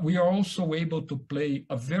 we are also able to play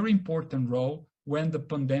a very important role when the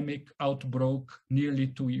pandemic outbroke nearly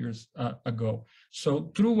 2 years ago.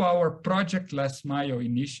 So through our Project Last Mile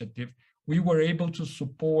initiative, we were able to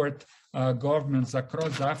support governments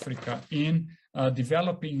across Africa in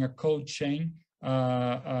developing a cold chain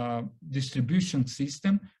distribution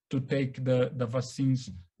system to take the vaccines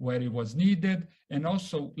where it was needed, and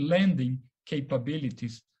also lending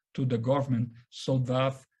capabilities to the government so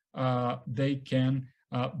that they can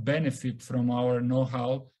benefit from our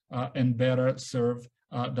know-how and better serve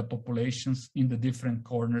the populations in the different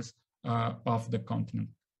corners of the continent.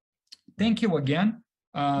 Thank you again.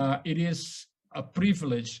 It is a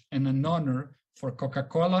privilege and an honor for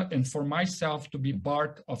Coca-Cola and for myself to be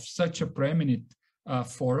part of such a preeminent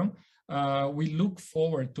forum. We look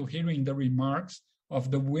forward to hearing the remarks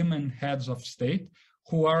of the women heads of state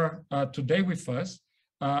who are today with us,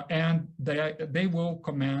 and they will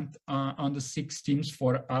comment on the 6 themes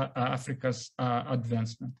for Africa's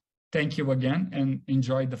advancement. Thank you again and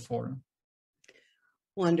enjoy the forum.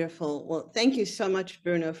 Wonderful. Well, thank you so much,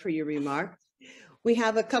 Bruno, for your remarks. We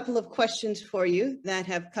have a couple of questions for you that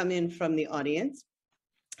have come in from the audience.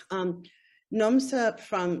 Nomsa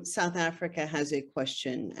from South Africa has a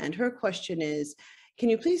question, and her question is, can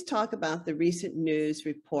you please talk about the recent news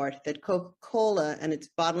report that Coca-Cola and its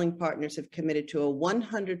bottling partners have committed to a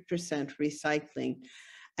 100% recycling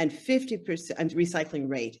and 50% recycling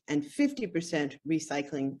rate and 50%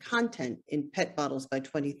 recycling content in PET bottles by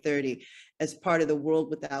 2030 as part of the World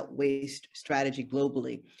Without Waste strategy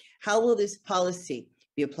globally? How will this policy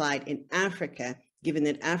be applied in Africa given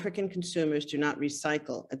that African consumers do not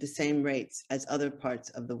recycle at the same rates as other parts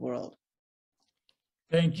of the world?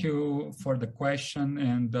 Thank you for the question.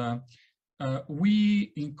 And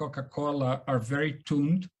we in Coca-Cola are very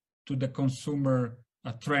tuned to the consumer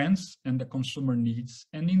trends and the consumer needs.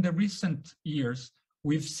 And in the recent years,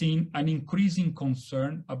 we've seen an increasing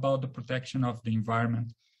concern about the protection of the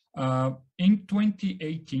environment. In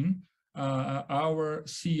 2018, our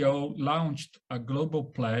CEO launched a global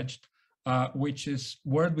pledge, which is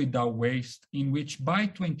World Without Waste, in which by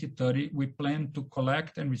 2030, we plan to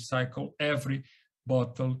collect and recycle every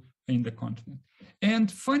bottle in the continent.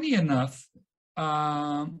 And funny enough,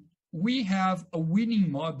 we have a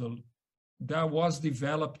winning model that was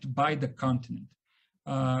developed by the continent,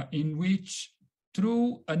 in which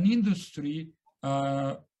through an industry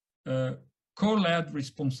co-led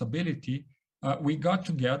responsibility, we got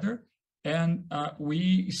together and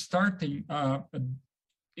we started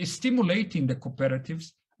stimulating the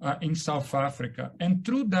cooperatives in South Africa. And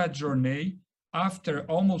through that journey, after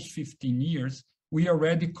almost 15 years, we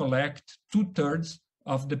already collect 2/3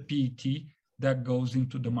 of the PET that goes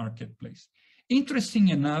into the marketplace. Interesting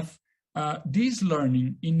enough, this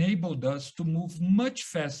learning enabled us to move much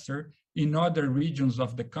faster in other regions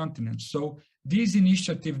of the continent. So this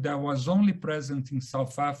initiative that was only present in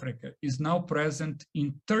South Africa is now present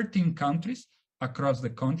in 13 countries across the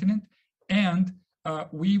continent. And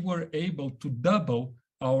we were able to double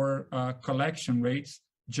our collection rates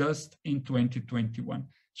just in 2021.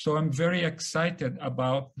 So I'm very excited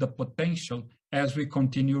about the potential as we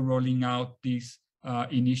continue rolling out this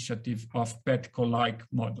initiative of PETCO-like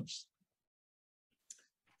models.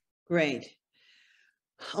 Great.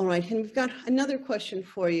 All right, and we've got another question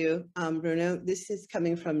for you, Bruno. This is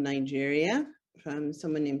coming from Nigeria, from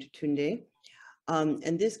someone named Tunde.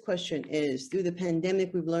 And this question is, through the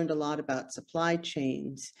pandemic, we've learned a lot about supply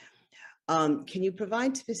chains. Can you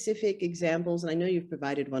provide specific examples? And I know you've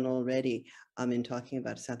provided one already in talking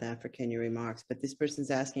about South Africa in your remarks, but this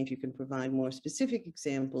person's asking if you can provide more specific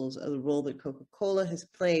examples of the role that Coca-Cola has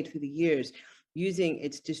played through the years using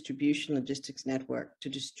its distribution logistics network to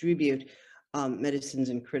distribute medicines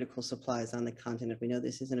and critical supplies on the continent. We know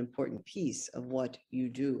this is an important piece of what you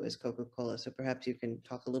do as Coca-Cola, so perhaps you can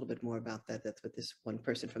talk a little bit more about that. That's what this one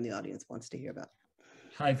person from the audience wants to hear about.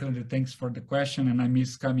 Hi, Hilda, thanks for the question, and I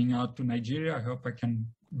miss coming out to Nigeria. I hope I can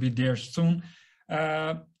be there soon.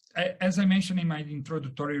 As I mentioned in my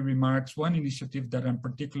introductory remarks, one initiative that I'm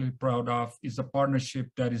particularly proud of is a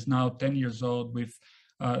partnership that is now 10 years old with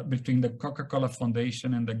between the Coca-Cola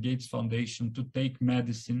Foundation and the Gates Foundation to take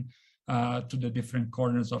medicine to the different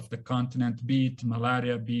corners of the continent, be it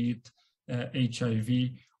malaria, be it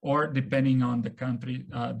HIV, or depending on the country,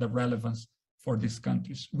 the relevance for these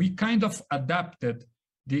countries. We kind of adapted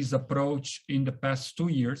this approach in the past 2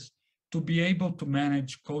 years to be able to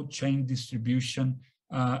manage cold chain distribution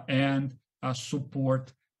and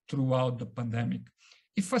support throughout the pandemic.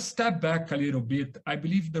 If I step back a little bit, I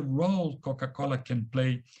believe the role Coca-Cola can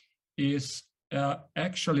play is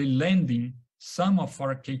actually lending some of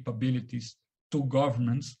our capabilities to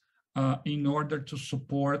governments in order to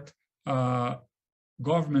support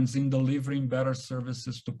governments in delivering better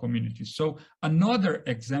services to communities. So another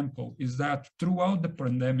example is that throughout the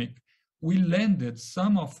pandemic, we lended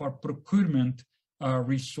some of our procurement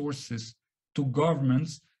resources to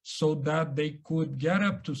governments so that they could get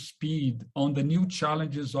up to speed on the new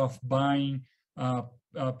challenges of buying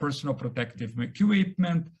personal protective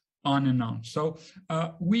equipment, on and on. So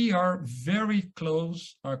we are very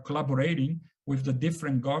close collaborating with the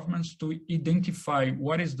different governments to identify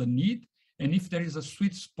what is the need, and if there is a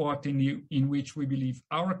sweet spot in which we believe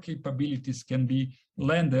our capabilities can be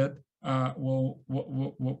lended,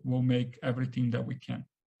 we'll make everything that we can.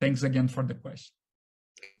 Thanks again for the question.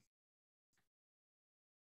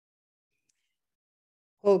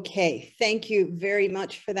 Okay, thank you very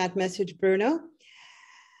much for that message, Bruno.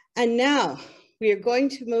 And now we are going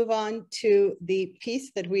to move on to the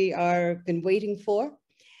piece that we are been waiting for,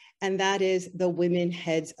 and that is the Women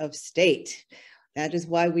Heads of State. That is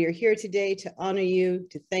why we are here today, to honor you,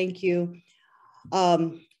 to thank you.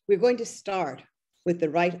 We're going to start with the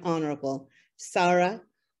Right Honorable Sarah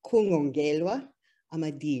Kungongelwa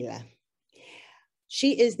Amadila.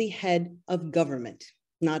 She is the head of government,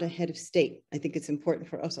 not a head of state. I think it's important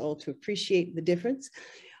for us all to appreciate the difference.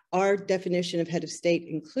 Our definition of head of state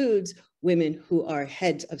includes women who are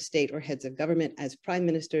heads of state or heads of government as prime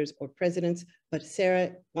ministers or presidents, but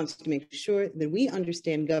Sarah wants to make sure that we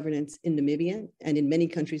understand governance in Namibia and in many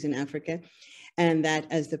countries in Africa, and that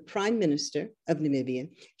as the prime minister of Namibia,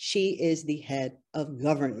 she is the head of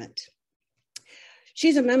government.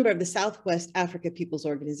 She's a member of the Southwest Africa People's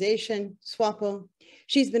Organization, SWAPO.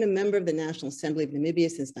 She's been a member of the National Assembly of Namibia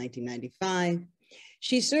since 1995.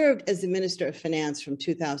 She served as the Minister of Finance from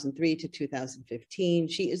 2003 to 2015.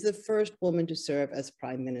 She is the first woman to serve as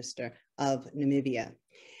Prime Minister of Namibia.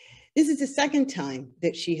 This is the second time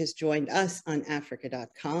that she has joined us on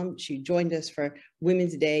Africa.com. She joined us for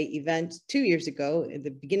Women's Day event 2 years ago at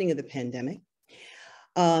the beginning of the pandemic.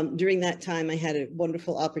 During that time, I had a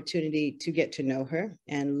wonderful opportunity to get to know her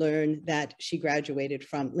and learn that she graduated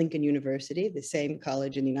from Lincoln University, the same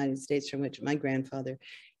college in the United States from which my grandfather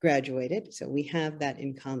graduated. So we have that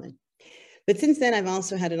in common. But since then, I've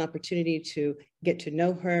also had an opportunity to get to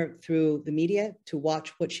know her through the media, to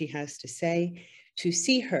watch what she has to say, to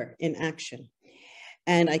see her in action.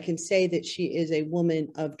 And I can say that she is a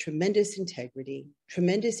woman of tremendous integrity,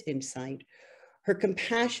 tremendous insight. Her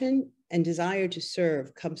compassion and desire to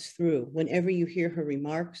serve comes through whenever you hear her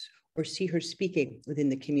remarks or see her speaking within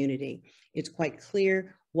the community. It's quite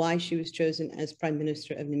clear why she was chosen as Prime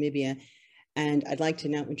Minister of Namibia. And I'd like to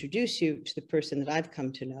now introduce you to the person that I've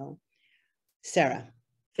come to know, Sarah.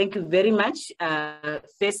 Thank you very much,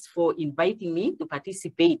 first for inviting me to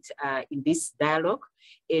participate in this dialogue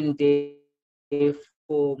and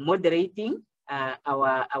for moderating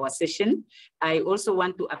our session. I also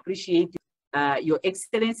want to appreciate Your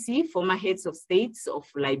Excellency, former heads of states of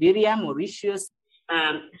Liberia, Mauritius.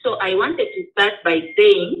 So I wanted to start by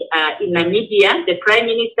saying in Namibia, the Prime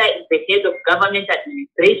Minister is the head of government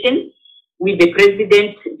administration, with the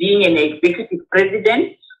President being an executive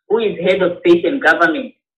president who is head of state and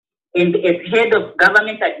government. And as head of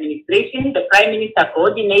government administration, the Prime Minister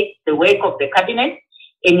coordinates the work of the cabinet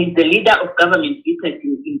and is the leader of government business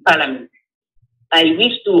in Parliament. I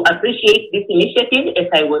wish to appreciate this initiative, as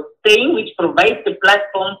I was saying, which provides a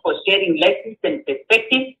platform for sharing lessons and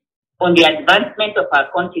perspectives on the advancement of our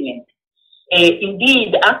continent.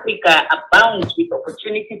 Indeed, Africa abounds with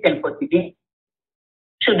opportunities and possibilities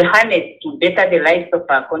should harness to better the lives of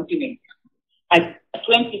our continent. As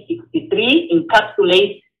 2063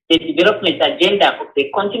 encapsulates the development agenda of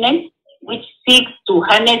the continent, which seeks to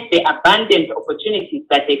harness the abundant opportunities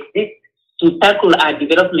that exist to tackle our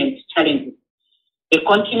development challenges. The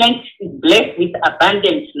continent is blessed with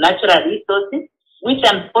abundant natural resources, which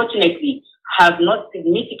unfortunately have not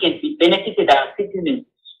significantly benefited our citizens,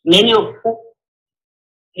 many of whom are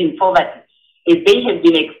in poverty, as they have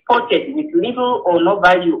been exported with little or no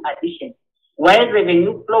value addition, while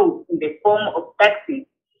revenue flows in the form of taxes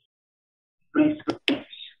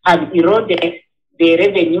have eroded the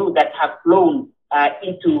revenue that have flown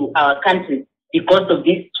into our country because of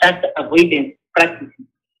these tax avoidance practices.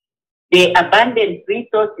 The abundant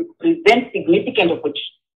resources present significant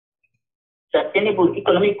opportunities for sustainable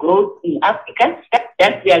economic growth in Africa,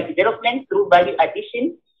 that's their development through value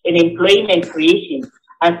addition and employment creation,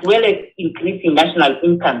 as well as increasing national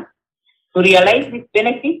income. To realize these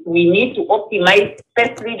benefits, we need to optimize,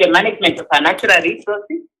 firstly, the management of our natural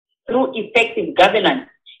resources through effective governance,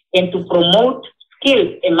 and to promote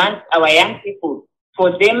skills amongst our young people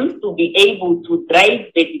for them to be able to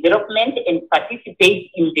drive the development and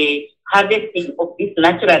participate in the harvesting of these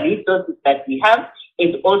natural resources that we have,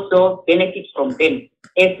 and also benefit from them,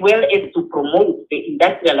 as well as to promote the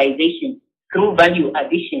industrialization through value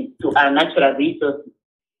addition to our natural resources.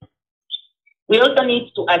 We also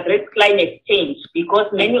need to address climate change, because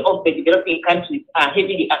many of the developing countries are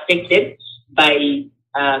heavily affected by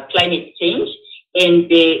climate change. And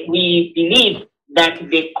we believe that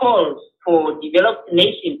the calls for developed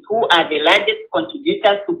nations, who are the largest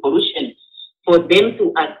contributors to pollution, for them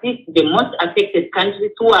to assist the most affected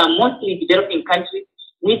countries, who are mostly developing countries,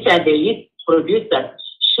 which are the least producers,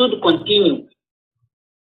 should continue,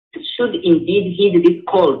 should indeed heed this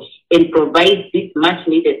call and provide this much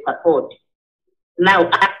needed support. Now,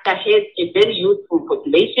 Africa has a very youthful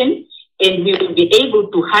population, and we will be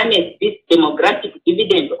able to harness this demographic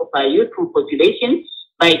dividend of our youthful population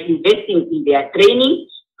by investing in their training,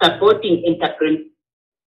 supporting entrepreneurship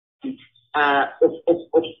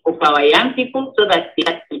of our young people so that they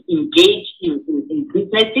can engage in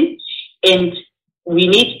businesses. And we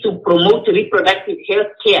need to promote reproductive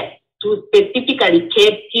health care to specifically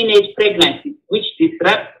curb teenage pregnancies, which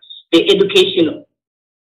disrupt the education,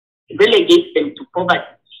 relegates them to poverty,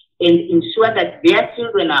 and ensure that their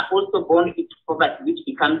children are also born into poverty, which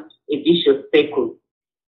becomes a vicious cycle.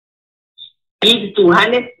 We need to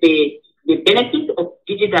harness the benefits of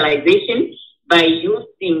digitalization by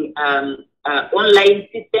using online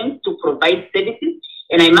systems to provide services.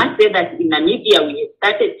 And I must say that in Namibia, we have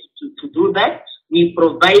started to do that. We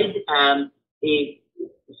provide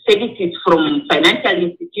services from financial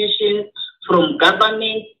institutions, from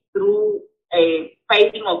government, through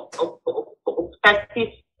filing of taxes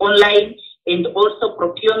online, and also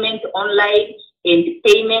procurement online, and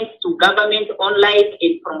payments to government online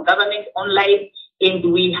and from government online.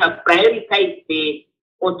 And we have prioritized the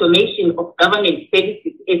automation of government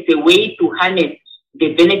services as a way to harness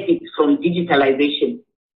the benefits from digitalization.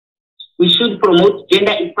 We should promote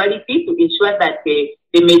gender equality to ensure that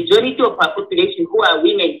the majority of our population, who are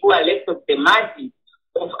women, who are left of the margin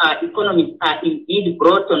of our economies, are indeed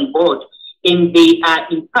brought on board, and they are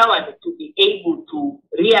empowered to be able to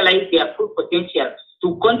realize their full potential,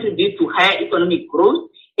 to contribute to higher economic growth,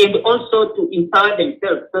 and also to empower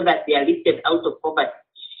themselves so that they are lifted out of poverty.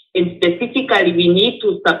 And specifically, we need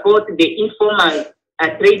to support the informal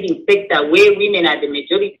trading sector where women are the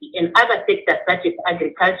majority, and other sectors such as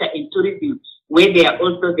agriculture and tourism where they are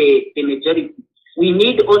also the majority. We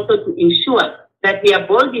need also to ensure that we are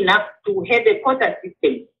bold enough to have a quota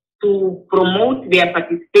system to promote their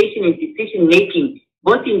participation in decision making,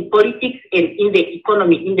 both in politics and in the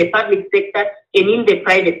economy, in the public sector and in the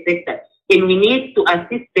private sector. And we need to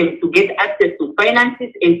assist them to get access to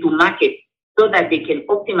finances and to markets so that they can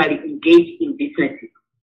optimally engage in businesses.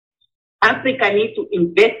 Africa needs to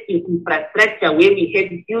invest in infrastructure where we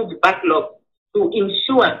have huge backlogs to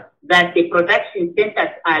ensure that the production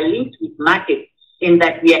centers are linked with markets and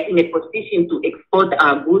that we are in a position to export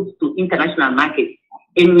our goods to international markets.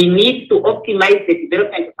 And we need to optimize the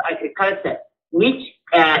development of agriculture, which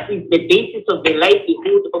is the basis of the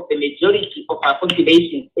livelihood of the majority of our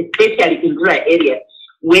population, especially in rural areas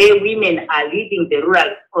where women are leading the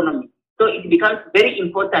rural economy. So it becomes very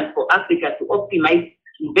important for Africa to optimize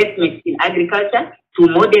investments in agriculture, to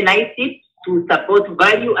modernize it, to support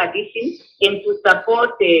value addition, and to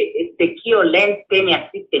support a secure land tenure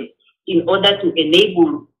system in order to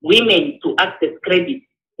enable women to access credit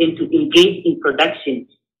and to engage in production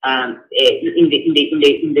in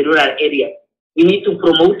the rural areas. We need to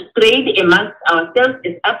promote trade amongst ourselves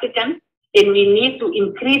as Africans, and we need to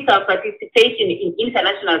increase our participation in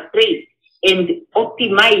international trade and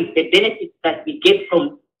optimize the benefits that we get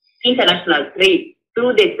from international trade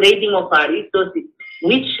through the trading of our resources,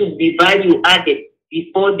 which should be value added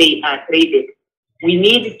before they are traded. We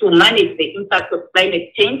need to manage the impact of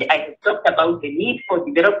climate change. I have talked about the need for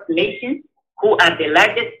developed nations, who are the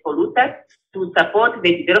largest polluters, to support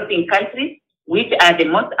the developing countries, which are the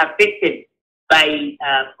most affected by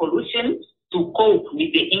pollution, to cope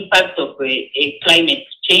with the impact of climate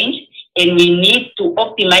change. And we need to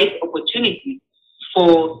optimize opportunities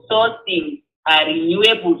for sourcing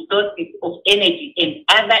renewable sources of energy and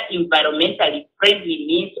other environmentally friendly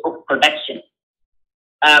means of production.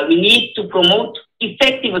 We need to promote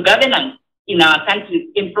effective governance in our countries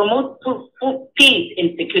and promote peace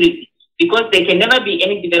and security, because there can never be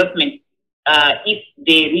any development if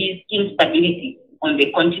there is instability on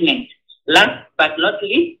the continent. Last but not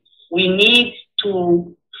least, we need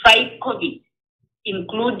to fight COVID,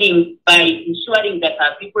 including by ensuring that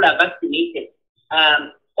our people are vaccinated.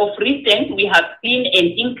 Of recent, we have seen an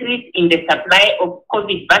increase in the supply of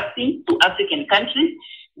COVID vaccines to African countries,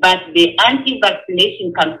 but the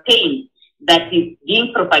anti-vaccination campaign that is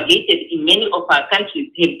being propagated in many of our countries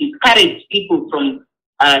have discouraged people from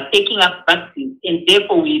taking up vaccines, and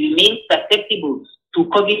therefore we remain susceptible to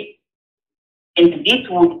COVID, and this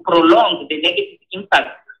would prolong the negative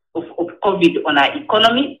impact of COVID on our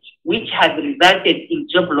economy, which has resulted in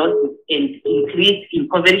job losses and increased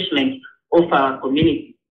impoverishment of our community.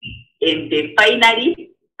 And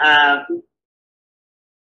finally,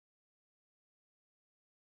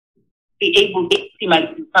 be able to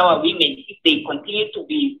empower women if they continue to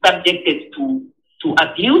be subjected to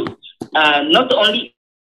abuse, not only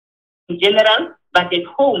in general, but at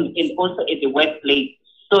home and also at the workplace.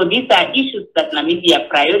 So these are issues that Namibia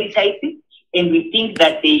prioritizes, and we think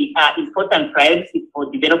that they are important priorities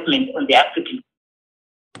for development on the African.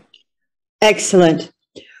 Excellent.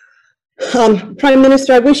 Prime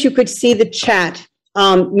Minister, I wish you could see the chat.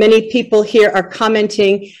 Many people here are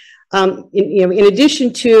commenting. In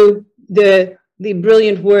addition to the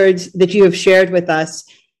brilliant words that you have shared with us,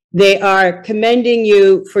 they are commending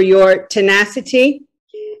you for your tenacity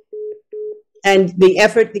and the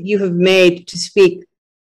effort that you have made to speak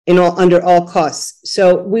under all costs.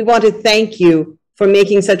 So we want to thank you for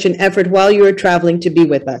making such an effort while you were traveling to be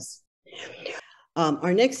with us.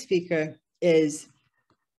 Our next speaker is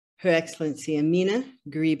Her Excellency Amina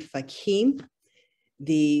Gharib Fakim,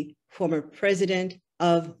 the former president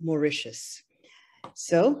of Mauritius.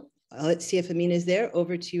 So let's see if Amina is there.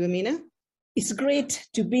 Over to you, Amina. It's great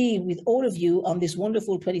to be with all of you on this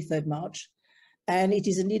wonderful 23rd March. And it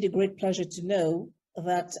is indeed a great pleasure to know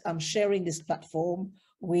that I'm sharing this platform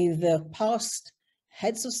with past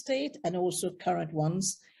heads of state and also current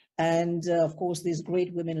ones. And of course, these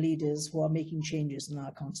great women leaders who are making changes in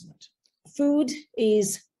our continent. Food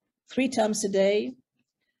is 3 times a day,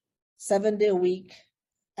 7 days a week,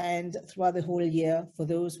 and throughout the whole year for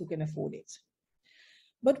those who can afford it.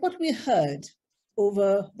 But what we heard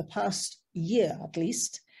over the past year, at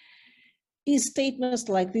least, is statements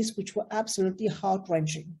like this, which were absolutely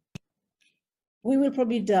heart-wrenching. We will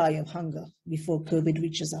probably die of hunger before COVID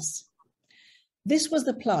reaches us. This was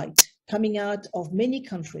the plight coming out of many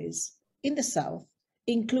countries in the South,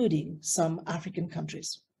 including some African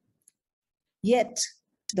countries. Yet,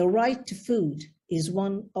 the right to food is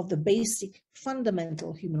one of the basic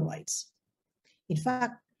fundamental human rights. In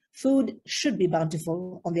fact, food should be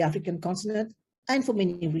bountiful on the African continent, and for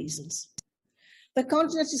many reasons. The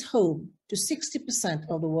continent is home to 60%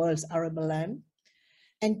 of the world's arable land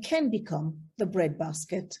and can become the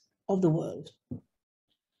breadbasket of the world.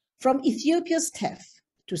 From Ethiopia's teff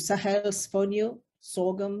to Sahel's fonio,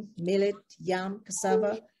 sorghum, millet, yam,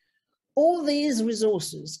 cassava, all these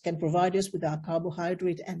resources can provide us with our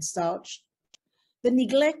carbohydrate and starch. The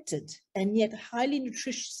neglected and yet highly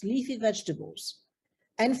nutritious leafy vegetables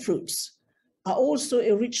and fruits are also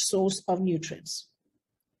a rich source of nutrients.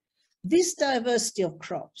 This diversity of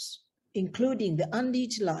crops, including the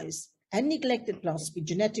underutilized and neglected plants with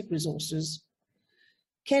genetic resources,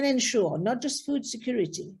 can ensure not just food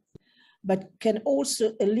security, but can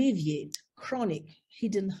also alleviate chronic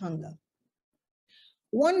hidden hunger.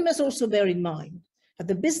 One must also bear in mind that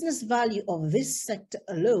the business value of this sector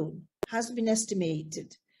alone has been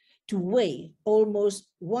estimated to weigh almost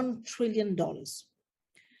 $1 trillion.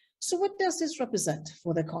 So what does this represent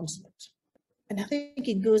for the continent? And I think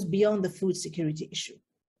it goes beyond the food security issue.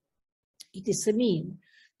 It is a mean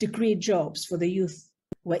to create jobs for the youth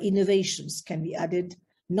where innovations can be added,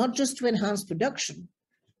 not just to enhance production,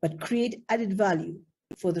 but create added value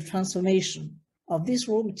for the transformation of this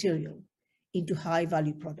raw material into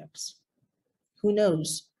high-value products. Who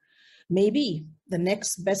knows? Maybe the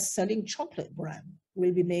next best-selling chocolate brand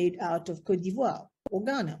will be made out of Côte d'Ivoire or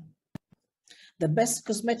Ghana. The best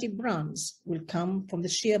cosmetic brands will come from the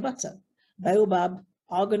shea butter, baobab,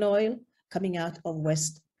 argan oil coming out of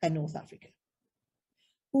West and North Africa.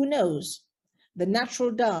 Who knows? The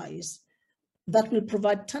natural dyes that will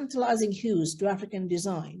provide tantalizing hues to African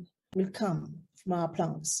design will come from our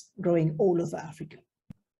plants growing all over Africa.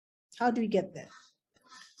 How do we get there?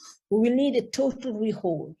 We will need a total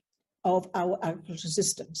overhaul of our agricultural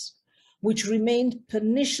systems, which remained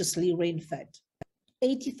perniciously rain-fed.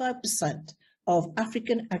 85% of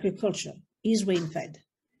African agriculture is rain-fed,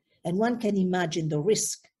 and one can imagine the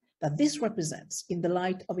risk that this represents in the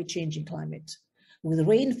light of a changing climate, with the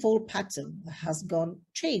rainfall pattern that has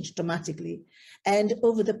changed dramatically, and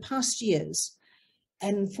over the past years,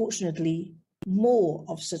 unfortunately, more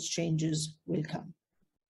of such changes will come.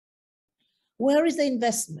 Where is the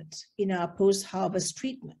investment in our post-harvest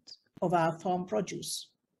treatment of our farm produce?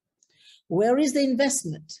 Where is the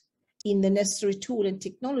investment in the necessary tools and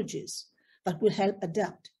technologies that will help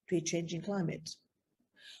adapt to a changing climate?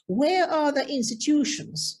 Where are the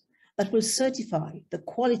institutions that will certify the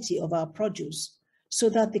quality of our produce so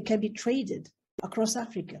that they can be traded across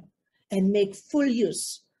Africa and make full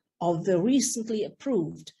use of the recently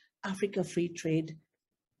approved Africa Free Trade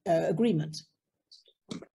Agreement?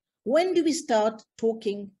 When do we start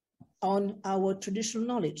talking on our traditional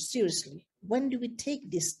knowledge seriously? When do we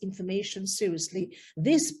take this information seriously,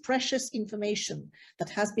 this precious information that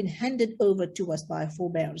has been handed over to us by our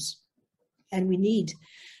forebears? And we need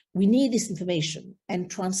this information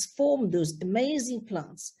and transform those amazing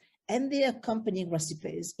plants and their accompanying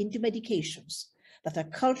recipes into medications that are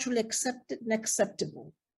culturally accepted and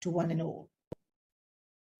acceptable to one and all.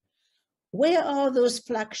 Where are those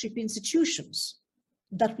flagship institutions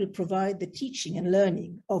that will provide the teaching and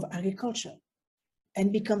learning of agriculture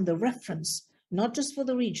and become the reference, not just for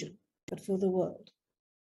the region, but for the world?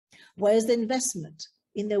 Where is the investment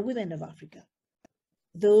in the women of Africa,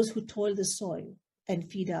 those who toil the soil and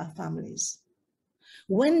feed our families?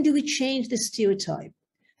 When do we change the stereotype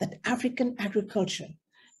that African agriculture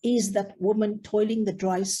is that woman toiling the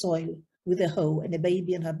dry soil with a hoe and a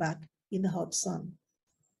baby on her back in the hot sun?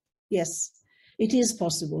 Yes, it is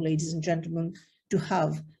possible, ladies and gentlemen, to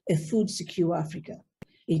have a food secure Africa.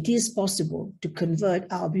 It is possible to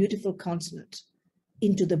convert our beautiful continent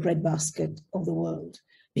into the breadbasket of the world,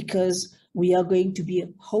 because we are going to be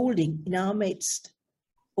holding in our midst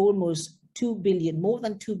almost 2 billion, more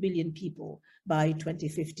than 2 billion people by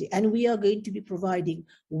 2050. And we are going to be providing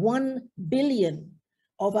 1 billion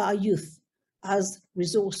of our youth as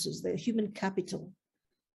resources, their human capital.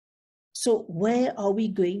 So where are we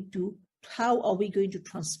going to how are we going to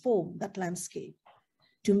transform that landscape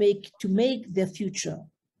to make their future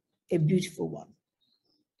a beautiful one?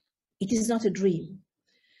 It is not a dream,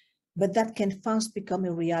 but that can fast become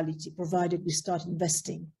a reality, provided we start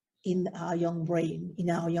investing in our young brain, in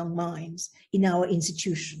our young minds, in our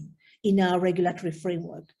institution, in our regulatory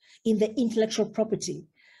framework, in the intellectual property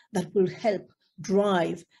that will help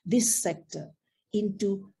drive this sector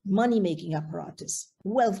into money-making apparatus,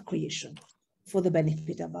 wealth creation for the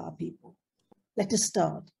benefit of our people. Let us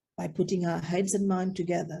start by putting our heads and minds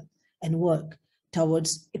together and work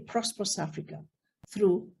towards a prosperous Africa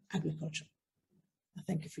through agriculture.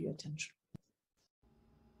 Thank you for your attention.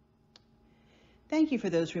 Thank you for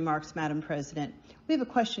those remarks, Madam President. We have a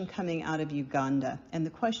question coming out of Uganda, and the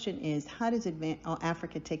question is, how does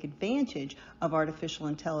Africa take advantage of artificial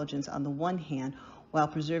intelligence on the one hand, while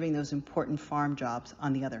preserving those important farm jobs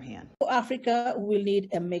on the other hand? Africa will need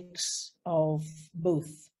a mix of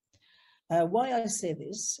both. Why I say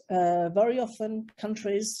this, very often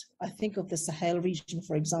countries, I think of the Sahel region,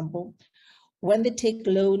 for example, when they take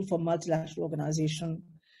loan from multilateral organization,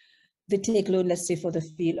 they take loan, let's say, for the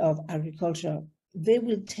field of agriculture, they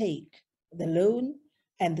will take the loan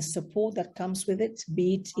and the support that comes with it,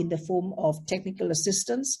 be it in the form of technical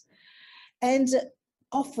assistance. And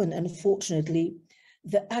often, unfortunately,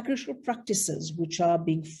 the agricultural practices which are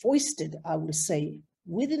being foisted, I will say,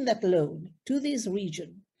 within that loan to this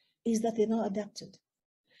region is that they're not adapted.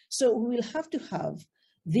 So we will have to have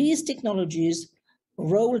these technologies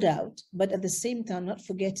rolled out, but at the same time, not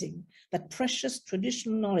forgetting that precious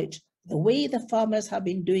traditional knowledge, the way the farmers have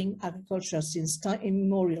been doing agriculture since time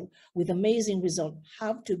immemorial with amazing results,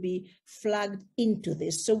 have to be flagged into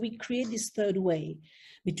this. So we create this third way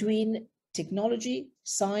between technology,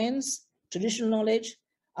 science, traditional knowledge,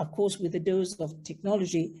 of course, with a dose of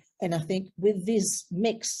technology. And I think with this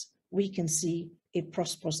mix, we can see a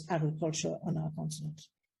prosperous agriculture on our continent.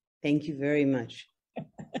 Thank you very much.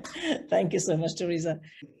 Thank you so much, Teresa.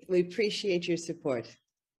 We appreciate your support.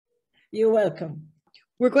 You're welcome.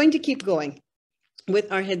 We're going to keep going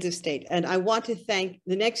with our heads of state, and I want to thank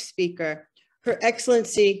the next speaker, Her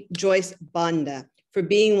Excellency Joyce Banda, for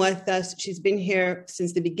being with us. She's been here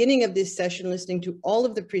since the beginning of this session, listening to all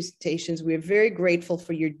of the presentations. We're very grateful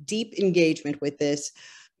for your deep engagement with this,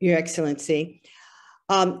 Your Excellency.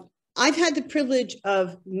 I've had the privilege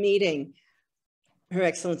of meeting Her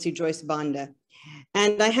Excellency Joyce Banda,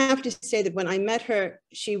 and I have to say that when I met her,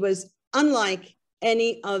 she was unlike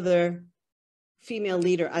any other female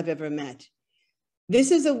leader I've ever met. This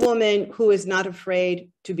is a woman who is not afraid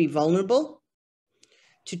to be vulnerable,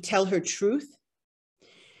 to tell her truth.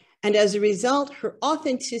 And as a result, her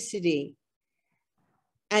authenticity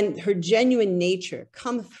and her genuine nature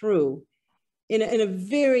come through in a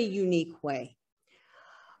very unique way.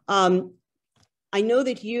 I know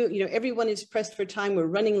that everyone is pressed for time. We're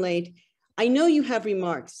running late. I know you have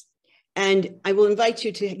remarks, and I will invite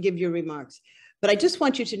you to give your remarks. But I just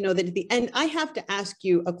want you to know that at the end, I have to ask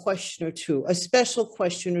you a question or two, a special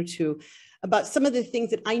question or two, about some of the things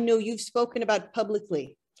that I know you've spoken about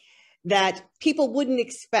publicly that people wouldn't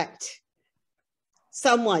expect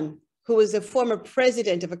someone who is a former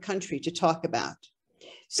president of a country to talk about.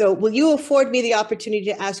 So will you afford me the opportunity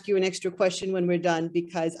to ask you an extra question when we're done?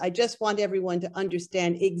 Because I just want everyone to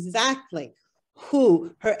understand exactly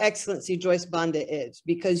who Her Excellency Joyce Banda is,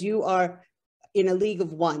 because you are in a league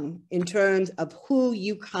of one in terms of who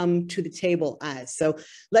you come to the table as. So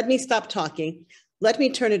let me stop talking. Let me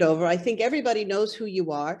turn it over. I think everybody knows who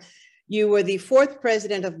you are. You were the 4th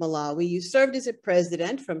president of Malawi. You served as a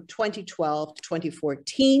president from 2012 to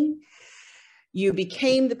 2014. You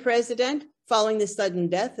became the president following the sudden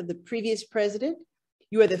death of the previous president.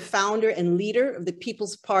 You are the founder and leader of the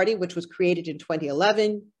People's Party, which was created in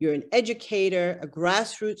 2011. You're an educator, a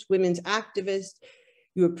grassroots women's activist.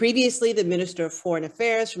 You were previously the Minister of Foreign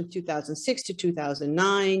Affairs from 2006 to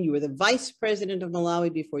 2009. You were the Vice President of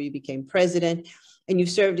Malawi before you became president. And you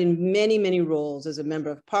served in many, many roles as a member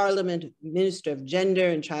of parliament, Minister of Gender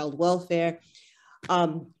and Child Welfare.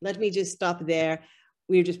 Let me just stop there.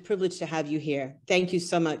 We're just privileged to have you here. Thank you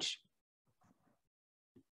so much.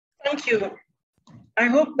 Thank you. I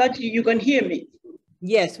hope that you can hear me.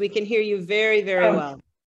 Yes, we can hear you very, very well.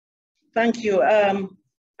 Thank you.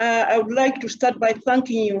 I would like to start by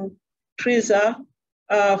thanking you, Teresa,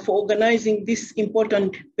 for organizing this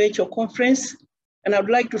important virtual conference. And I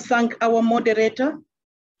would like to thank our moderator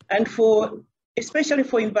and especially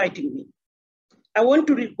for inviting me. I want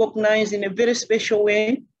to recognize in a very special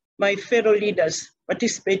way my fellow leaders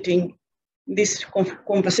participating in this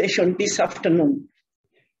conversation this afternoon.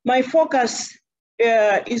 My focus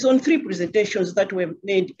is on 3 presentations that were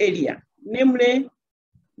made earlier, namely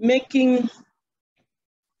making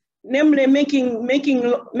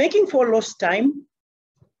for lost time,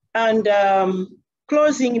 and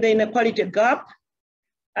closing the inequality gap,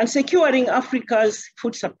 and securing Africa's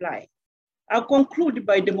food supply. I'll conclude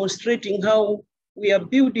by demonstrating how we are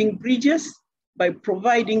building bridges by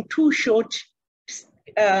providing two short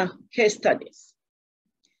case studies.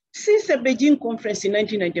 Since the Beijing conference in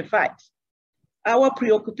 1995, our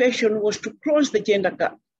preoccupation was to close the gender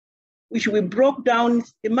gap, which we broke down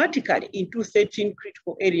thematically into 13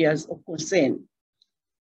 critical areas of concern.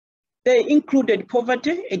 They included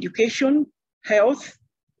poverty, education, health,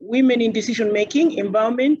 women in decision-making,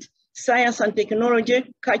 environment, science and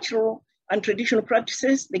technology, cultural and traditional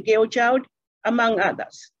practices, the girl child, among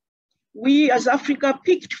others. We as Africa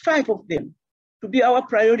picked 5 of them to be our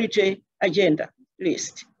priority agenda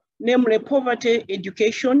list, namely poverty,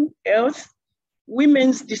 education, health,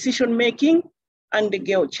 women's decision-making, and the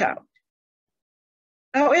girl child.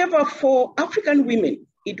 However, for African women,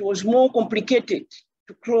 it was more complicated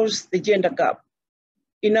to close the gender gap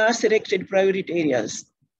in our selected priority areas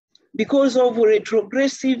because of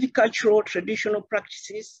retrogressive cultural traditional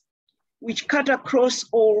practices which cut across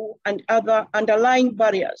all and other underlying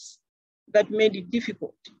barriers that made it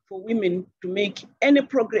difficult for women to make any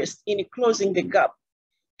progress in closing the gap.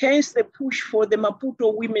 Hence the push for the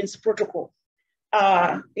Maputo Women's Protocol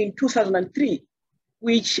in 2003,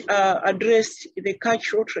 which addressed the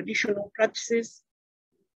cultural traditional practices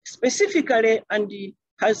specifically, and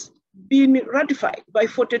has been ratified by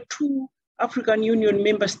 42 African Union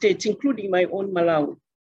member states, including my own Malawi.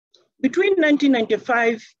 Between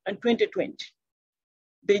 1995 and 2020,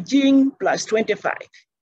 Beijing plus 25,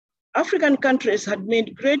 African countries had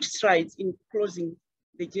made great strides in closing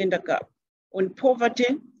the gender gap on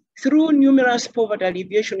poverty through numerous poverty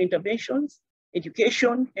alleviation interventions,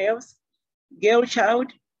 education, health, girl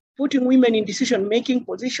child, putting women in decision-making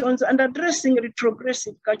positions, and addressing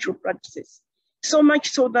retrogressive cultural practices. So much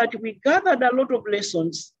so that we gathered a lot of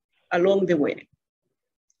lessons along the way.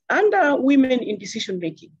 Under women in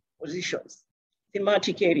decision-making positions,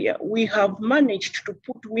 thematic area, we have managed to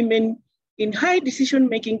put women in high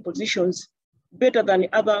decision-making positions better than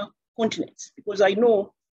other continents, because I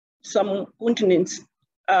know some continents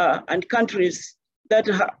and countries that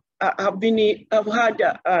have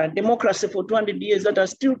had democracy for 200 years that are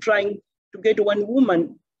still trying to get one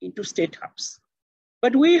woman into state house.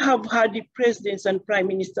 But we have had presidents and prime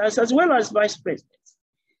ministers as well as vice presidents.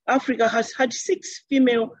 Africa has had 6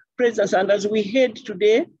 female presidents, and as we heard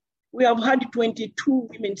today, we have had 22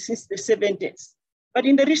 women since the 70s. But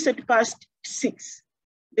in the recent past 6,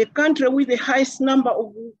 the country with the highest number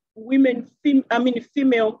of women,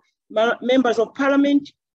 female members of parliament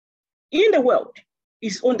in the world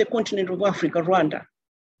is on the continent of Africa, Rwanda.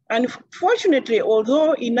 And fortunately,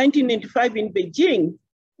 although in 1995 in Beijing,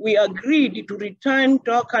 we agreed to return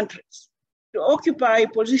to our countries to occupy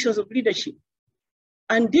positions of leadership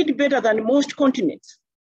and did better than most continents,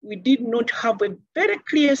 we did not have a very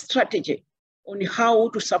clear strategy on how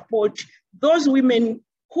to support those women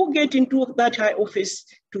who get into that high office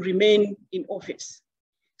to remain in office.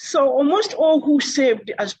 So almost all who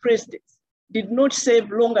served as presidents did not serve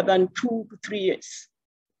longer than 2 to 3 years,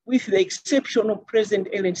 with the exception of President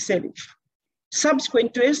Ellen Sirleaf.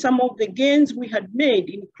 Subsequently, some of the gains we had made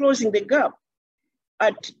in closing the gap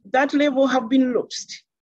at that level have been lost.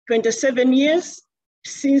 27 years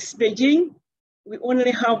since Beijing, we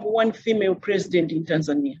only have 1 female president in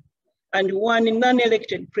Tanzania and 1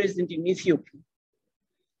 non-elected president in Ethiopia.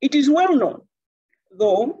 It is well known,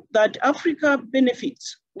 though, that Africa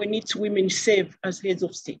benefits when its women serve as heads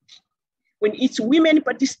of state, when its women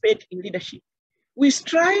participate in leadership. We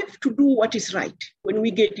strive to do what is right when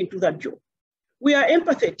we get into that job. We are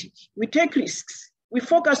empathetic, we take risks, we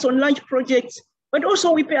focus on large projects, but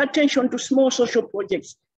also we pay attention to small social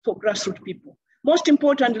projects for grassroots people. Most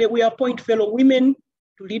importantly, we appoint fellow women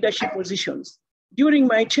to leadership positions. During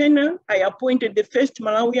my tenure, I appointed the first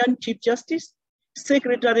Malawian Chief Justice,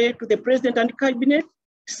 Secretary to the President and Cabinet,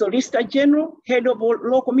 Solicitor General, Head of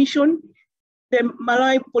Law Commission, the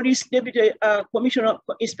Malawi Police Deputy Commissioner,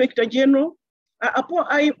 Inspector General.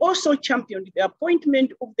 I also championed the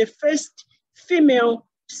appointment of the first female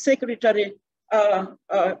secretary,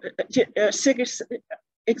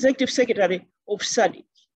 executive secretary of SADC.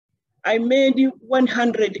 I made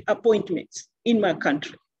 100 appointments in my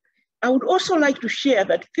country. I would also like to share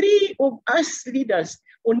that 3 of us leaders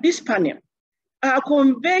on this panel are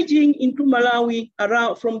converging into Malawi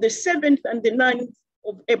around from the 7th and the 9th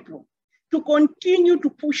of April to continue to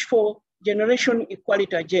push for generation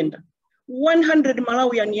equality agenda. 100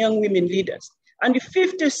 Malawian young women leaders and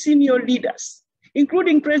 50 senior leaders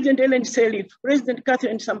including President Ellen Sirleaf, President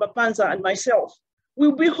Catherine Samba-Panza, and myself,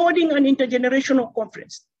 will be holding an intergenerational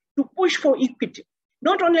conference to push for equity,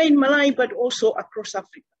 not only in Malawi, but also across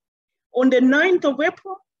Africa. On the 9th of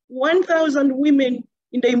April, 1,000 women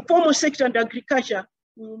in the informal sector and agriculture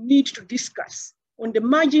will meet to discuss on the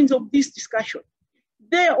margins of this discussion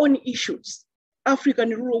their own issues. African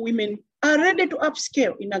rural women are ready to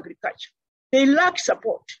upscale in agriculture. They lack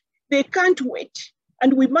support. They can't wait,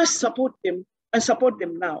 and we must support them and support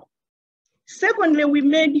them now. Secondly, we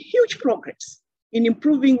made huge progress in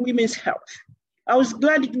improving women's health. I was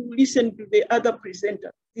glad to listen to the other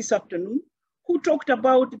presenter this afternoon who talked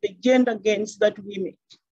about the gender gains that we made.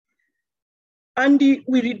 And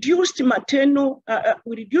we reduced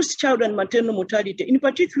child and maternal mortality, in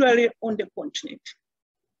particular on the continent.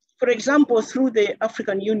 For example, through the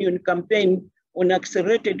African Union campaign on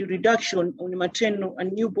accelerated reduction on maternal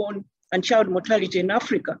and newborn and child mortality in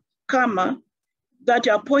Africa, KAMA, that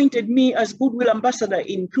appointed me as Goodwill Ambassador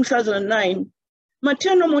in 2009,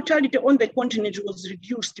 maternal mortality on the continent was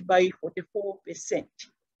reduced by 44%,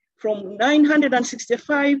 from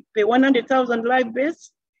 965 per 100,000 live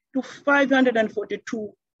births to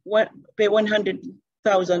 542 per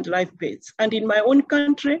 100,000 live births. And in my own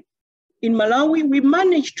country, in Malawi, we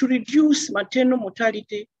managed to reduce maternal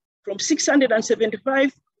mortality from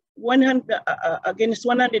 675 against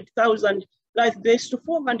 100,000 live births to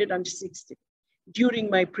 460 during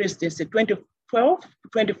my presidency, 2012 to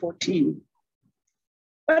 2014.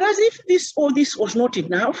 But as if all this was not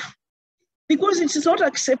enough, because it is not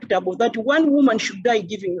acceptable that one woman should die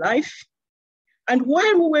giving life, and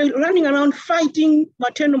while we were running around fighting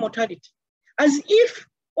maternal mortality, as if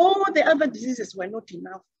all the other diseases were not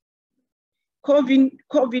enough,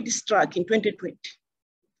 COVID struck in 2020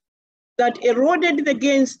 that eroded the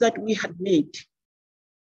gains that we had made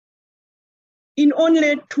in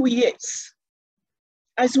only 2 years.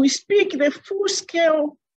 As we speak, the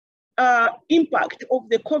full-scale impact of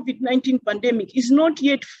the COVID-19 pandemic is not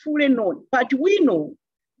yet fully known, but we know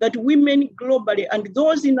that women globally and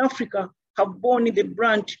those in Africa have borne the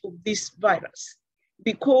brunt of this virus,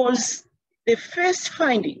 because the first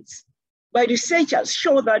findings by researchers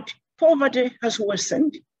show that poverty has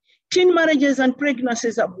worsened, teen marriages and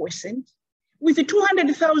pregnancies have worsened, with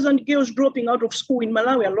 200,000 girls dropping out of school in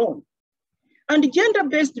Malawi alone. And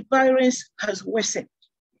gender-based violence has worsened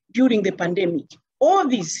during the pandemic. All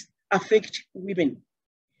these affect women.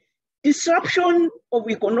 Disruption of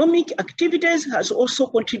economic activities has also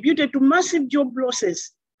contributed to massive job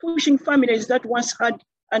losses, pushing families that once had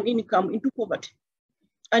an income into poverty.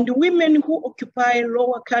 And women who occupy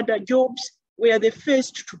lower cadre jobs were the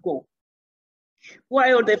first to go.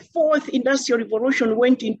 While the fourth industrial revolution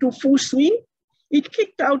went into full swing, it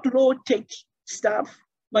kicked out low-tech staff,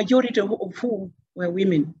 majority of whom were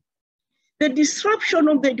women. The disruption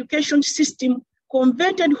of the education system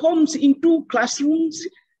converted homes into classrooms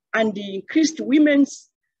and increased women's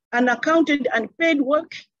unaccounted unpaid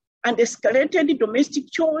work and escalated domestic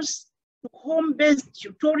chores to home-based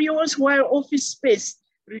tutorials while office space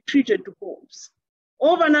retreated to homes.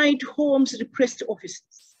 Overnight homes replaced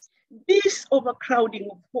offices. This overcrowding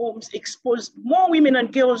of homes exposed more women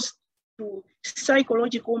and girls to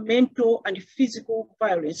psychological, mental, and physical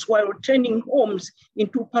violence while turning homes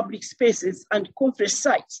into public spaces and conference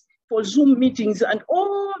sites for Zoom meetings and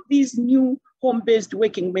all these new home-based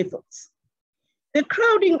working methods. The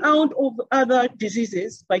crowding out of other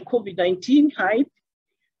diseases by COVID-19 hype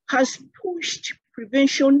has pushed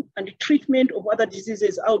prevention and treatment of other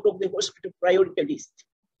diseases out of the hospital priority list,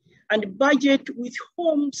 and budget with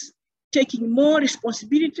homes taking more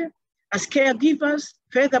responsibility as caregivers,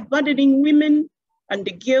 further burdening women and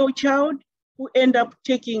the girl child who end up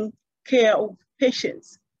taking care of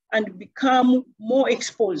patients and become more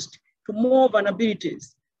exposed to more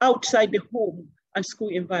vulnerabilities outside the home and school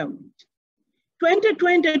environment.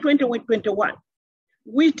 2020-2021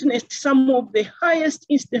 witnessed some of the highest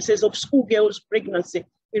instances of schoolgirls' pregnancy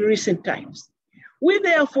in recent times. We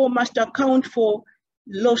therefore must account for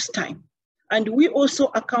lost time, and we also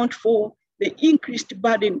account for the increased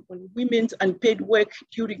burden on women's unpaid work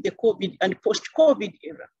during the COVID and post-COVID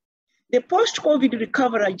era. The post-COVID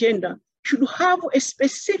recovery agenda should have a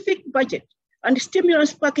specific budget and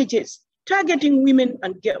stimulus packages targeting women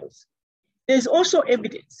and girls. There's also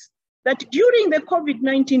evidence that during the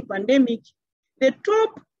COVID-19 pandemic, the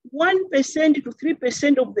top 1% to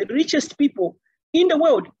 3% of the richest people in the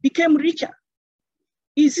world became richer.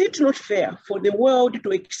 Is it not fair for the world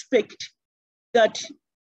to expect them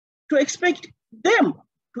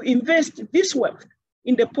to invest this wealth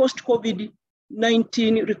in the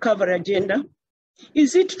post-COVID-19 recovery agenda?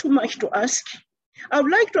 Is it too much to ask I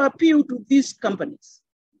would like to appeal to these companies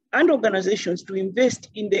and organizations to invest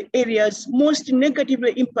in the areas most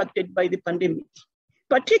negatively impacted by the pandemic,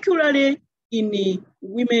 particularly in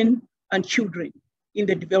women and children in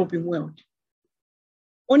the developing world.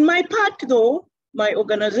 On my part, though, my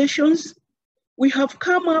organizations, we have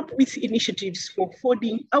come up with initiatives for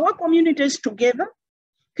holding our communities together,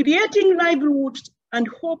 creating livelihoods and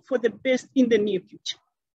hope for the best in the near future.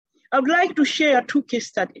 I would like to share 2 case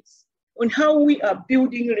studies on how we are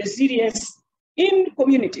building resilience in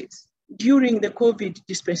communities during the COVID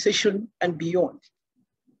dispensation and beyond.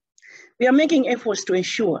 We are making efforts to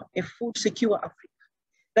ensure a food secure Africa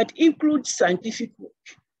that includes scientific work.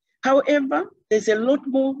 However, there's a lot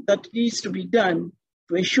more that needs to be done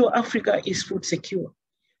to ensure Africa is food secure.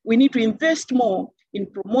 We need to invest more in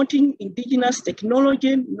promoting indigenous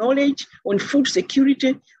technology, knowledge on food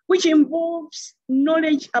security, which involves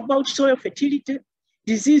knowledge about soil fertility,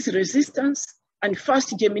 disease resistance, and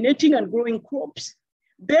fast germinating and growing crops,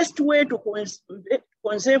 best way to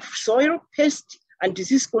conserve soil, pest and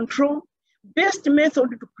disease control, best method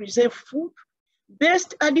to preserve food,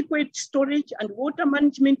 best adequate storage and water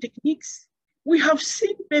management techniques. We have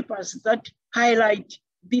seen papers that highlight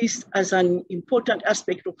this as an important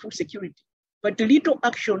aspect of food security, but little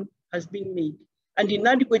action has been made and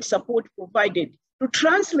inadequate support provided to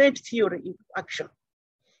translate theory into action.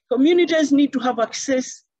 Communities need to have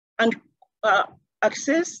access,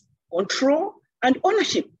 control, and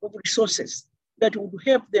ownership of resources that would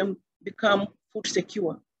help them become food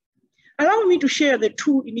secure. Allow me to share the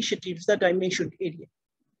 2 initiatives that I mentioned earlier.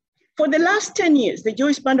 For the last 10 years, the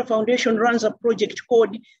Joyce Banda Foundation runs a project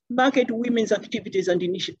called Market Women's Activities and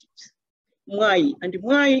Initiatives, MWAI. And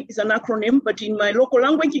MWAI is an acronym, but in my local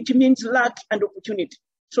language, it means luck and opportunity.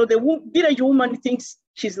 So the village woman thinks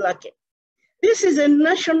she's lucky. This is a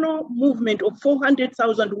national movement of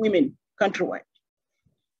 400,000 women countrywide.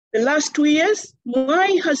 The last 2 years,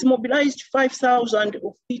 MWAI has mobilized 5,000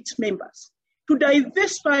 of its members to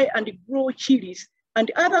diversify and grow chilies and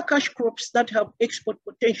other cash crops that have export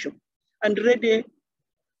potential and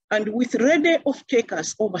with ready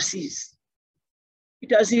off-takers overseas.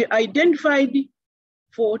 It has identified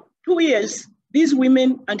for 2 years these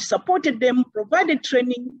women and supported them, provided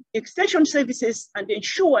training, extension services, and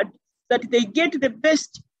ensured that they get the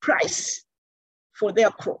best price for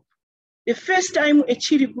their crop. The first time a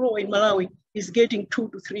chili grower in Malawi is getting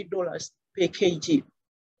 $2 to $3 per kg,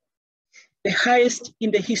 the highest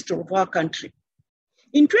in the history of our country.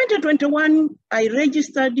 In 2021, I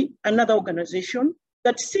registered another organization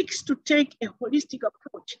that seeks to take a holistic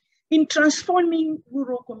approach in transforming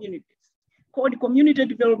rural communities, called Community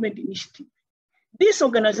Development Initiative. This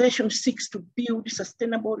organization seeks to build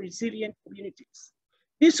sustainable, resilient communities.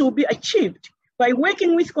 This will be achieved by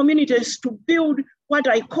working with communities to build what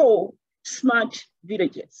I call smart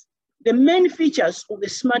villages. The main features of the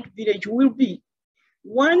smart village will be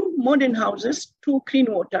 1, modern houses, 2,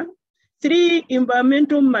 clean water, 3,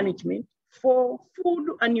 environmental management, 4,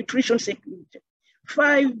 food and nutrition security,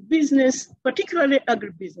 5, business, particularly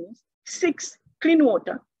agribusiness, 6, clean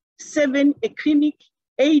water, 7, a clinic,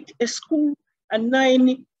 8, a school, and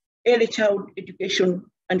 9, early child education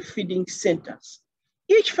and feeding centers.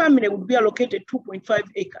 Each family would be allocated 2.5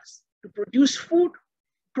 acres to produce food,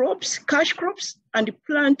 crops, cash crops, and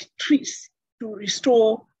plant trees to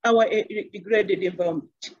restore our degraded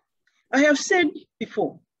environment. I have said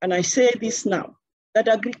before, and I say this now, that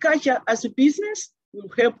agriculture as a business will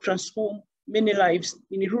help transform many lives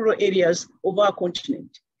in rural areas of our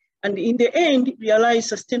continent, and in the end, realize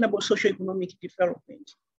sustainable socioeconomic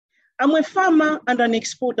development. I'm a farmer and an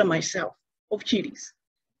exporter myself of chilies.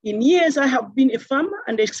 In years I have been a farmer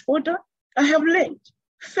and exporter, I have learned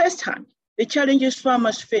firsthand the challenges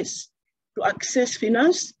farmers face to access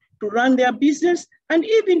finance, to run their business, and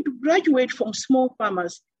even to graduate from small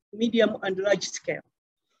farmers, medium and large scale.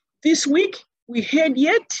 This week, we heard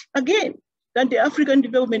yet again that the African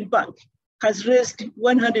Development Bank has raised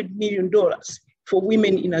 $100 million for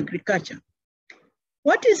women in agriculture.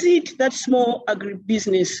 What is it that small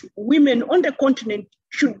agribusiness women on the continent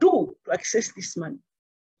should do to access this money?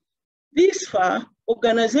 This far,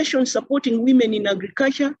 organizations supporting women in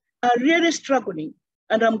agriculture are really struggling,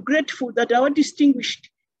 and I'm grateful that our distinguished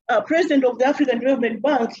President of the African Development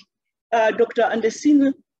Bank, Dr.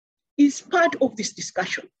 Adesina, is part of this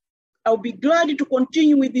discussion. I'll be glad to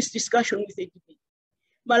continue with this discussion with ADB.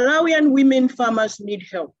 Malawian women farmers need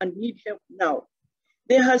help and need help now.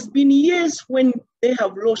 There has been years when they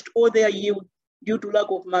have lost all their yield due to lack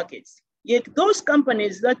of markets. Yet those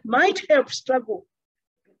companies that might help struggle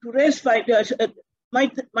to raise finance,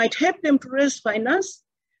 might help them to raise finance,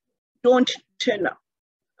 don't turn up.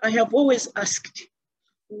 I have always asked,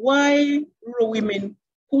 why rural women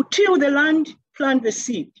who till the land, plant the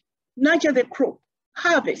seed, nurture the crop,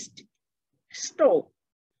 harvest, store,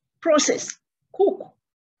 process, cook,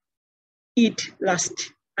 eat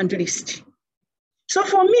last and least? So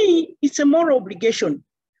for me, it's a moral obligation.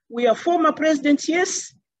 We are former presidents,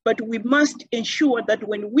 yes, but we must ensure that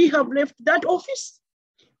when we have left that office,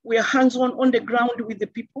 we are hands-on on the ground with the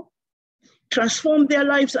people, transform their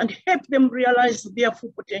lives and help them realize their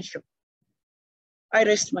full potential. I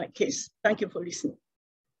rest my case. Thank you for listening.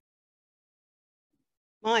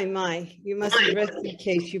 My, you mustn't rest your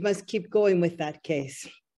case. You must keep going with that case.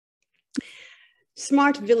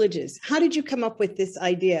 Smart villages. How did you come up with this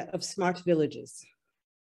idea of smart villages?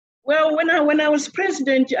 Well, when I was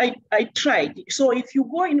president, I tried. So if you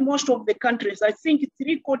go in most of the countries, I think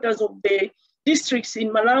 3/4 of the districts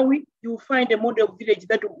in Malawi, you find a model village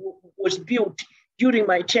that was built during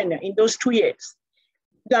my tenure in those 2 years.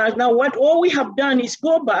 Now what all we have done is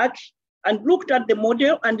go back and looked at the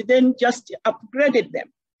model and then just upgraded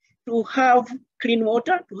them to have clean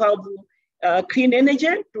water, to have clean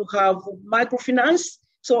energy, to have microfinance.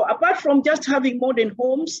 So apart from just having modern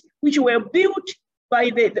homes, which were built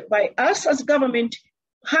by us as government,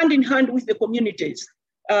 hand in hand with the communities.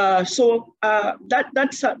 That's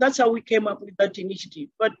how we came up with that initiative.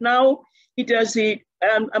 But now it has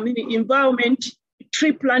environment,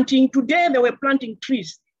 tree planting. Today they were planting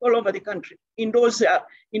trees all over the country in those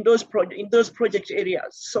project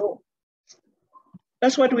areas. So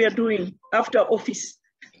that's what we are doing after office.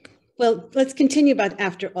 Well, let's continue about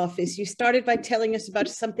after office. You started by telling us about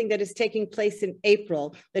something that is taking place in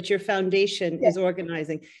April that your foundation is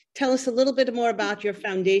organizing. Tell us a little bit more about your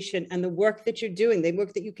foundation and the work that you're doing, the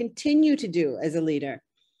work that you continue to do as a leader.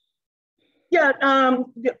 Yeah,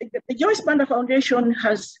 the Joyce Banda Foundation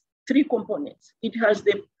has 3 components. It has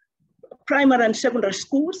the primary and secondary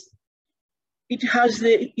schools.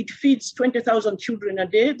 It feeds 20,000 children a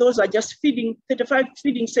day. Those are just 35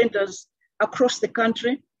 feeding centers across the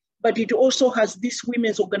country. But it also has this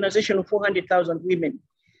women's organization of 400,000 women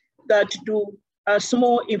that do a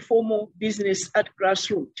small informal business at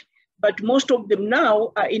grassroots. But most of them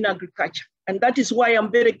now are in agriculture. And that is why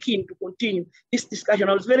I'm very keen to continue this discussion.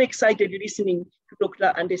 I was very excited listening to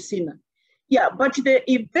Dr. Adesina. Yeah, but the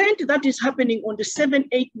event that is happening on the 7th,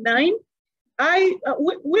 8th, 9th,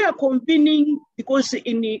 we are convening because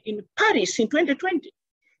in Paris in 2020,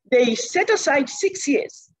 they set aside 6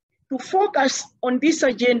 years to focus on this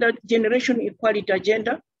agenda, generation equality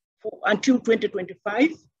agenda, until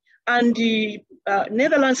 2025. And the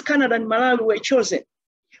Netherlands, Canada, and Malawi were chosen.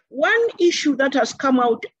 One issue that has come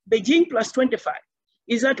out, Beijing Plus 25,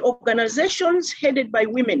 is that organizations headed by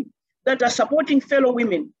women that are supporting fellow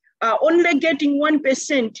women are only getting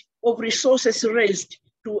 1% of resources raised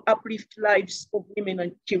to uplift lives of women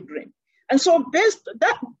and children. And so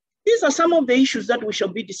these are some of the issues that we shall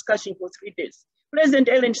be discussing for 3 days. President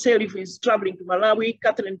Ellen Sirleaf is traveling to Malawi.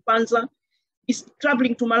 Catherine Panza is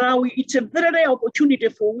traveling to Malawi. It's a very rare opportunity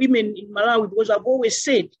for women in Malawi because I've always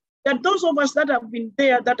said that those of us that have been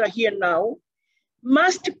there, that are here now,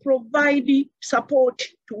 must provide support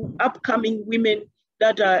to upcoming women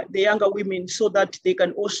that are the younger women so that they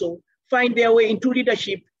can also find their way into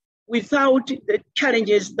leadership without the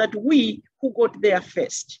challenges that we who got there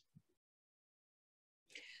first.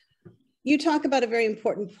 You talk about a very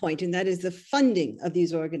important point, and that is the funding of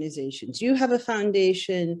these organizations. You have a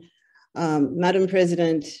foundation, Madam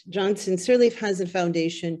President Johnson Sirleaf has a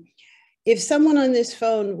foundation. If someone on this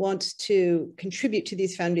phone wants to contribute to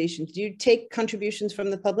these foundations, do you take contributions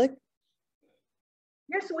from the public?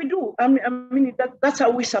 Yes, we do. I mean that's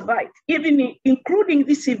how we survive. Even including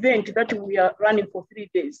this event that we are running for 3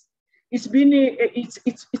 days, it's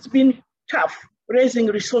been tough raising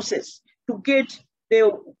resources to get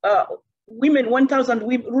the women, 1,000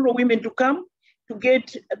 rural women to come, to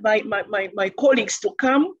get my colleagues to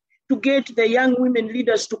come, to get the young women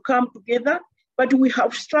leaders to come together. But we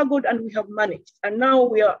have struggled and we have managed. And now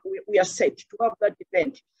we are set to have that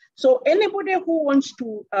event. So anybody who wants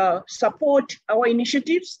to support our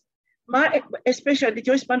initiatives, especially the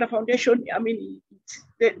Joyce Banda Foundation, I mean,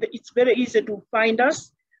 it's very easy to find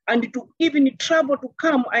us. And to even travel to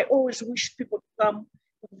come, I always wish people to come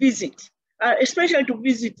to visit. Especially to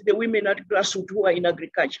visit the women at grassroots who are in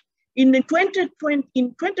agriculture. In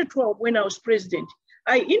 2012, when I was president,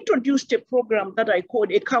 I introduced a program that I called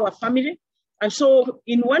Ekawa Family. And so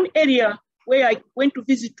in one area where I went to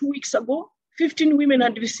visit 2 weeks ago, 15 women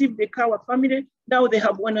had received the Ekawa Family. Now they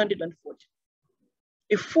have 140.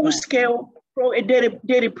 A full-scale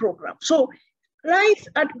dairy program. So life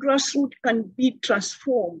at grassroots can be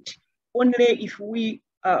transformed only if we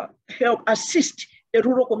help assist the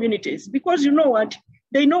rural communities, because you know what?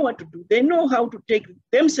 They know what to do. They know how to take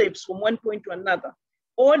themselves from one point to another.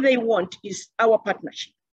 All they want is our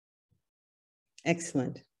partnership.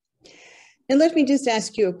 Excellent. And let me just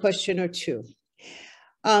ask you a question or two.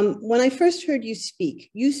 When I first heard you speak,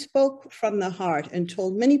 you spoke from the heart and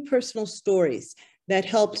told many personal stories that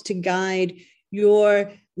helped to guide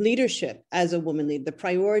your leadership as a woman leader, the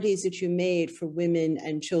priorities that you made for women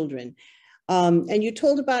and children. And you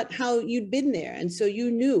told about how you'd been there, and so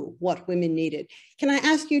you knew what women needed. Can I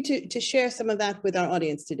ask you to share some of that with our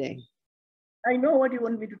audience today? I know what you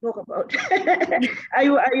want me to talk about.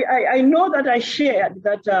 I know that I shared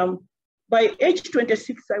that by age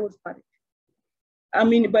 26, I was married. I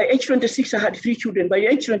mean, by age 26, I had 3 children. By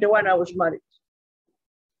age 21, I was married.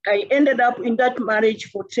 I ended up in that marriage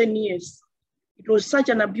for 10 years. It was such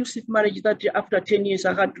an abusive marriage that after 10 years,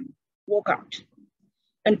 I had to walk out.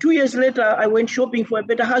 And 2 years later, I went shopping for a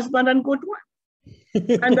better husband and got one.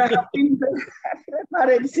 And I have been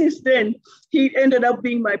married since then. He ended up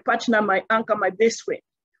being my partner, my anchor, my best friend.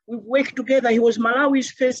 We worked together. He was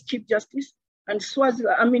Malawi's first Chief Justice and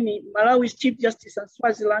Malawi's Chief Justice and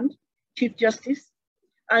Swaziland Chief Justice.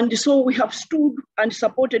 And so we have stood and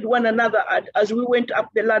supported one another as we went up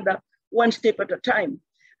the ladder, one step at a time.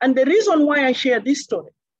 And the reason why I share this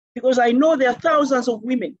story, because I know there are thousands of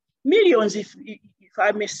women, millions if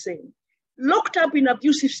I may say, locked up in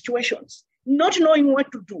abusive situations, not knowing what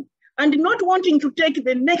to do, and not wanting to take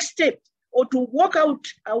the next step or to walk out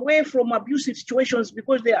away from abusive situations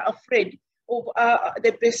because they are afraid of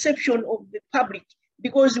the perception of the public.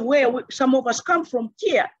 Because where some of us come from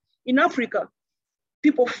here in Africa,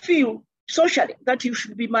 people feel socially that you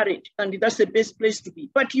should be married and that's the best place to be.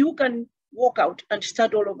 But you can walk out and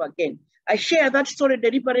start all over again. I share that story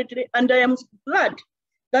deliberately, and I am glad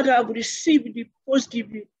that I've received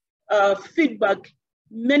positive feedback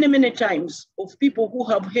many, many times of people who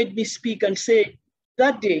have heard me speak and say,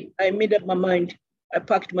 that day I made up my mind, I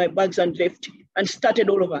packed my bags and left and started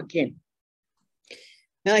all over again.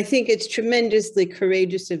 Now, I think it's tremendously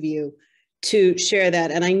courageous of you to share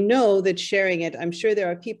that. And I know that sharing it, I'm sure there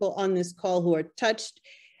are people on this call who are touched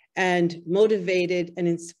and motivated and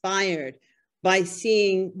inspired by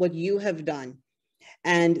seeing what you have done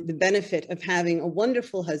and the benefit of having a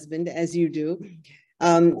wonderful husband, as you do.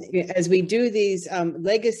 As we do these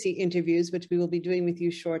legacy interviews, which we will be doing with you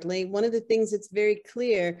shortly, one of the things that's very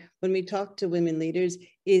clear when we talk to women leaders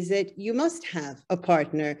is that you must have a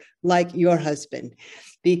partner like your husband,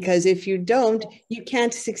 because if you don't, you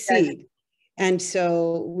can't succeed. And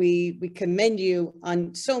so we commend you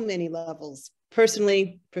on so many levels,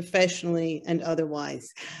 personally, professionally, and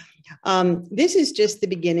otherwise. This is just the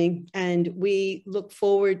beginning, and we look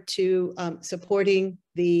forward to supporting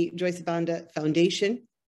the Joyce Banda Foundation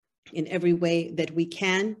in every way that we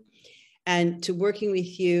can, and to working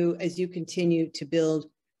with you as you continue to build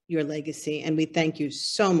your legacy. And we thank you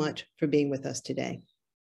so much for being with us today.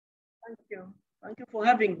 Thank you. Thank you for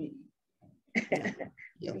having me.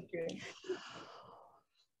 Yeah. Thank you.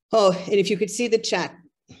 Oh, and if you could see the chat,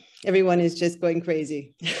 everyone is just going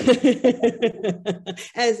crazy,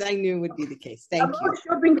 as I knew would be the case. Thank you.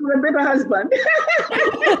 Shopping for a better husband.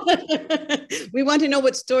 We want to know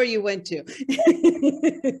what store you went to.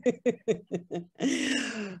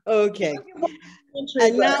 Okay.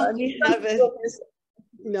 And now we have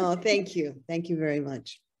no, thank you. Thank you very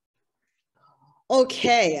much.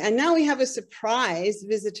 Okay, and now we have a surprise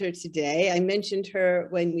visitor today. I mentioned her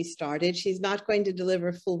when we started. She's not going to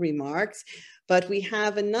deliver full remarks, but we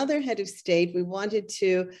have another head of state. We wanted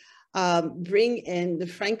to bring in the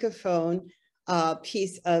Francophone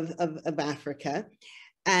piece of Africa,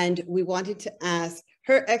 and we wanted to ask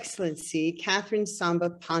Her Excellency, Catherine Samba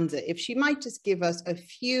Panza, if she might just give us a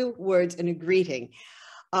few words and a greeting.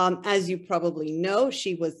 As you probably know,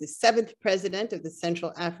 she was the 7th president of the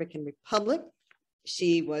Central African Republic.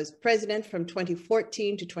 She was president from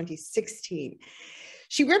 2014 to 2016.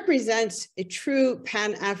 She represents a true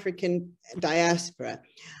Pan-African diaspora.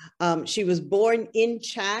 She was born in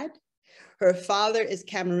Chad. Her father is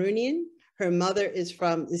Cameroonian. Her mother is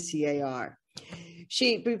from the CAR.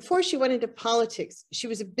 Before she went into politics, she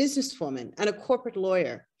was a businesswoman and a corporate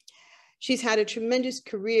lawyer. She's had a tremendous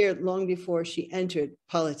career long before she entered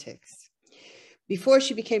politics. Before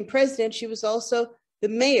she became president, she was also the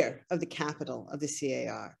mayor of the capital of the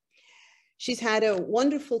CAR. She's had a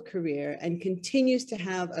wonderful career and continues to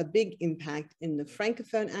have a big impact in the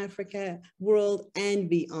Francophone Africa world and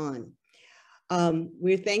beyond.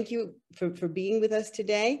 We thank you for being with us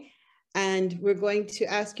today. And we're going to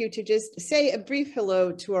ask you to just say a brief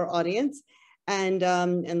hello to our audience and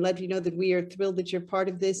let you know that we are thrilled that you're part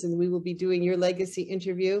of this, and we will be doing your legacy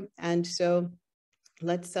interview. And so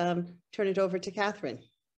let's turn it over to Catherine,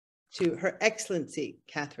 to Her Excellency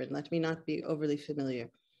Catherine. Let me not be overly familiar.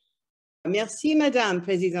 Merci, Madame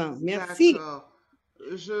Présidente. Merci. D'accord.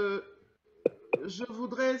 Je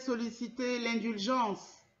voudrais solliciter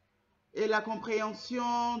l'indulgence et la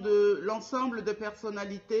compréhension de l'ensemble des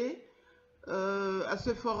personnalités à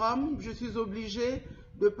ce forum. Je suis obligée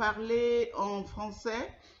de parler en français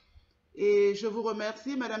et je vous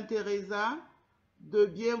remercie, Madame Teresa, de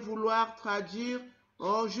bien vouloir traduire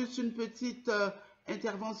juste une petite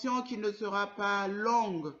intervention qui ne sera pas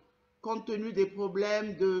longue compte tenu des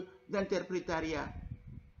problèmes d'interprétariat.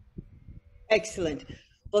 Excellent.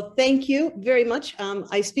 Well, thank you very much.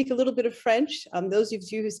 I speak a little bit of French. Those of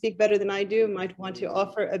you who speak better than I do might want to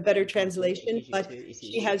offer a better translation, but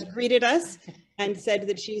she has greeted us and said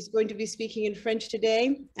that she's going to be speaking in French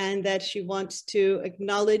today and that she wants to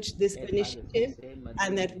acknowledge this initiative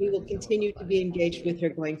and that we will continue to be engaged with her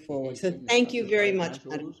going forward. So thank you very much,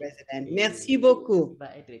 Madam President. Merci beaucoup.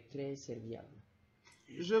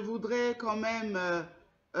 Je voudrais quand même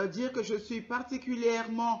dire que je suis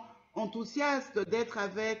particulièrement enthousiaste d'être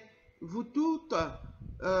avec vous toutes,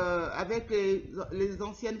 avec les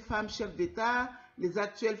anciennes femmes chefs d'État, les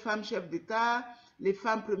actuelles femmes chefs d'État, les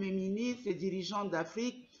femmes premiers ministres, les dirigeants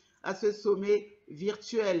d'Afrique à ce sommet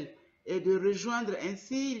virtuel et de rejoindre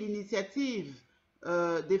ainsi l'initiative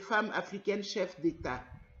des femmes africaines chefs d'État.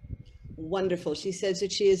 Wonderful. She says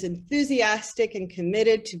that she is enthusiastic and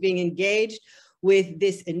committed to being engaged with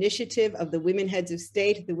this initiative of the women heads of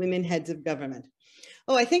state, the women heads of government.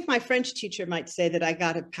 Oh, I think my French teacher might say that I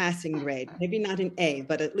got a passing grade, maybe not an A,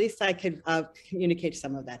 but at least I could communicate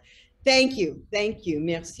some of that. Thank you. Thank you.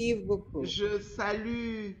 Merci beaucoup. Je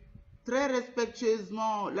salue très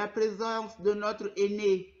respectueusement la présence de notre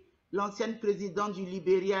aînée, l'ancienne présidente du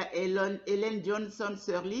Libéria, Ellen Johnson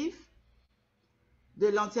Sirleaf, de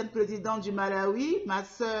l'ancienne présidente du Malawi, ma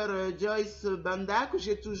sœur Joyce Banda, que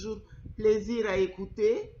j'ai toujours plaisir à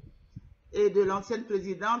écouter, et de l'ancienne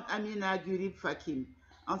présidente Amina Gurib Fakim,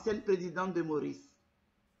 ancienne présidente de Maurice.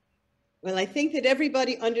 Well, I think that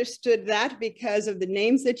everybody understood that because of the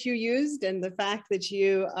names that you used and the fact that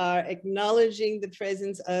you are acknowledging the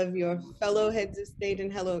presence of your fellow heads of state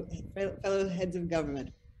and fellow heads of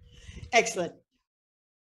government. Excellent.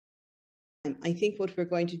 I think what we're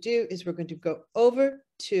going to do is we're going to go over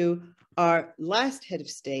to our last head of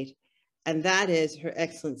state, and that is Her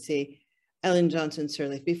Excellency Ellen Johnson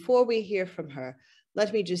Sirleaf. Before we hear from her,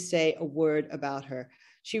 let me just say a word about her.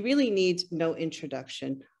 She really needs no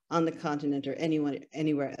introduction on the continent or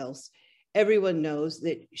anywhere else. Everyone knows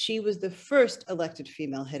that she was the first elected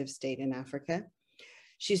female head of state in Africa.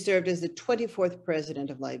 She served as the 24th president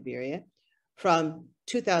of Liberia from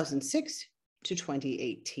 2006 to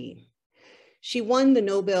 2018. She won the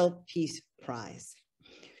Nobel Peace Prize.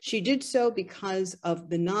 She did so because of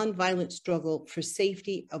the nonviolent struggle for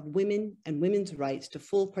safety of women and women's rights to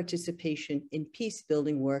full participation in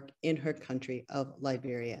peace-building work in her country of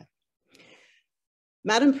Liberia.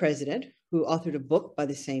 Madam President, who authored a book by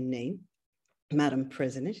the same name, Madam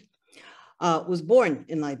President, was born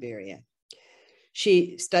in Liberia.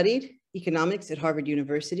 She studied economics at Harvard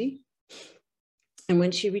University. And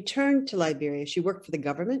when she returned to Liberia, she worked for the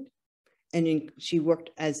government and she worked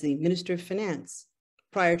as the Minister of Finance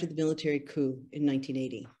prior to the military coup in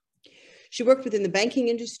 1980. She worked within the banking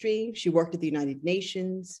industry, she worked at the United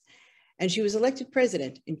Nations, and she was elected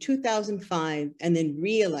president in 2005 and then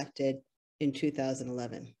re-elected in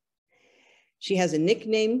 2011. She has a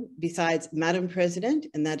nickname besides Madam President,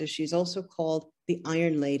 and that is she's also called the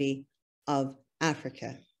Iron Lady of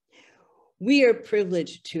Africa. We are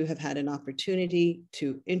privileged to have had an opportunity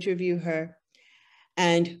to interview her.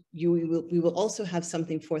 And we will also have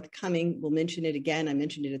something forthcoming. We'll mention it again. I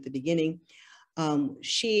mentioned it at the beginning.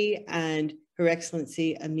 She and Her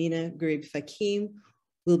Excellency Amina Gurib Fakim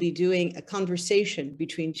will be doing a conversation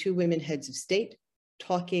between two women heads of state,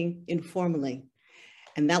 talking informally.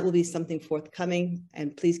 And that will be something forthcoming.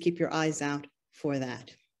 And please keep your eyes out for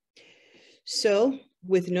that. So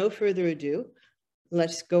with no further ado,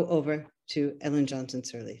 let's go over to Ellen Johnson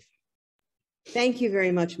Sirleaf. Thank you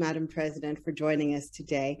very much, Madam President, for joining us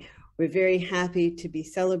today. We're very happy to be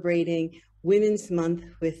celebrating Women's Month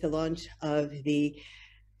with the launch of the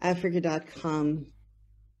Africa.com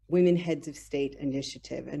Women Heads of State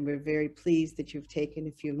initiative. And we're very pleased that you've taken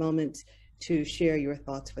a few moments to share your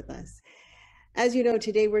thoughts with us. As you know,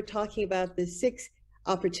 today we're talking about the 6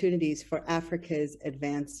 opportunities for Africa's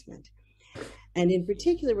advancement. And in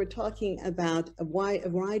particular, we're talking about a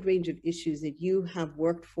wide range of issues that you have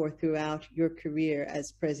worked for throughout your career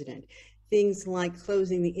as president. Things like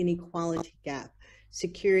closing the inequality gap,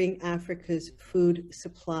 securing Africa's food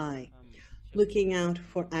supply, looking out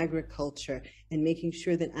for agriculture and making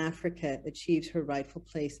sure that Africa achieves her rightful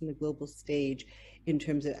place in the global stage in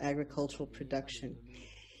terms of agricultural production.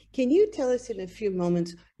 Can you tell us in a few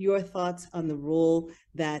moments your thoughts on the role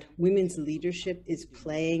that women's leadership is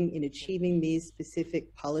playing in achieving these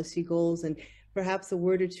specific policy goals, and perhaps a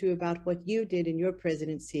word or two about what you did in your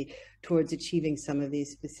presidency towards achieving some of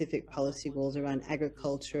these specific policy goals around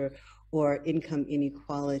agriculture or income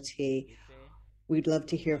inequality? We'd love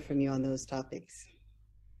to hear from you on those topics.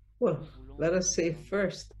 Well, let us say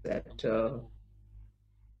first that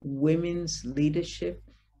women's leadership,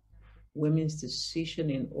 women's decision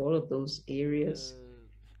in all of those areas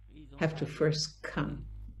have to first come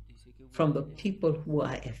from the people who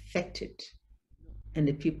are affected and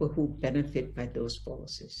the people who benefit by those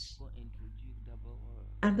policies.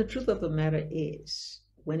 And the truth of the matter is,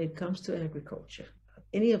 when it comes to agriculture,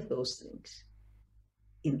 any of those things,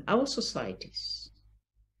 in our societies,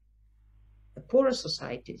 the poorer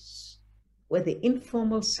societies, where the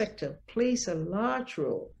informal sector plays a large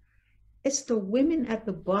role, it's the women at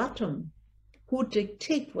the bottom who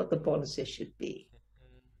dictate what the policy should be.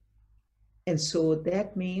 And so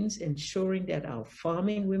that means ensuring that our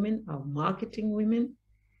farming women, our marketing women,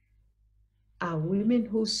 our women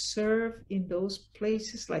who serve in those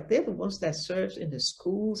places, like they're the ones that serve in the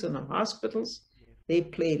schools and the hospitals. They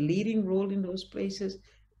play a leading role in those places.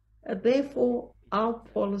 Therefore, our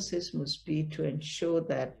policies must be to ensure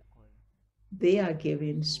that they are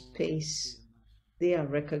given space, they are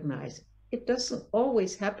recognized. It doesn't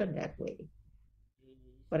always happen that way.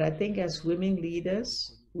 But I think as women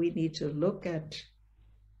leaders, we need to look at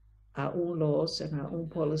our own laws and our own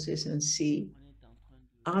policies and see,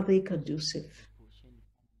 are they conducive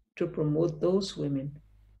to promote those women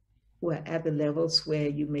who are at the levels where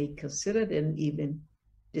you may consider them even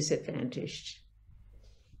disadvantaged?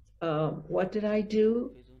 What did I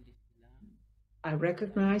do? I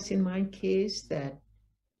recognized in my case that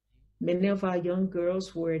many of our young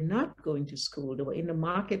girls were not going to school. They were in the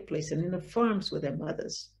marketplace and in the farms with their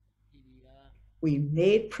mothers. We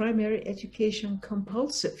made primary education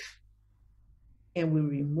compulsive, and we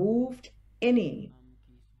removed any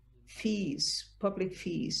fees, public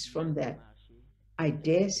fees from that. I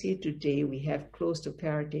dare say today we have close to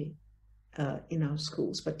parity in our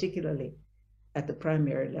schools, particularly at the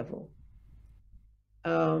primary level.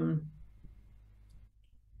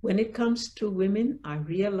 When it comes to women, I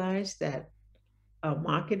realized that our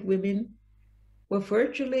market women were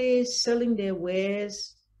virtually selling their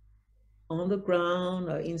wares on the ground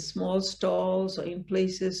or in small stalls or in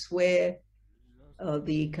places where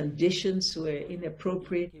the conditions were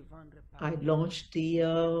inappropriate. I launched the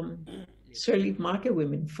Sirleaf Market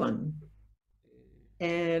Women Fund.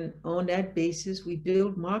 And on that basis, we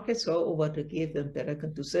built markets all over to give them better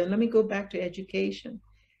conditions. And let me go back to education.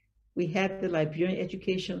 We had the Liberian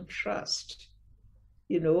Education Trust,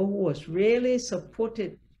 who was really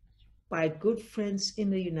supported by good friends in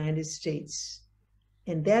the United States.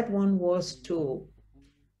 And that one was to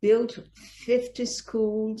build 50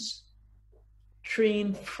 schools,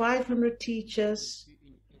 train 500 teachers,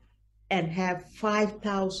 and have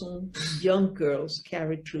 5,000 young girls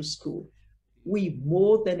carried through school. We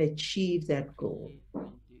more than achieved that goal.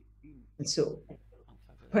 And so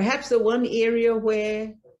perhaps the one area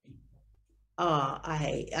where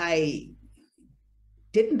I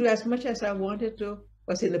didn't do as much as I wanted to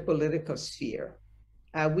was in the political sphere.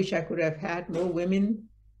 I wish I could have had more women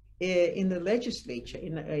in the legislature,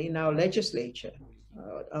 in our legislature,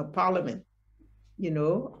 parliament.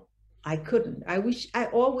 I couldn't. I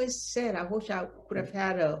always said, I wish I could have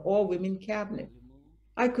had an all-women cabinet.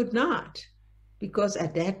 I could not, because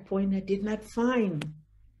at that point I did not find.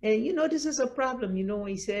 And this is a problem, when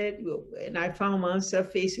he said, and I found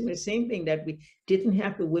myself facing the same thing, that we didn't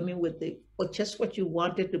have the women with just what you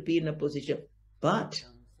wanted to be in a position. But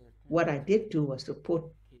what I did do was to put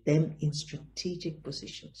them in strategic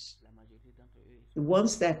positions, the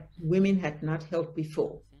ones that women had not held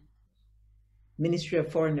before. Ministry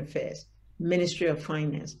of Foreign Affairs, Ministry of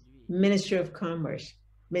Finance, Ministry of Commerce.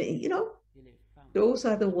 Those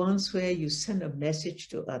are the ones where you send a message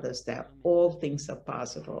to others that all things are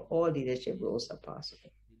possible, all leadership roles are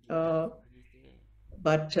possible.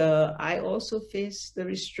 But I also face the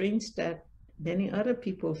restraints that many other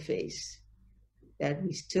people face, that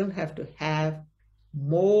we still have to have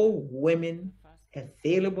more women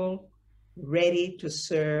available, ready to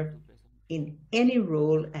serve in any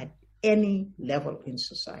role at any level in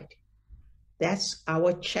society. That's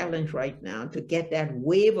our challenge right now, to get that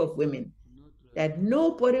wave of women that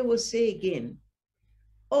nobody will say again,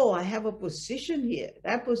 oh, I have a position here.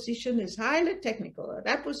 That position is highly technical.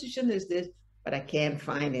 That position is this. but I can't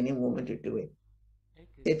find any woman to do it. I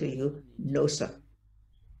say to you, no, sir.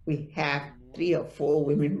 We have 3 or 4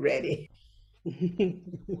 women ready.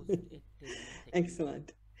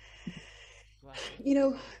 Excellent. You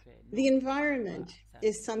know, the environment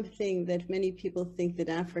is something that many people think that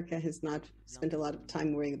Africa has not spent a lot of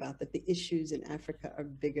time worrying about, that the issues in Africa are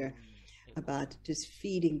bigger, about just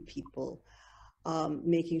feeding people,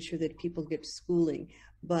 making sure that people get schooling.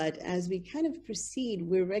 But as we kind of proceed,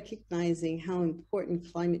 we're recognizing how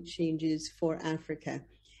important climate change is for Africa,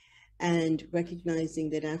 and recognizing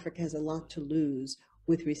that Africa has a lot to lose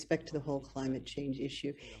with respect to the whole climate change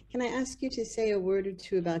issue. Can I ask you to say a word or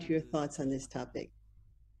two about your thoughts on this topic?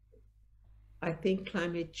 I think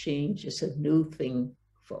climate change is a new thing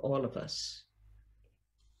for all of us.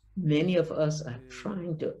 Many of us are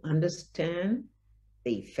trying to understand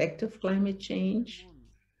the effect of climate change.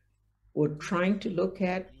 We're trying to look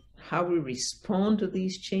at how we respond to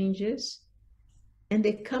these changes, and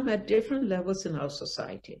they come at different levels in our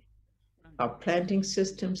society. Our planting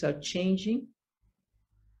systems are changing.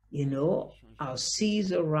 You know, our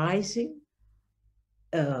seas are rising.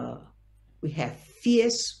 We have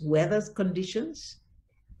fierce weather conditions.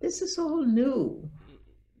 This is all new.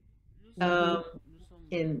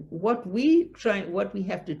 And what we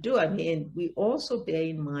have to do, I mean, we also bear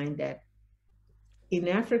in mind that in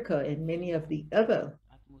Africa and many of the other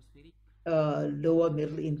lower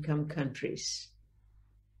middle income countries,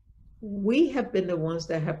 we have been the ones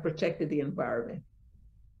that have protected the environment.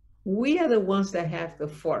 We are the ones that have the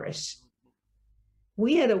forests.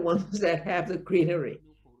 We are the ones that have the greenery.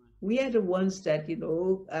 We are the ones that, you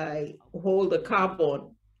know, hold the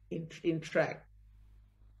carbon in track.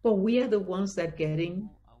 But we are the ones that are getting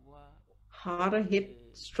harder hit,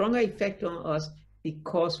 stronger effect on us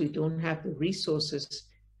because we don't have the resources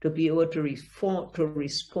to be able to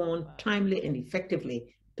respond timely and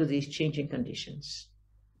effectively to these changing conditions.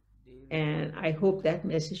 And I hope that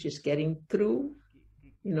message is getting through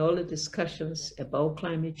in all the discussions about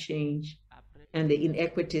climate change and the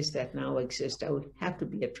inequities that now exist that would have to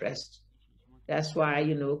be addressed. That's why,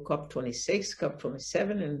 you know, COP26,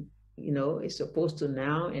 COP27, and, you know, is supposed to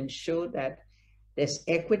now ensure that there's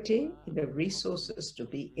equity in the resources to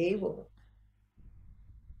be able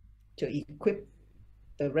to equip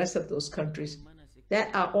the rest of those countries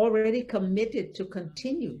that are already committed to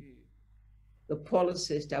continue the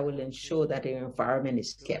policies that will ensure that the environment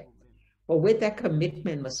is kept. But with that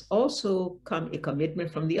commitment must also come a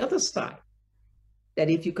commitment from the other side, that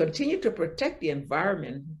if you continue to protect the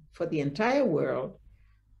environment for the entire world,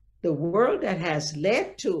 the world that has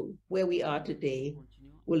led to where we are today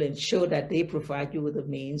will ensure that they provide you with the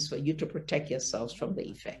means for you to protect yourselves from the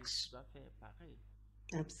effects.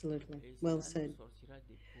 Absolutely. Well said.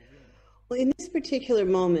 Well, in this particular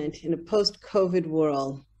moment, in a post-COVID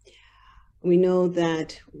world, we know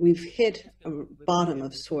that we've hit a bottom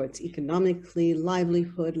of sorts economically,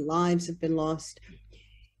 livelihood, lives have been lost.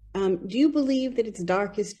 Do you believe that it's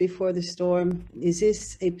darkest before the storm? Is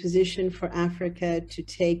this a position for Africa to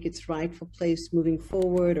take its rightful place moving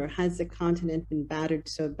forward, or has the continent been battered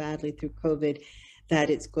so badly through COVID that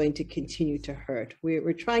it's going to continue to hurt?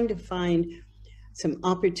 We're trying to find some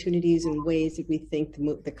opportunities and ways that we think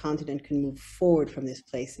the continent can move forward from this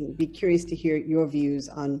place, and be curious to hear your views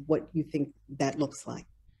on what you think that looks like.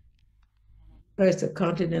 It's the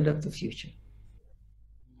continent of the future,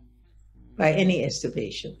 by any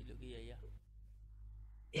estimation.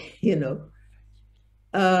 You know,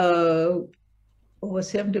 over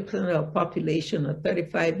 70% of our population are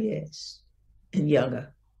 35 years and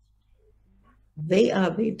younger. They are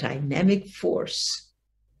the dynamic force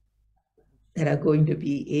that are going to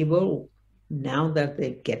be able, now that they're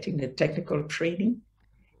getting the technical training,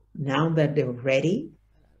 now that they're ready,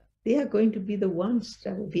 they are going to be the ones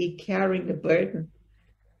that will be carrying the burden,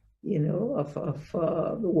 you know, of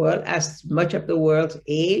the world. As much of the world's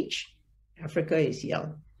age, Africa is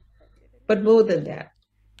young. But more than that,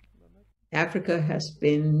 Africa has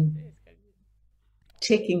been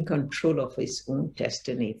taking control of its own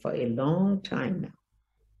destiny for a long time now.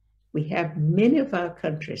 We have many of our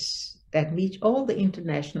countries that meet all the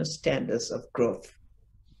international standards of growth.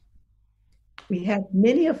 We have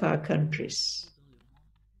many of our countries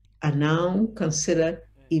are now considered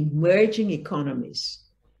emerging economies,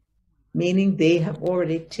 meaning they have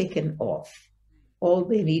already taken off. All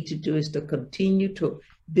they need to do is to continue to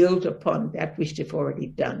build upon that which they've already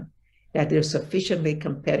done, that they're sufficiently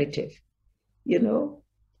competitive. You know,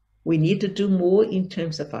 we need to do more in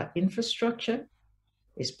terms of our infrastructure.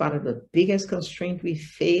 It's part of the biggest constraint we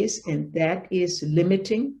face, and that is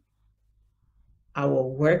limiting our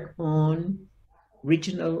work on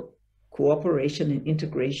regional cooperation and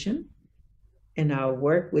integration. and our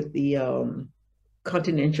work with the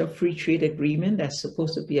Continental Free Trade Agreement, that's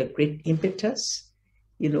supposed to be a great impetus,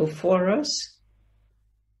 you know, for us.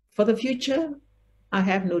 For the future, I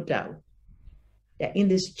have no doubt that in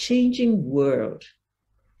this changing world,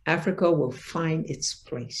 Africa will find its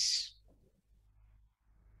place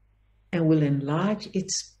and will enlarge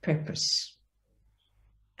its purpose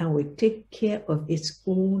and will take care of its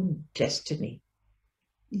own destiny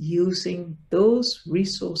using those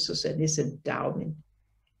resources and its endowment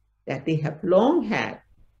that they have long had,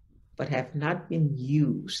 but have not been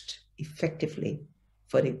used effectively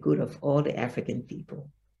for the good of all the African people.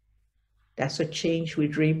 That's a change we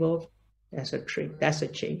dream of. That's a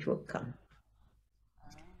change will come.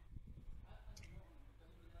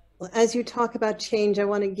 Well, as you talk about change, I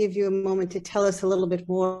want to give you a moment to tell us a little bit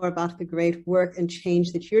more about the great work and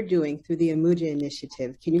change that you're doing through the Amuje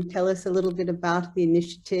initiative. Can you tell us a little bit about the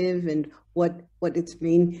initiative and what its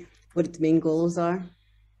main goals are?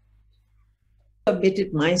 I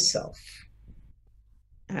committed myself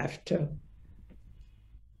after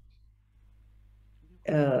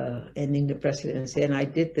ending the presidency, and I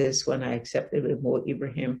did this when I accepted the Mo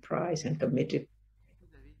Ibrahim Prize and committed,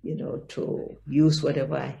 you know, to use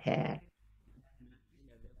whatever I had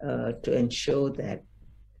to ensure that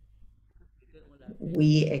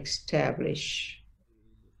we establish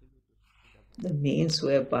the means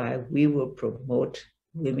whereby we will promote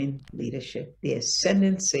women leadership, the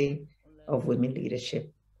ascendancy of women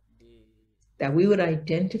leadership, that we would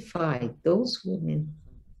identify those women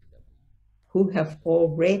who have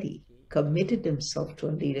already committed themselves to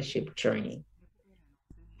a leadership journey,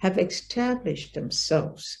 have established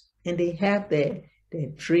themselves, and they have their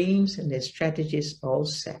dreams and their strategies all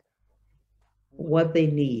set. What they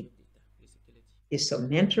need is some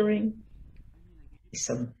mentoring,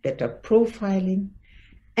 some better profiling,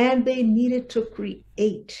 and they needed to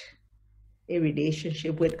create a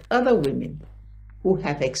relationship with other women who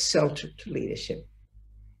have excelled to leadership.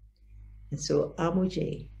 And so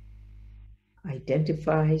Amuje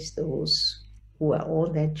identifies those who are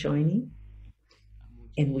on that journey,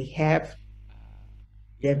 and we have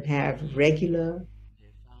them have regular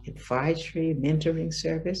advisory mentoring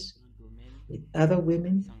service with other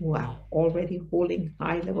women who are already holding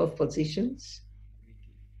high-level positions.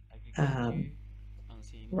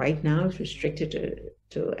 Right now it's restricted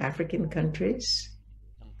to African countries,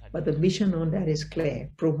 but the mission on that is clear: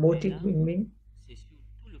 promoting women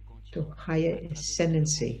to higher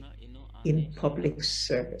ascendancy in public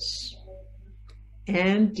service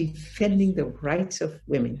and defending the rights of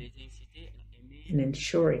women and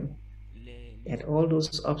ensuring that all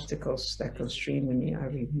those obstacles that constrain women are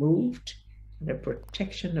removed, and the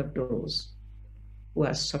protection of those who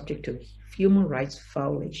are subject to human rights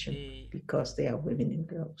violation because they are women and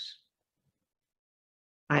girls.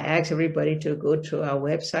 I ask everybody to go to our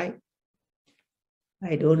website.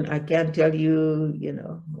 I can't tell you, you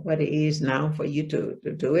know, what it is now for you to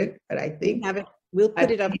do it, but I think have it. We'll put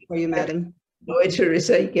it up for you, madam.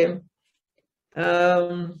 Teresa, you can.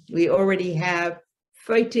 We already have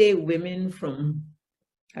 30 women from,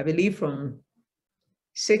 I believe, from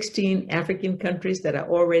 16 African countries that are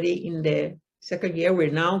already in their second year.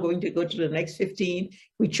 We're now going to go to the next 15.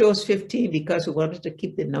 We chose 15 because we wanted to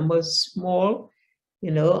keep the numbers small, you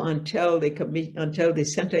know, until the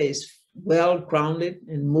center is well grounded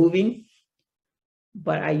and moving.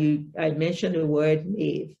 But I mentioned the word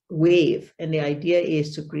wave, and the idea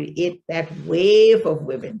is to create that wave of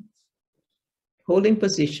women holding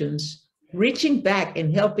positions, reaching back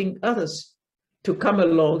and helping others to come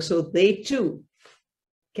along so they too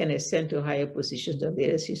can ascend to higher positions of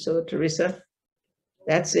leadership. So Teresa,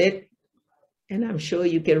 that's it. And I'm sure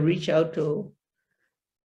you can reach out to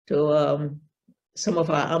some of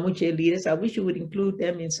our Amuje leaders. I wish you would include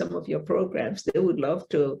them in some of your programs. They would love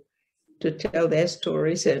to tell their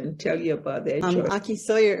stories and tell you about their journey.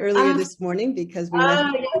 Aki-Sawyerr earlier this morning, because we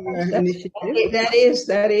met your initiative.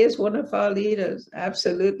 That is one of our leaders,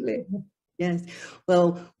 absolutely. Yes,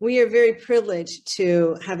 well, we are very privileged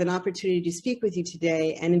to have an opportunity to speak with you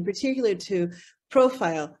today, and in particular to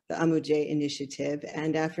profile the Amuje initiative.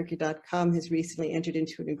 And Africa.com has recently entered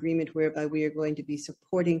into an agreement whereby we are going to be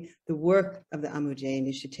supporting the work of the Amuje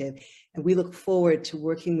initiative. And we look forward to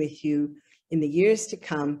working with you in the years to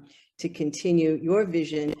come to continue your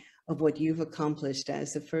vision of what you've accomplished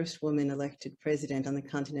as the first woman elected president on the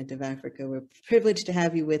continent of Africa. We're privileged to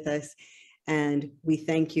have you with us, and we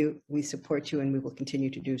thank you, we support you, and we will continue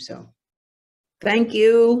to do so. Thank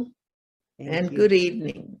you, and good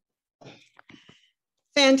evening.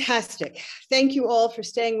 Fantastic. Thank you all for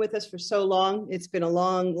staying with us for so long. It's been a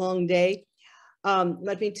long, long day.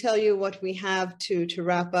 Let me tell you what we have to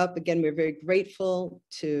wrap up. Again, we're very grateful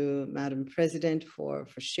to Madam President for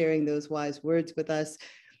sharing those wise words with us.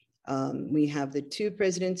 We have the two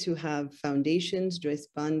presidents who have foundations, Joyce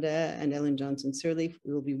Banda and Ellen Johnson Sirleaf.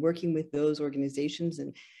 We will be working with those organizations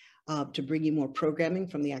and to bring you more programming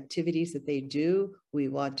from the activities that they do. We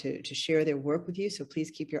want to share their work with you, so please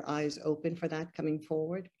keep your eyes open for that coming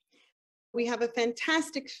forward. We have a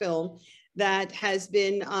fantastic film that has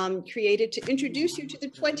been created to introduce you to the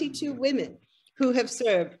 22 women who have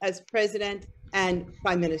served as president and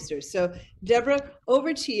prime minister. So Deborah,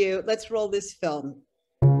 over to you. Let's roll this film.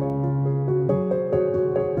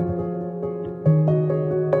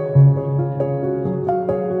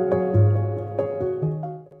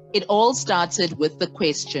 It all started with the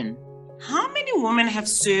question, how many women have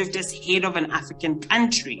served as head of an African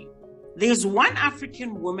country? There's one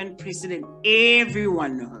African woman president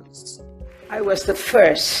everyone knows. I was the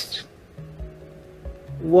first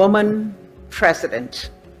woman president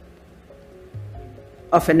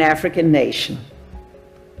of an African nation.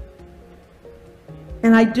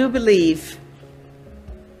 And I do believe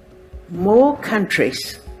more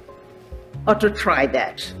countries ought to try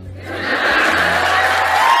that.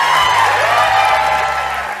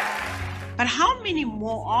 But how many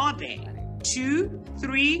more are there? 2,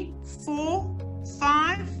 3, 4,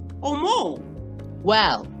 5, or more?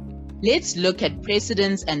 Well, let's look at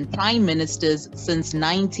presidents and prime ministers since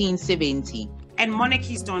 1970. And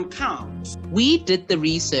monarchies don't count. We did the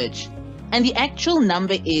research, and the actual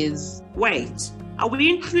number is... Wait, are we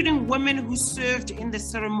including women who served in the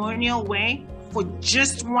ceremonial way for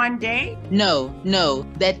just one day? No,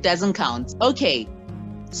 that doesn't count. Okay,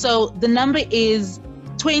 so the number is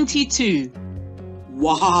 22.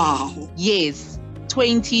 Wow. Yes,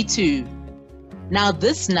 22. Now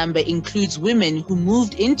this number includes women who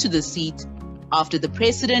moved into the seat after the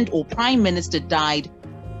president or prime minister died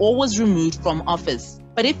or was removed from office.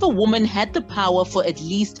 But if a woman had the power for at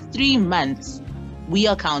least 3 months, we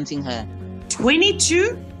are counting her.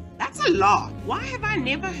 22? That's a lot. Why have I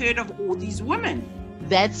never heard of all these women?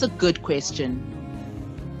 That's a good question.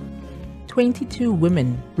 22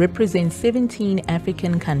 women represent 17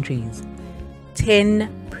 African countries, 10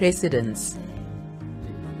 presidents,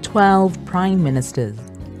 12 prime ministers,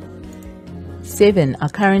 7 are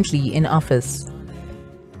currently in office,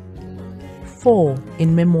 4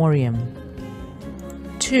 in memoriam,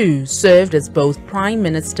 2 served as both prime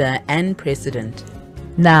minister and president.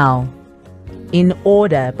 Now, in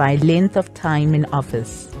order by length of time in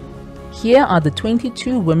office, here are the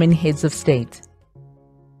 22 women heads of state.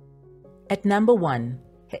 At number 1,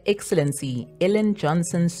 Her Excellency Ellen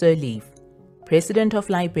Johnson Sirleaf, President of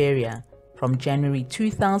Liberia from January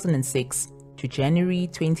 2006 to January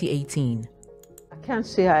 2018. I can't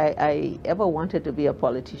say I ever wanted to be a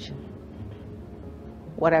politician.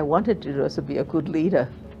 What I wanted to do was to be a good leader.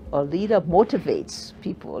 A leader motivates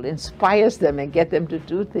people, inspires them, and get them to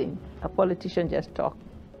do things. A politician just talks.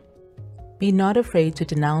 Be not afraid to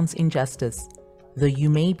denounce injustice, though you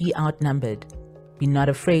may be outnumbered. Be not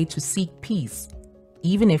afraid to seek peace,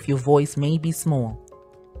 even if your voice may be small.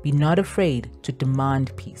 Be not afraid to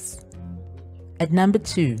demand peace. At number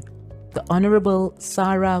 2, the Honorable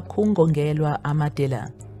Sarah Kungongelwa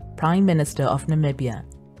Amadela, Prime Minister of Namibia,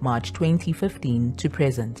 March 2015 to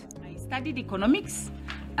present. I studied economics,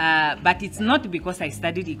 but it's not because I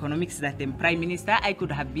studied economics that I'm Prime Minister. I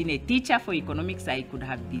could have been a teacher for economics. I could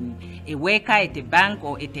have been a worker at a bank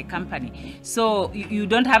or at a company. So you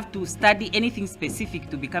don't have to study anything specific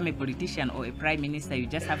to become a politician or a Prime Minister. You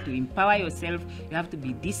just have to empower yourself. You have to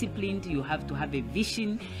be disciplined. You have to have a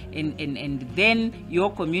vision, and then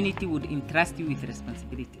your community would entrust you with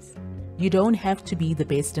responsibilities. You don't have to be the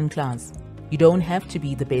best in class. You don't have to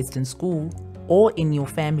be the best in school or in your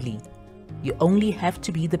family. You only have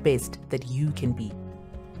to be the best that you can be.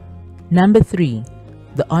 Number 3,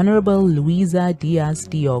 the Honorable Luisa Diaz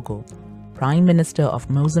Diogo, Prime Minister of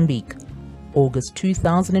Mozambique, August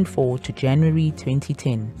 2004 to January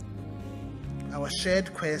 2010. Our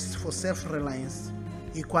shared quest for self-reliance,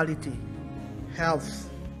 equality, health,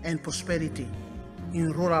 and prosperity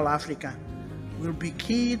in rural Africa will be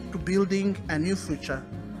key to building a new future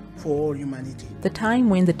for all humanity. The time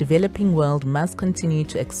when the developing world must continue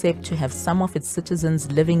to accept to have some of its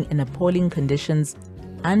citizens living in appalling conditions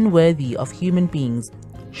unworthy of human beings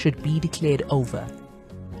should be declared over.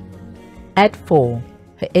 At 4,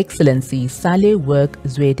 Her Excellency Sahle-Work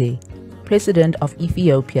Zewde, President of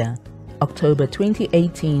Ethiopia, October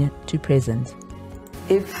 2018 to present.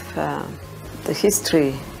 If the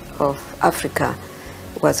history of Africa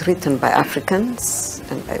was written by Africans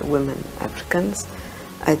and by women Africans,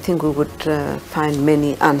 I think we would find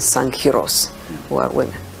many unsung heroes who are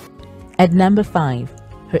women. At number 5,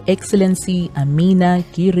 Her Excellency Amina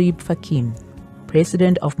Girib Fakim,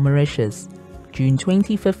 President of Mauritius, June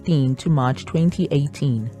 2015 to March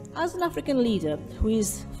 2018. As an African leader who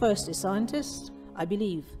is first a scientist, I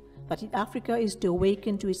believe that if Africa is to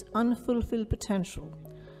awaken to its unfulfilled potential,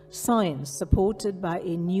 science supported by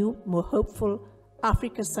a new, more hopeful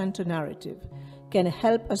Africa-centered narrative can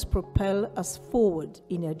help us propel us forward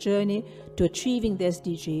in a journey to achieving the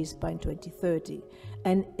SDGs by 2030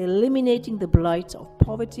 and eliminating the blight of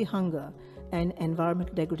poverty, hunger, and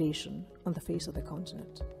environmental degradation on the face of the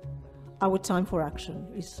continent. Our time for action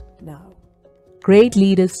is now. Great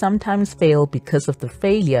leaders sometimes fail because of the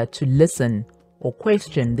failure to listen or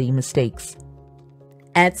question their mistakes.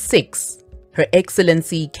 At 6, Her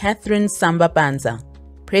Excellency Catherine Samba-Panza,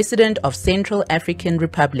 President of Central African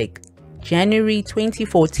Republic, January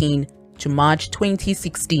 2014 to March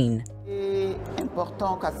 2016. C'est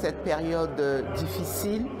important qu'à cette période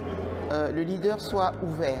difficile, le leader soit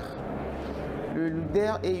ouvert. Le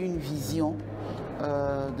leader ait une vision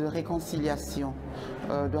de réconciliation,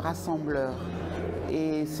 de rassembleur.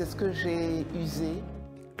 Et c'est ce que j'ai usé.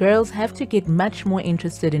 Girls have to get much more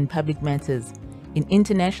interested in public matters, in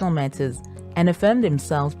international matters, and affirm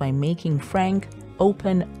themselves by making frank,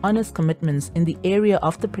 open, honest commitments in the area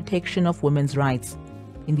of the protection of women's rights,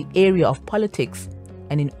 in the area of politics,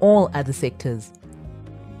 and in all other sectors.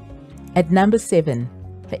 At number 7,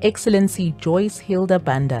 Her Excellency Joyce Hilda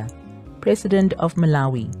Banda, President of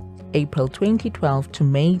Malawi, April 2012 to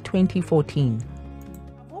May 2014.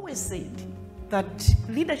 I've always said that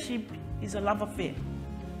leadership is a love affair.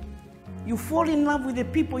 You fall in love with the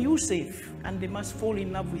people you serve, and they must fall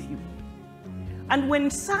in love with you. And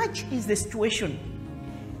when such is the situation,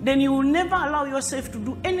 then you will never allow yourself to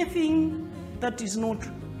do anything that is not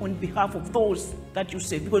on behalf of those that you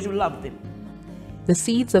serve, because you love them. The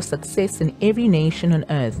seeds of success in every nation on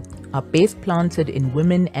earth are best planted in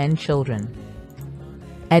women and children.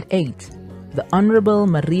 At 8, the Honorable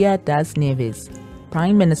Maria das Neves,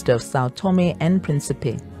 Prime Minister of Sao Tome and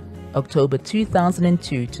Principe, October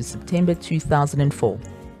 2002 to September 2004.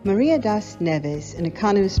 Maria das Neves, an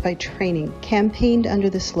economist by training, campaigned under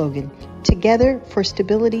the slogan, "Together for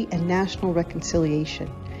Stability and National Reconciliation."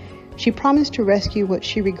 She promised to rescue what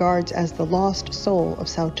she regards as the lost soul of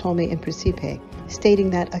Sao Tome and Principe, stating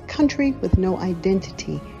that a country with no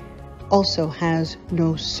identity also has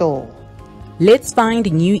no soul. Let's find a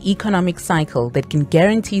new economic cycle that can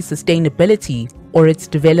guarantee sustainability or its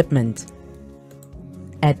development.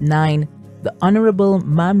 At 9, the Honorable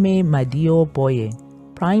Mame Madio Boye,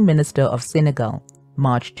 Prime Minister of Senegal,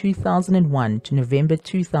 March 2001 to November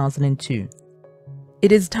 2002.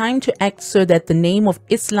 It is time to act so that the name of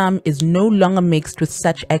Islam is no longer mixed with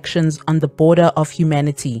such actions on the border of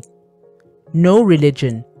humanity. No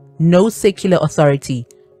religion, no secular authority,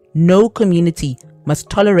 no community must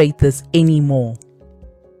tolerate this anymore.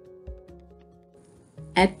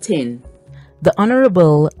 At 10, the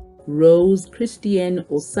Honorable Rose Christiane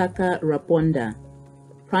Osaka Raponda,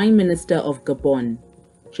 Prime Minister of Gabon,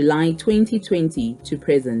 July 2020 to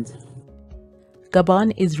present.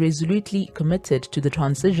 Gabon is resolutely committed to the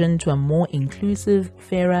transition to a more inclusive,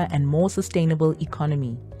 fairer and more sustainable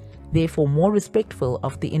economy, therefore more respectful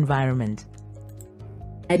of the environment.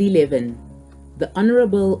 At 11, the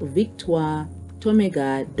Honorable Victoire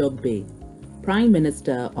Tomega Dogbe, Prime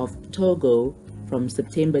Minister of Togo from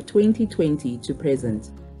September 2020 to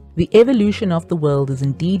present. The evolution of the world is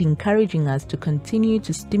indeed encouraging us to continue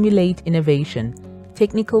to stimulate innovation,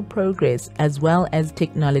 technical progress as well as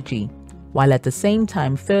technology, while at the same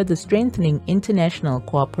time further strengthening international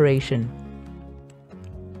cooperation.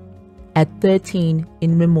 At 13,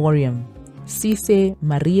 in memoriam, Cisse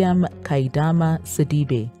Mariam Kaidama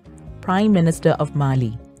Sidibe, Prime Minister of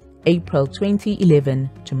Mali, April 2011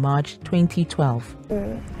 to March 2012.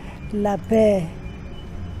 La paix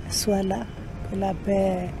soit là, que la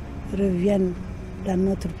paix revienne dans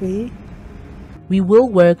notre pays. We will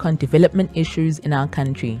work on development issues in our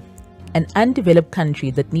country, an undeveloped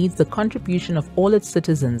country that needs the contribution of all its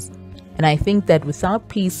citizens, and I think that without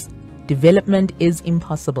peace, development is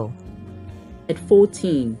impossible. At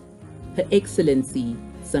 14, Her Excellency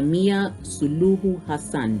Samia Suluhu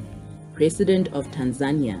Hassan, President of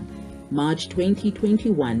Tanzania, March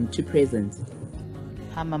 2021 to present.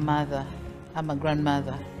 I'm a mother, I'm a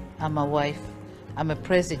grandmother, I'm a wife, I'm a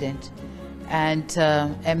president, and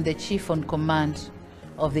I'm the chief on command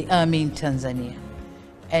of the army in Tanzania.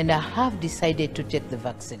 And I have decided to take the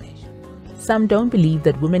vaccination. Some don't believe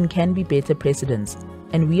that women can be better presidents,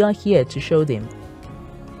 and we are here to show them.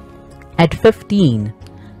 At 15,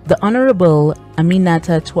 the Honorable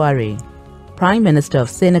Aminata Touare, Prime Minister of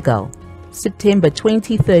Senegal, September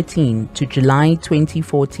 2013 to July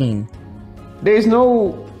 2014. There is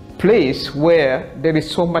no place where there is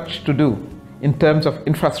so much to do in terms of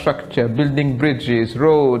infrastructure, building bridges,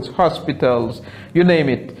 roads, hospitals, you name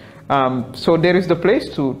it. So there is the place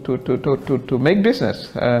to make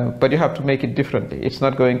business, but you have to make it differently. It's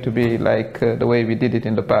not going to be like the way we did it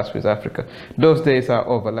in the past with Africa. Those days are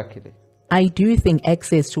over, luckily. I do think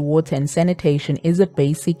access to water and sanitation is a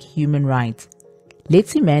basic human right.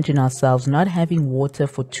 Let's imagine ourselves not having water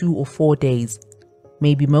for 2 or 4 days.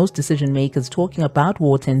 Maybe most decision makers talking about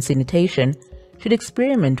water and sanitation should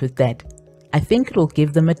experiment with that. I think it will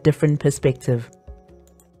give them a different perspective.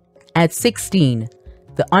 At 16,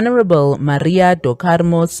 the Honorable Maria do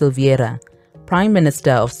Carmo Silveira, Prime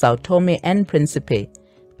Minister of Sao Tome and Principe,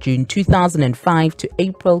 June 2005 to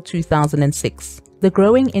April 2006. The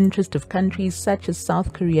growing interest of countries such as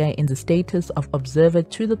South Korea in the status of observer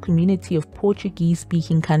to the community of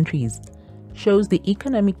Portuguese-speaking countries shows the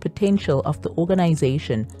economic potential of the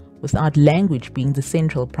organization without language being the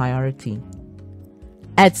central priority.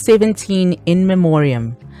 At 17, in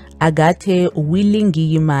memoriam, Agathe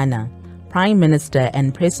Uwilingiyimana, Prime Minister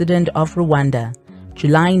and President of Rwanda,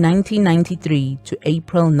 July 1993 to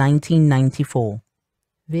April 1994.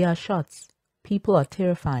 There are shots. People are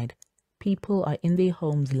terrified. People are in their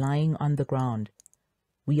homes lying on the ground.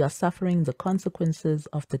 We are suffering the consequences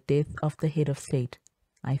of the death of the head of state,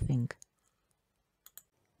 I think.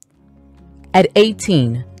 At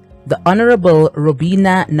 18, the Honorable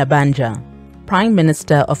Robina Nabanja, Prime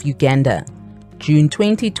Minister of Uganda, June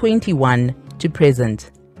 2021 to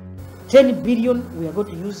present. 10 billion, we are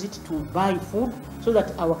going to use it to buy food so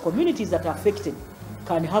that our communities that are affected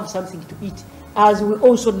can have something to eat, as we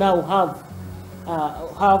also now have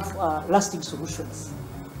lasting solutions.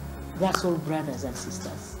 That's all, brothers and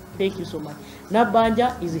sisters. Thank you so much.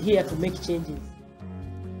 Nabanja is here to make changes.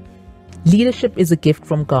 Leadership is a gift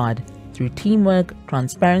from God. Through teamwork,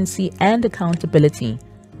 transparency, and accountability,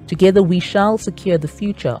 together we shall secure the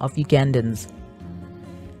future of Ugandans.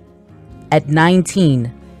 At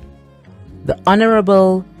 19, the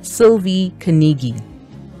Honorable Sylvie Kanigi,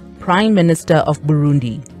 Prime Minister of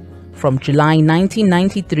Burundi, from July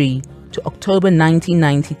 1993 to October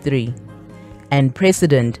 1993, and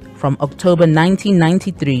President from October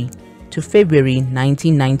 1993 to February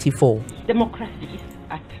 1994. Democracy is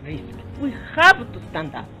at risk. We have to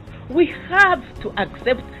stand up. We have to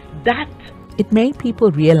accept that. It made people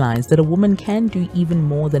realize that a woman can do even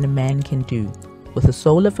more than a man can do, with the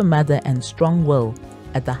soul of a mother and strong will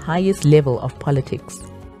at the highest level of politics.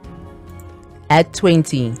 At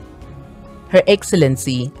 20, Her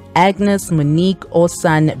Excellency Agnes Monique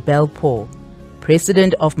Osan Belpo,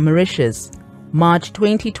 President of Mauritius, March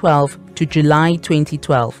 2012 to July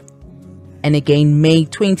 2012, and again May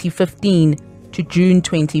 2015 to June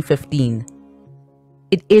 2015.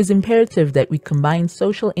 It is imperative that we combine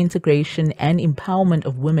social integration and empowerment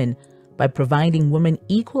of women by providing women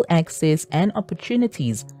equal access and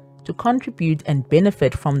opportunities to contribute and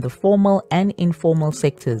benefit from the formal and informal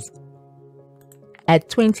sectors. At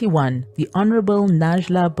 21, the Honorable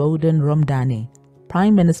Najla Bouden Romdani,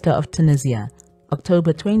 Prime Minister of Tunisia,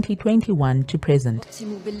 October 2021 to present.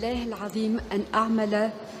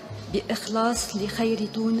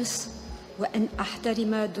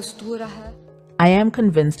 I am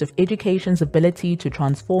convinced of education's ability to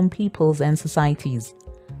transform peoples and societies.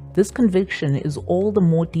 This conviction is all the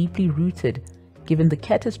more deeply rooted given the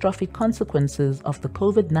catastrophic consequences of the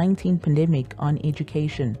COVID-19 pandemic on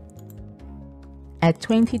education. At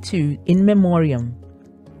 22, in memoriam,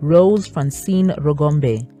 Rose Francine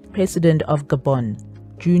Rogombe, President of Gabon,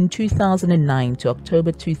 June 2009 to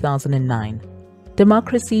October 2009.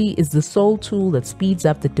 Democracy is the sole tool that speeds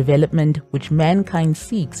up the development which mankind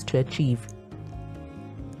seeks to achieve.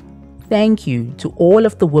 Thank you to all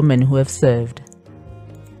of the women who have served.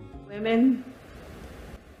 Women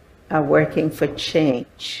are working for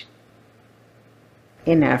change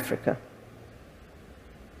in Africa.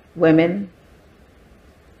 Women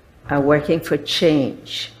are working for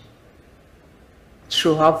change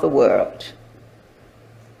throughout the world.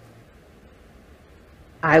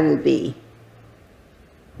 I will be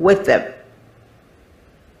with them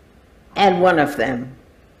and one of them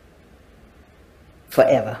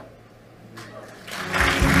forever.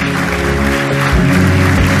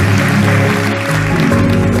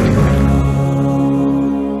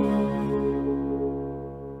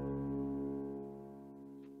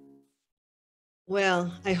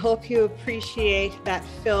 Well, I hope you appreciate that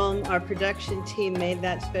film. Our production team made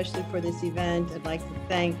that especially for this event. I'd like to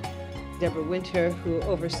thank Deborah Winter, who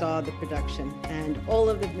oversaw the production, and all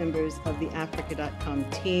of the members of the Africa.com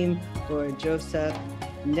team, Laura Joseph,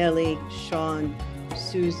 Nellie, Sean,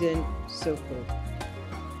 Susan, Soko.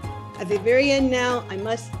 At the very end now, I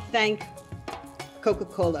must thank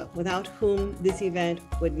Coca-Cola, without whom this event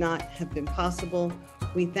would not have been possible.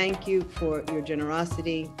 We thank you for your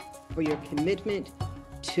generosity, for your commitment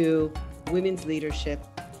to women's leadership,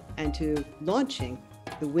 and to launching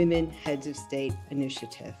the Women Heads of State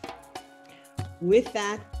initiative. With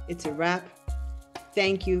that, it's a wrap.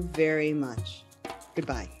 Thank you very much.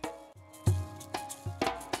 Goodbye.